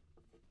 you know,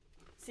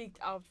 seeked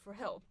out for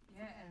help?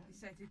 Yeah, and he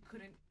said he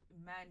couldn't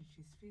manage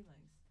his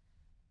feelings.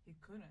 He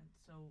couldn't.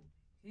 So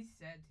he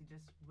said he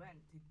just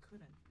went. He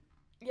couldn't.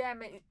 Yeah,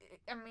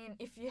 I mean,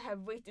 if you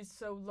have waited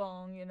so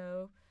long, you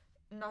know,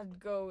 not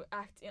go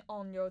act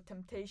on your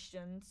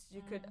temptations,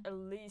 you could Mm. at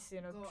least,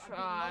 you know, Go a bit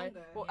try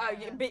longer, or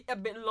yeah. a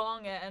bit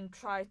longer and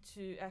try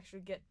to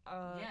actually get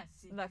Yes.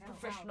 seek like help.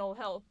 professional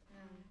help.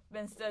 Mm. But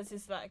instead,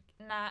 he's like,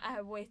 nah, I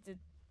have waited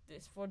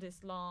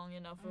this long, you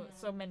know, for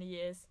so Mm. many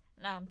years.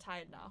 Now I'm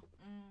tired now.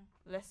 Mm.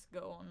 Let's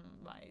go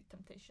on my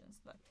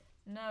temptations. Like,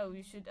 no,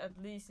 you should at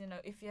least, you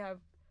know, if you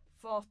have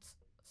fought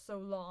so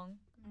long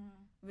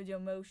Mm. with your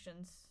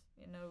emotions,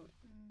 you know,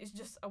 Mm. it's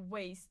just a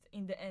waste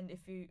in the end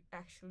if you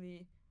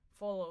actually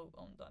follow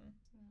on them.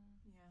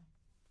 Yeah.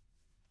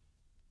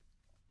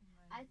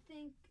 I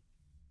think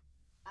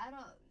I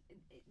don't.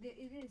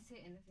 It didn't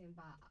say anything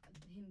about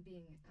him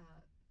being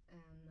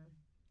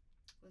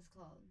what's it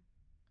called?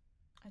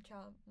 A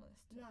child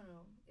molester.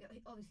 No.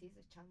 Obviously, he's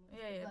a child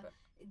molester. Yeah, but but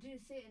it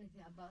didn't say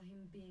anything about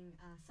him being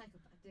a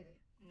psychopath, did it?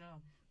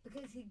 No.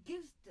 Because he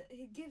gives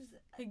he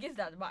gives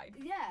that vibe.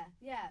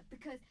 yeah.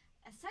 Because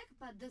a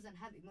psychopath doesn't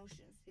have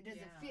emotions. He doesn't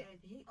Yeah. feel it.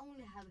 He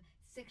only have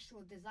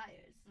sexual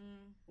desires,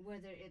 Mm.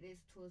 whether it is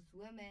towards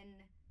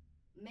women,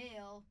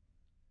 male,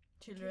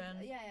 Children.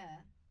 kids.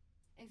 Yeah,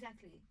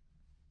 exactly.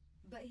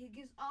 But he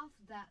gives off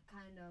that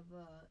kind of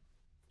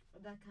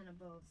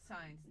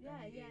Signs. Yeah,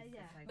 that he yeah, is a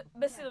yeah. psychopath.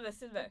 But Yeah.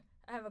 Silver,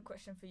 I have a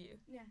question for you.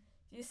 Yeah.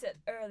 You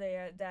said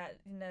earlier that,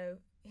 you know,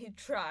 he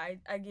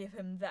tried, I gave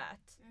him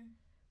that. Mm.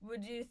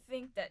 Would you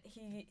think that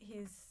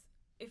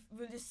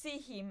would you see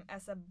him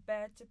as a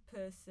better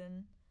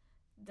person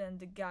than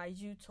the guy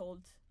you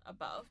told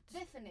about?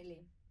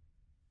 Definitely.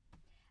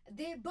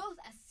 They both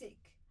are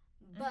sick,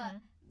 but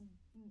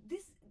Mhm.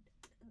 this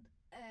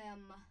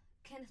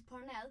Kenneth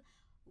Parnell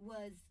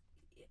was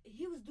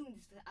doing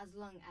this for as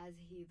long as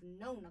he've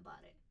known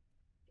about it.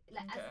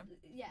 Like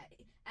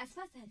as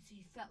fast as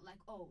he felt like,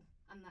 oh,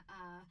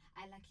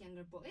 I like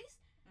younger boys,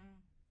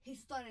 Mm. he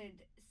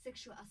started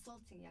sexual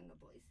assaulting younger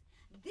boys.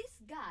 This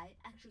guy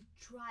actually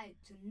tried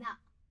to not.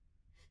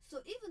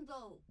 So even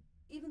though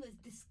it's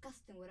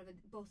disgusting whatever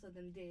both of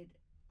them did,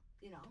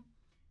 you know,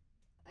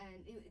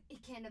 and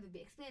it can never be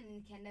explained and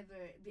it can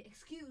never be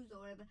excused or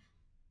whatever.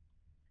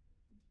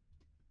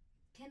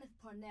 Kenneth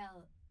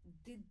Parnell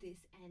did this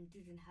and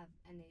didn't have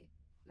any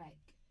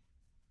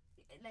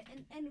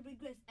any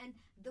regrets. And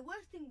the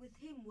worst thing with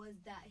him was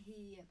that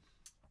he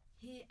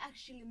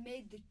actually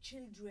made the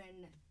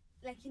children,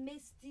 like he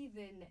made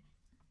Steven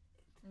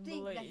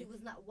think that he Believe.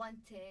 was not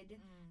wanted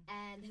Mm.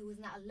 and he was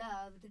not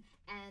loved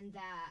and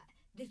that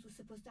this was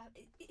supposed to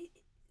happen.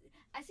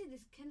 I see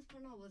this Kenneth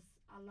Parnell was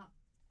a lot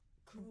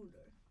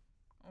crueler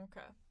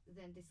Okay.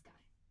 than this guy,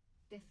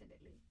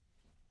 definitely.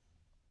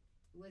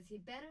 Was he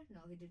better?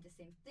 No, he did the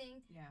same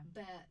thing. Yeah.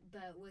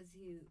 But was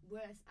he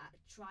worse at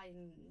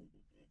trying?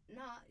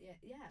 Not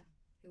yeah.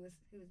 He was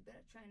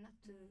better trying not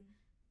to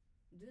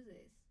do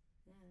this.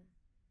 Yeah,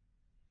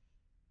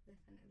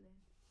 definitely.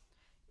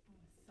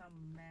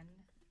 Some men,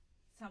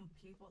 some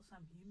people,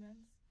 some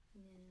humans,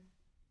 Yeah.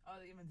 or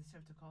they even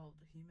deserve to call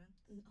human.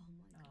 Oh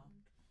my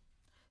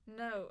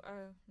No.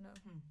 god. No, no.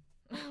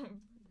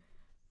 Mm.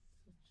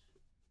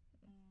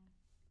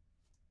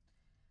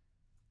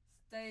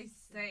 Stay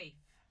safe.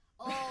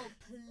 Oh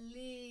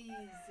please.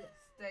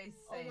 Stay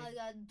Oh safe. my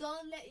god.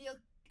 Don't let your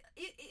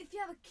if you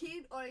have a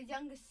kid or a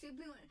younger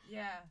sibling,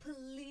 Yeah.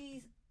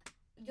 please.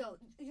 Yo,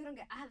 you don't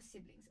get. I have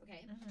siblings,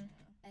 okay, Mhm.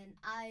 and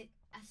I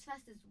as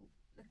fast as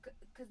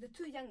because the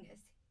two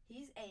youngest,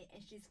 he's 8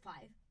 and she's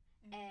 5,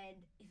 Mm.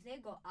 and if they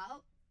go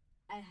out,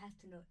 I have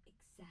to know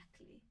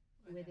exactly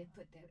where they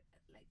put their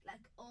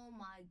like. Oh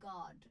my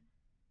god,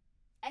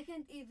 I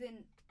can't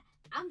even.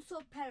 I'm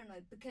so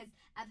paranoid because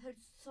I've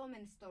heard so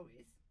many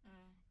stories,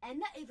 and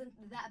not even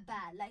that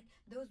bad. Like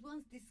there was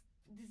once this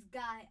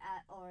guy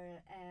at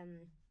our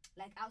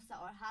like outside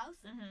our house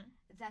Mhm.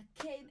 that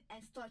came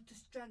and started to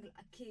strangle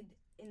a kid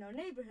in our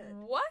neighborhood.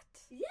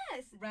 What?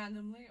 Yes,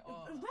 Randomly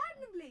or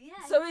randomly,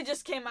 yeah. So he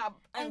just came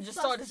up and just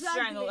started to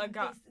strangle a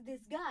guy.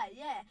 This guy,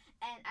 yeah.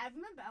 And I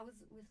remember I was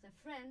with a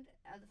friend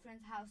at the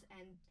friend's house,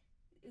 and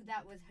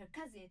that was her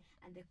cousin,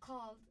 and they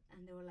called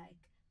and they were like,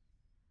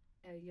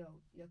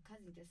 "Yo, your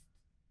cousin just,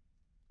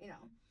 you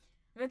know."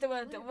 Wait,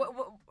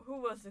 who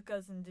was the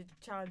cousin? The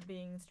child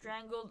being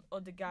strangled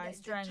or the guy the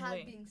strangling?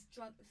 child being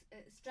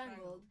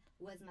strangled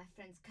was my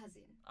friend's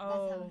cousin. That's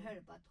how Oh. I heard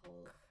about the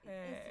whole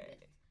Okay.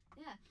 incident.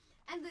 Yeah,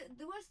 and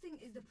the worst thing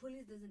is the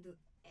police doesn't do.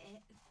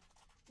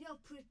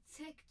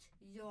 Protect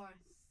your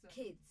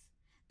kids,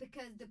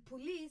 because the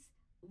police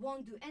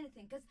won't do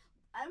anything. Because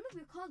I remember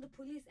we called the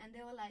police and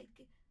they were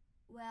like,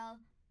 "Well,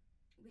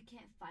 we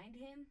can't find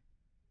him,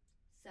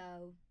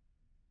 so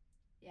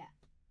yeah."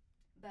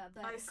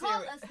 But I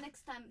call see. us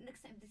next time this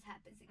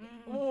happens again.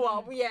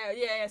 Wow,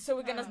 yeah. So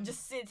we're gonna Um,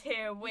 just sit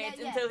here, wait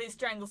yeah. until he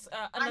strangles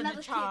another Kid.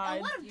 And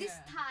child. what if this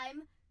Yeah.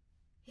 time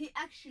he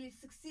actually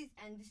succeeds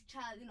and this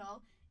child,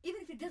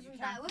 even if he doesn't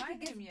die, can't what if he find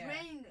gets him yet.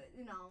 brain,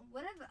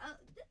 whatever.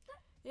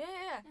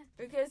 Yeah.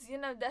 Because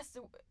that's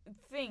the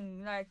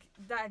thing. Like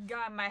that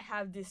guy might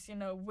have this,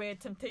 weird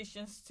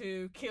temptations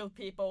to kill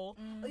people,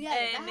 Yeah,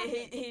 and that he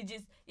happens. he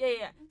just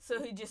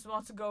So he just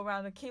wants to go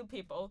around and kill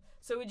people.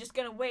 So we're just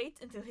gonna wait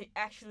until he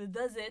actually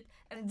does it,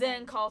 and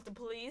then call the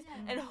police,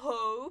 Yeah. and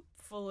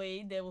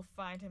hopefully they will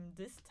find him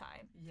this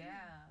time.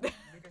 Yeah.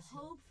 Because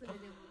Hopefully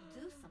they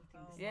will do something.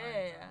 Oh this my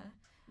Yeah. God.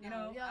 No, You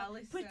know, yeah,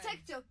 Alice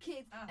protect your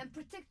kids Ah. and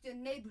protect your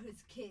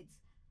neighborhood's kids,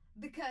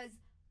 because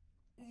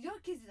your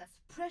kids is as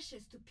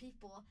precious to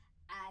people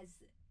as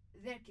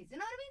their kids. You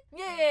know what I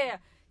mean?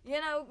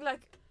 Yeah.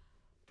 Like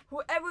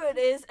whoever it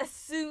is, as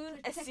soon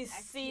as Protect you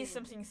our see kids.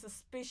 something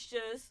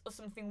suspicious or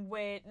something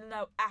weird,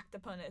 act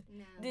upon it.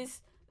 No.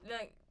 This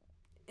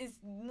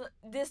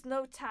there's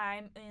no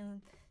time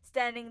in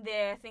standing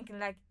there thinking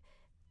like,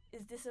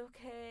 is this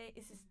okay?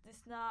 Is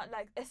this not?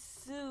 Like as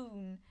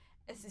soon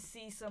as you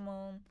see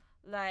someone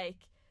like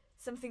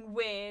something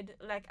weird,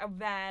 like a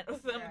van or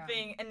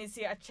something, and you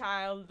see a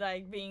child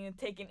like being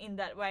taken in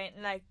that way,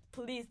 and like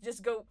police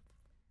just go,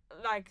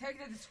 like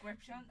take the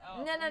description. Oh,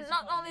 no, what is it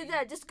not called? only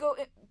that, just go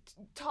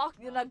talk,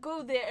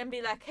 go there and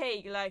be like,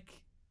 hey, like,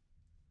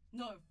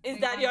 No. is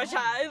they that run your away.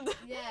 child?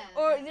 Yeah.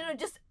 Or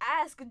just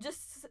ask,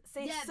 just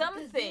say yeah, because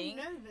something.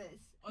 they're nervous.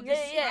 Or Yeah,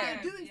 just yeah. They're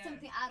scared, doing yeah.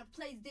 something out of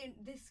place.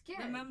 They're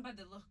scared. Remember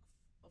the look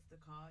of the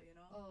car,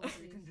 Oh, so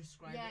you please. can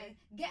describe Yeah, it.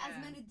 get as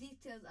Yeah. many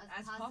details As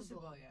as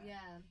possible, yeah.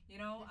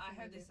 I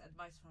heard Definitely. this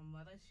advice from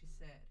mother. She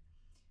said,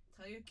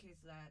 tell your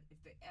kids that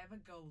if they ever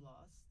get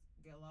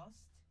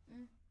lost,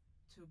 Mm.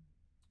 to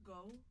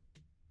go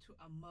to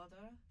a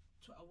mother,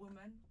 to a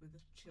woman with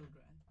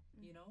children,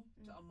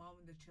 to a mom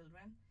with the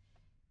children,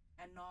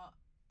 and not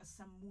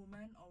some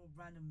woman or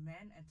random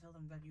man and tell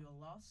them that you are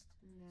lost.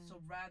 Yeah.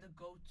 So rather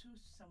go to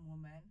some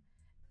woman.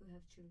 who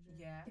have children.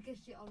 Yeah.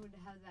 Because she already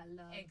has that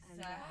love and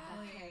that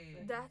Exactly. care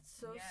for That's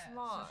so Yeah,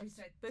 smart. So she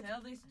said, But- tell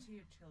this to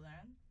your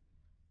children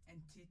and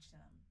teach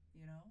them,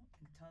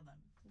 and tell them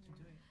to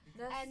do it.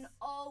 That's- And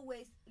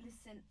always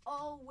listen.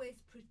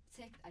 Always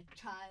protect a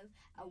child,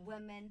 a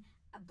woman,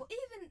 but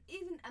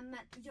even a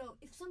man.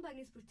 If somebody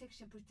needs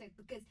protection, protect.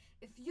 Because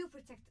if you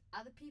protect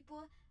other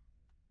people,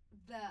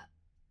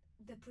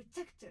 the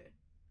protector,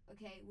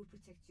 okay, will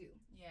protect you.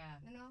 Yeah.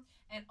 You know.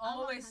 And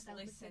Allah always has that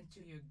listen protect to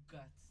you. your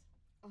gut.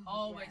 Oh,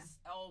 Always.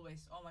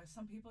 Oh my.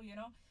 Some people,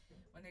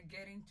 when they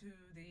get into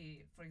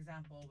the, for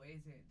example, what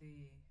is it,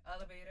 the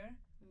elevator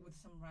with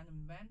some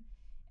random man,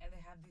 and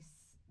they have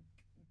this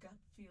gut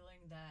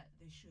feeling that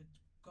they should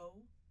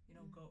go,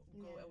 go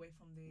Yeah. away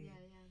from the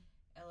Yeah.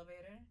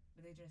 elevator,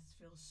 but they just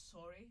feel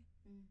sorry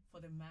Mm. for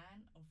the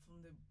man or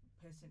from the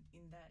person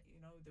in that,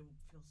 they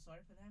feel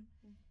sorry for them,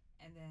 Mm.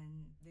 and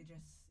then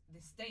they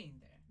stay in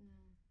there,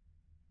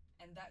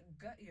 Yeah. and that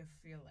gut you're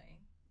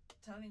feeling,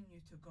 telling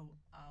you to go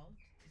out,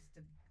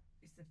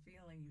 is the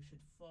feeling you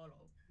should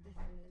follow,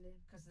 Definitely.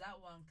 because that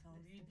one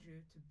can lead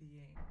you to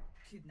being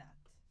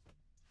kidnapped.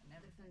 And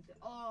everything.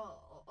 Definitely.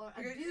 Or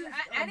Because abused.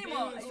 a- or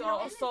animal, abused, So know,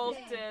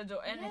 assaulted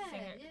or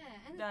anything.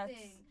 Yeah, That's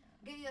anything.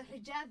 Get your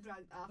hijab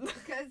dragged off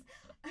because,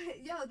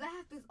 that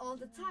happens all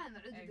the time.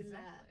 أعوذ بالله.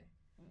 Exactly.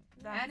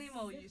 That's-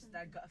 Animal use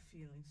that gut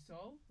feeling,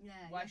 so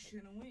Yeah. why yeah.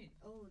 shouldn't we?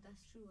 Oh,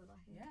 that's true.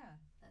 Wallahi. Yeah.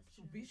 That's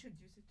So true. we should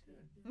use it too.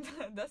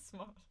 That's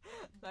smart.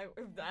 Like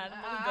if the I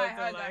animal heard does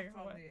that like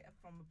from what?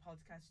 from a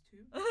podcast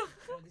too.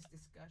 For this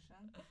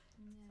discussion, I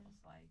Yeah. was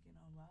like,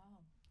 wow.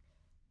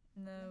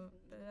 No,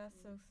 but that's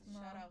so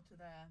smart. Shout out to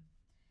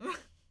the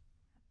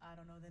I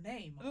don't know the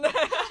name.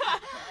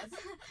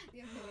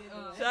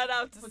 Yeah, Shout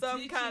out to for some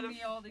teaching kind of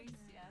me all these.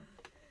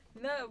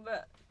 Yeah. no,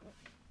 but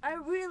I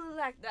really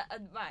like that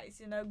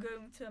advice.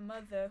 Going to a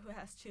mother who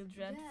has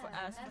children for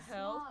ask for that's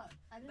help. smart.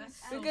 I didn't-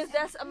 That's I so didn't Because ever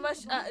that's a think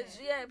much about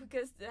it.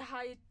 because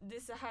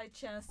there's a high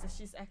chance that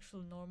she's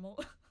actually normal.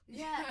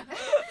 Yeah.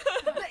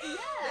 But yeah.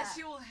 That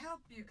she will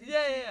help you. 'Cause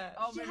Yeah, she yeah. She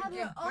already had her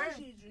gave own birth.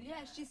 children.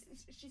 Yeah,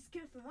 she's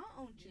scared for her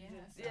own children.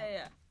 Yeah. so-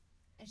 yeah.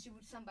 And she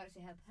would somebody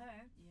to help her.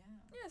 Yeah.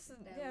 Yes, That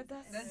yeah, is-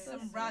 that's Then That's so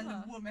some smart.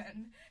 random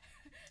woman,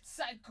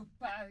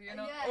 psychopath, Yeah.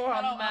 Or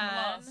Hello, a man.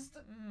 I'm lost.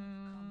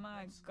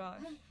 My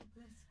gosh.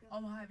 Let's go.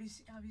 Oh, have you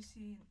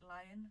seen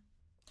Lion?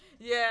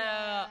 Yeah.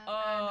 Yeah.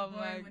 Oh And the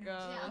boy my when he was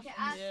gosh. Yeah, okay,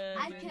 Yeah,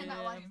 I yeah. cannot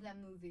yeah. watch that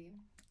movie.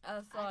 I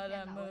saw that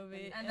cannot watch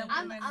movie. that. And the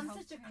I'm woman I'm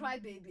helped such a him.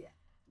 crybaby.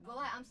 Well,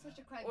 I'm such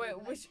a crybaby. Wait,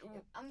 like, which?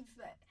 I'm just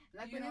like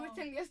You when you were know-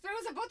 telling your story, I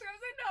was about to. I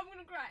was like, no, I'm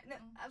gonna cry. No,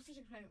 Mm. I'm such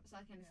a crybaby, so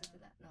I can't listen to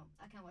that. No,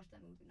 I can't watch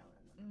that movie. No.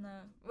 No.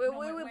 No,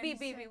 Wait, when be he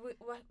baby. said-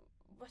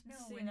 What No,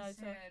 scene when are he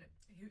you talking?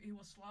 said he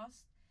was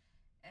lost,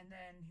 and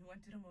then he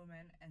went to the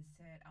woman and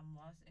said, "I'm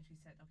lost," and she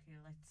said, "Okay,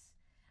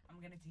 I'm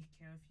gonna take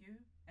care of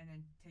you and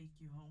then take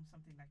you home,"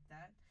 something like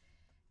that.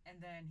 And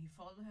then he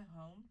followed her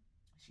home.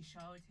 She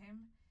showered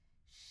him.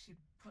 she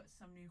put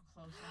some new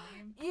clothes on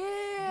him.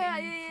 Yeah.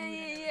 Getting food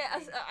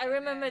and I everything,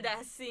 remember and then-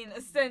 that scene.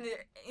 Then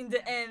in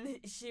the end,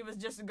 she was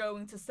just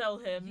going to sell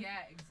him.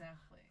 Yeah,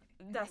 exactly.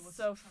 And he That's was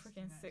so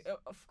trusting freaking her. sick.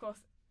 Of course,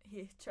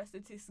 he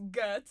trusted his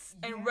guts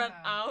and ran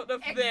Yeah. out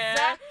of there,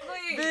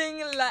 Exactly. being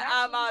like, That's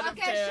 "I'm what- out of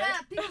Okay, there." shut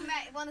up. People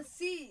might want to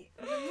see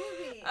the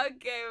movie.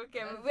 Okay.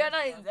 That's We're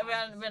not just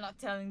so we're not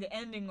telling the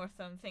ending or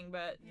something,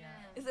 but Yeah.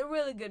 it's a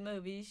really good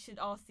movie. You should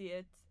all see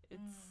it.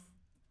 It's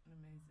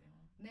Amazing.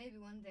 Maybe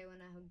one day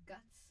when I have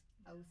guts,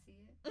 I will see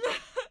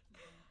it.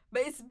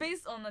 but it's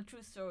based on a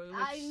true story.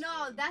 I which-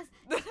 know, that's...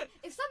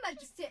 If somebody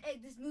just said, hey,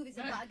 this movie's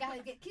about a guy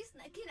who get kissed,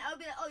 I'll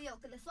be like, oh, yo,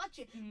 okay, let's watch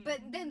it. But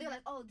then they're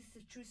like, oh, this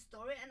is a true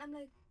story. And I'm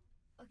like,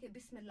 okay,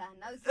 bismillah,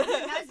 now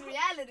it's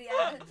reality.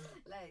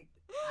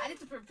 I need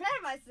to prepare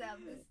myself.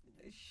 It's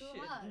too Shit,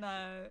 harsh.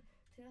 no,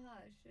 too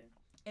harsh.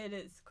 it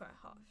is quite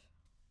harsh.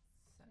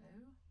 So,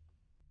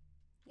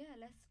 Yeah,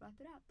 let's wrap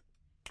it up.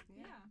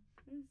 Yeah.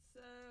 Mm.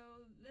 So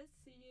let's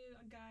see you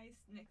guys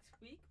next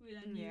week with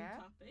a new Yeah.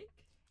 topic.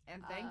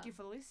 and thank you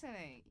for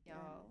listening, yeah.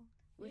 y'all.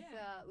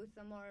 With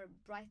a more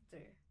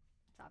brighter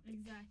topic.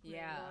 Exactly.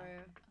 Yeah.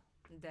 Or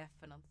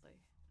Definitely.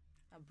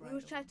 A we will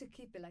brighter try one. to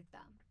keep it like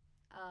that.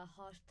 A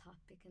harsh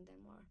topic and then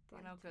more You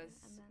brighter. know, because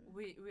and then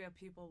we are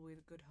people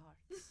with good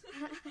hearts.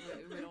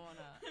 we don't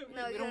wanna.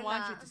 No, we you're don't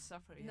want you not. to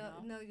suffer. You no,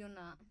 know. no, you're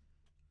not.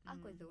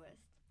 Aqua's Mm. the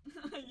worst.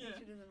 yeah.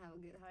 She doesn't have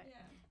a good heart.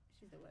 Yeah.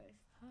 She's the worst.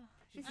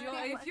 If I you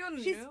know. if you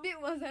She knew. spit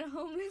once at a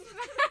homeless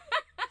man.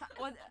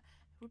 What?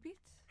 Repeat.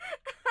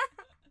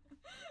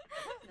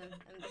 No,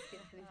 I'm just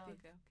kidding. I'm Oh,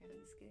 just okay. kidding.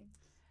 I'm just kidding.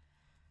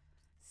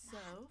 So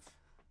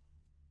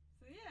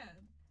So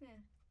yeah.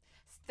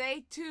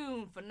 stay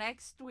tuned for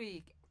next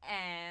week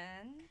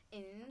and.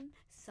 In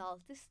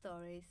Salty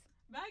Stories.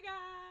 Bye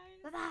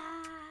guys. Bye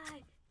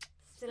bye.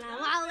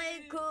 Assalamu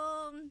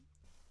alaikum.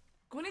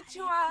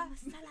 Konnichiwa.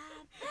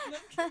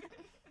 Salam.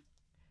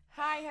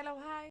 Hi. Hello.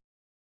 Hi.